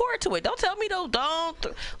was looking forward to it. Don't tell me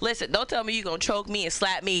listen, don't tell me you gonna choke me and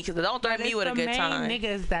slap me, because don't threaten me with a good time.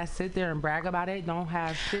 Niggas that sit there and brag about it don't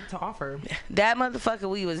have shit to offer. That motherfucker,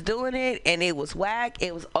 we was doing it, and it was whack.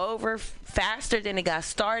 It was over faster than it got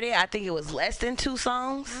started. I think it was less than 2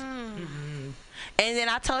 songs. And then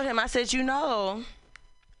I told him, I said,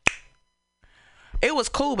 it was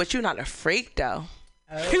cool, but you're not a freak though.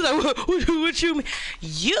 He was like, what you mean?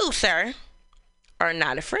 You, sir, are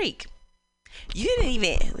not a freak. He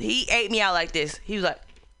ate me out like this. He was like,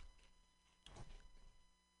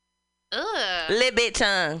 Ugh. Little bit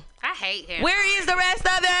tongue. I hate him. Where is the rest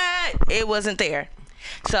of it? It wasn't there.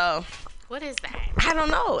 So. What is that? I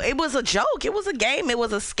don't know. It was a joke. It was a game. It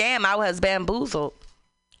was a scam. I was bamboozled.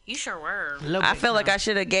 You sure were. I feel like I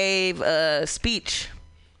should have gave a speech.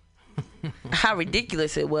 How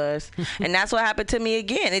ridiculous it was. And that's what happened to me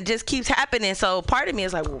again. It just keeps happening. So part of me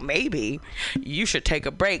is like, well, maybe you should take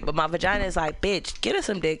a break. But my vagina is like, bitch, get us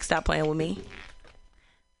some dick. Stop playing with me.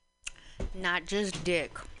 Not just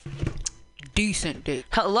dick. Decent dick.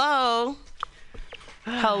 Hello.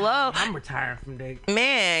 I'm retiring from dick.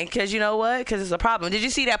 Man, because you know what? Because it's a problem. Did you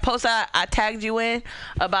see that post I tagged you in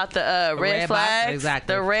about the red flags? Box?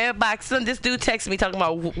 Exactly. The red box. This dude texted me talking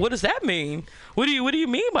about, what does that mean? What do you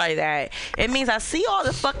mean by that? It means I see all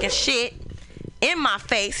the fucking shit in my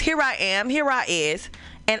face. Here I am. Here I is.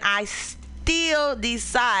 And I still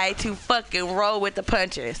decide to fucking roll with the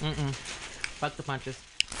punches. Fuck the punches.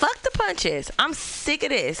 Fuck the punches. I'm sick of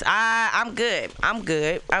this. I'm good. I'm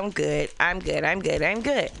good.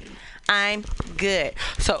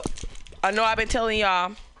 So, I know I've been telling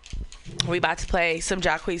y'all we about to play some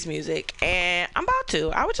Jacquees music, and I'm about to.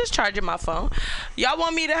 I was just charging my phone. Y'all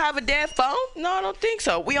want me to have a dead phone? No, I don't think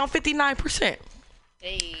so. We on 59%.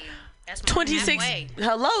 Hey, that's 26.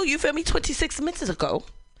 Hello, you feel me? 26 minutes ago,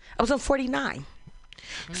 I was on 49.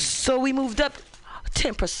 So we moved up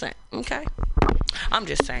 10%. Okay. I'm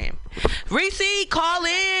just saying. Reese, call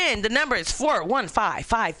in. The number is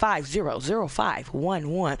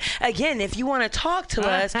 415-550-0511. Again, if you want to talk to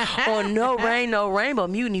us on No Rain, No Rainbow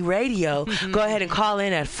Mutiny Radio, go ahead and call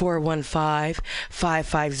in at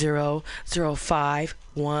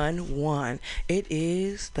 415-550-0511. It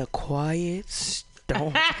is the Quiet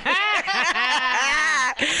Storm.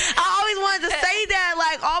 I always wanted to say that,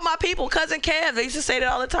 like all my people, cousin Kev, they used to say that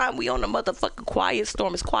all the time. We on the motherfucking quiet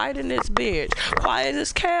storm. It's quiet in this bitch. Quiet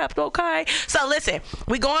as kept, okay? So listen,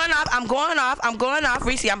 we going off. I'm going off.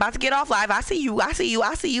 Reese, I'm about to get off live. I see you,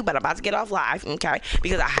 but I'm about to get off live, okay?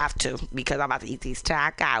 Because I have to, because I'm about to eat these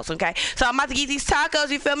tacos, okay? So I'm about to eat these tacos,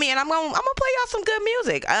 you feel me? And I'm gonna play y'all some good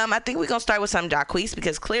music. I think we're gonna start with some Jacquees,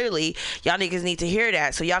 because clearly y'all niggas need to hear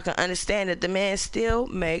that so y'all can understand that the man still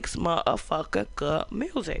makes motherfucking good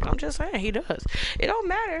music. I'm just saying, he does. It don't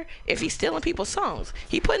matter if he's stealing people's songs.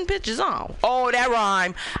 He putting bitches on. Oh, that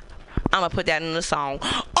rhyme. I'm gonna put that in the song.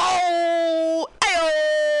 Oh,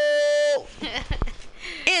 ayo.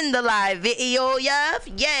 In the live video,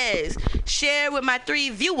 yes. Share with my 3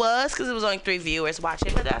 viewers, because it was only 3 viewers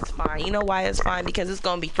watching, but that's fine. You know why it's fine? Because it's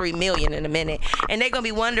gonna be 3 million in a minute, and they're gonna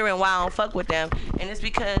be wondering why I don't fuck with them, and it's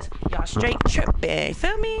because y'all straight tripping.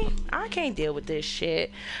 Feel me? I can't deal with this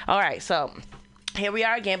shit. All right, so here we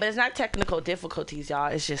are again, but it's not technical difficulties,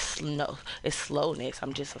 y'all. It's just it's slowness.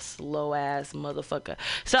 I'm just a slow ass motherfucker.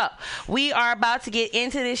 So we are about to get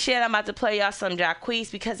into this shit. I'm about to play y'all some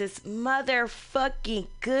Jacquees because it's motherfucking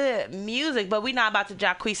good music. But we not about to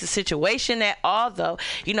Jacquees the situation at all, though.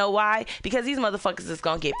 You know why? Because these motherfuckers is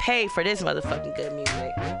gonna get paid for this motherfucking good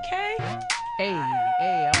music. Okay? Hey,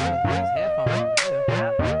 I want these headphones. This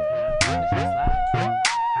is loud.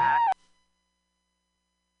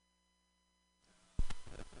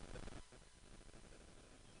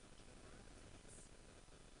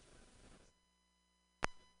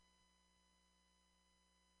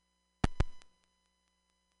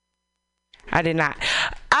 I did not.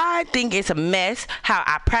 I think it's a mess how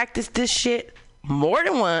I practiced this shit more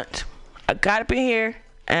than once. I got up in here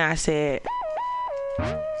and I said,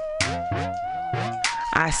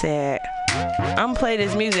 I'm gonna play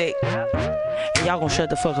this music and y'all gonna shut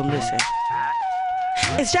the fuck up and listen.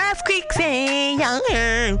 It's just quicksand.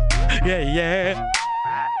 Yeah.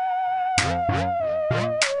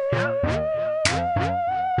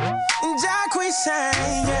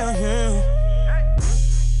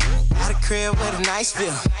 Crib with a nice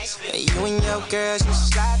view. You and your girls, you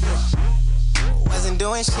should slide through. Wasn't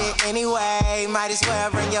doing shit anyway. Might as well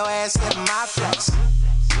bring your ass to my place.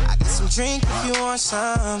 I got some drink if you want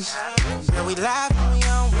some. Girl, we live and we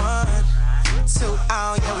on 1. 2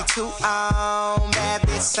 on, yeah, we 2 on. Bad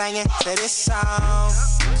bitch singing to this song.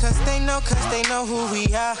 Cause they know who we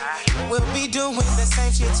are. We'll be doing the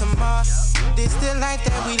same shit tomorrow. This the life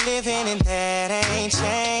that we live in and that ain't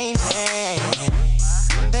changing.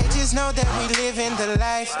 They just know that we live in the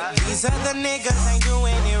life. These other niggas ain't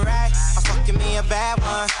doing it right. I'm fucking me a bad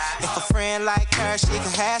one. If a friend like her, she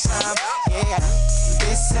could have some. Yeah,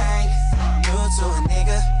 this ain't new to a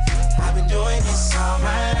nigga. I've been doing this all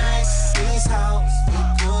my life. These hoes be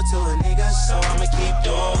cool to a nigga, so I'ma keep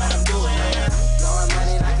doing what I'm doing. Blowing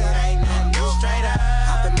money like it ain't nothing new. Straight up,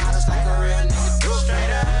 hopping models like a real nigga do.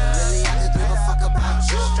 Straight up, really I could give a fuck about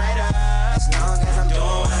you. Straight up, as long as I'm doing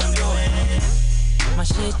what I'm doing. My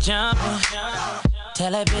shit jumping.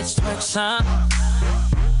 Tell that bitch twerk some.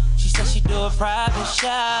 She said she do a private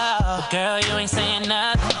show. But girl, you ain't saying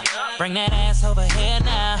nothing. Bring that ass over here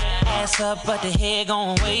now. Ass up, but the head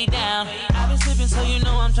going way down. I've been sipping, so you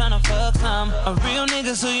know I'm tryna fuck some. A real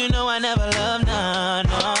nigga, so you know I never love none.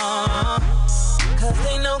 No.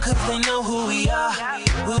 Cause they know who we are.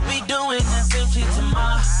 We'll be doing the same shit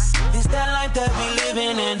tomorrow. It's that life that we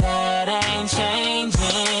living and that ain't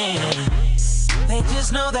changing. They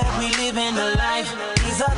just know that we living the life.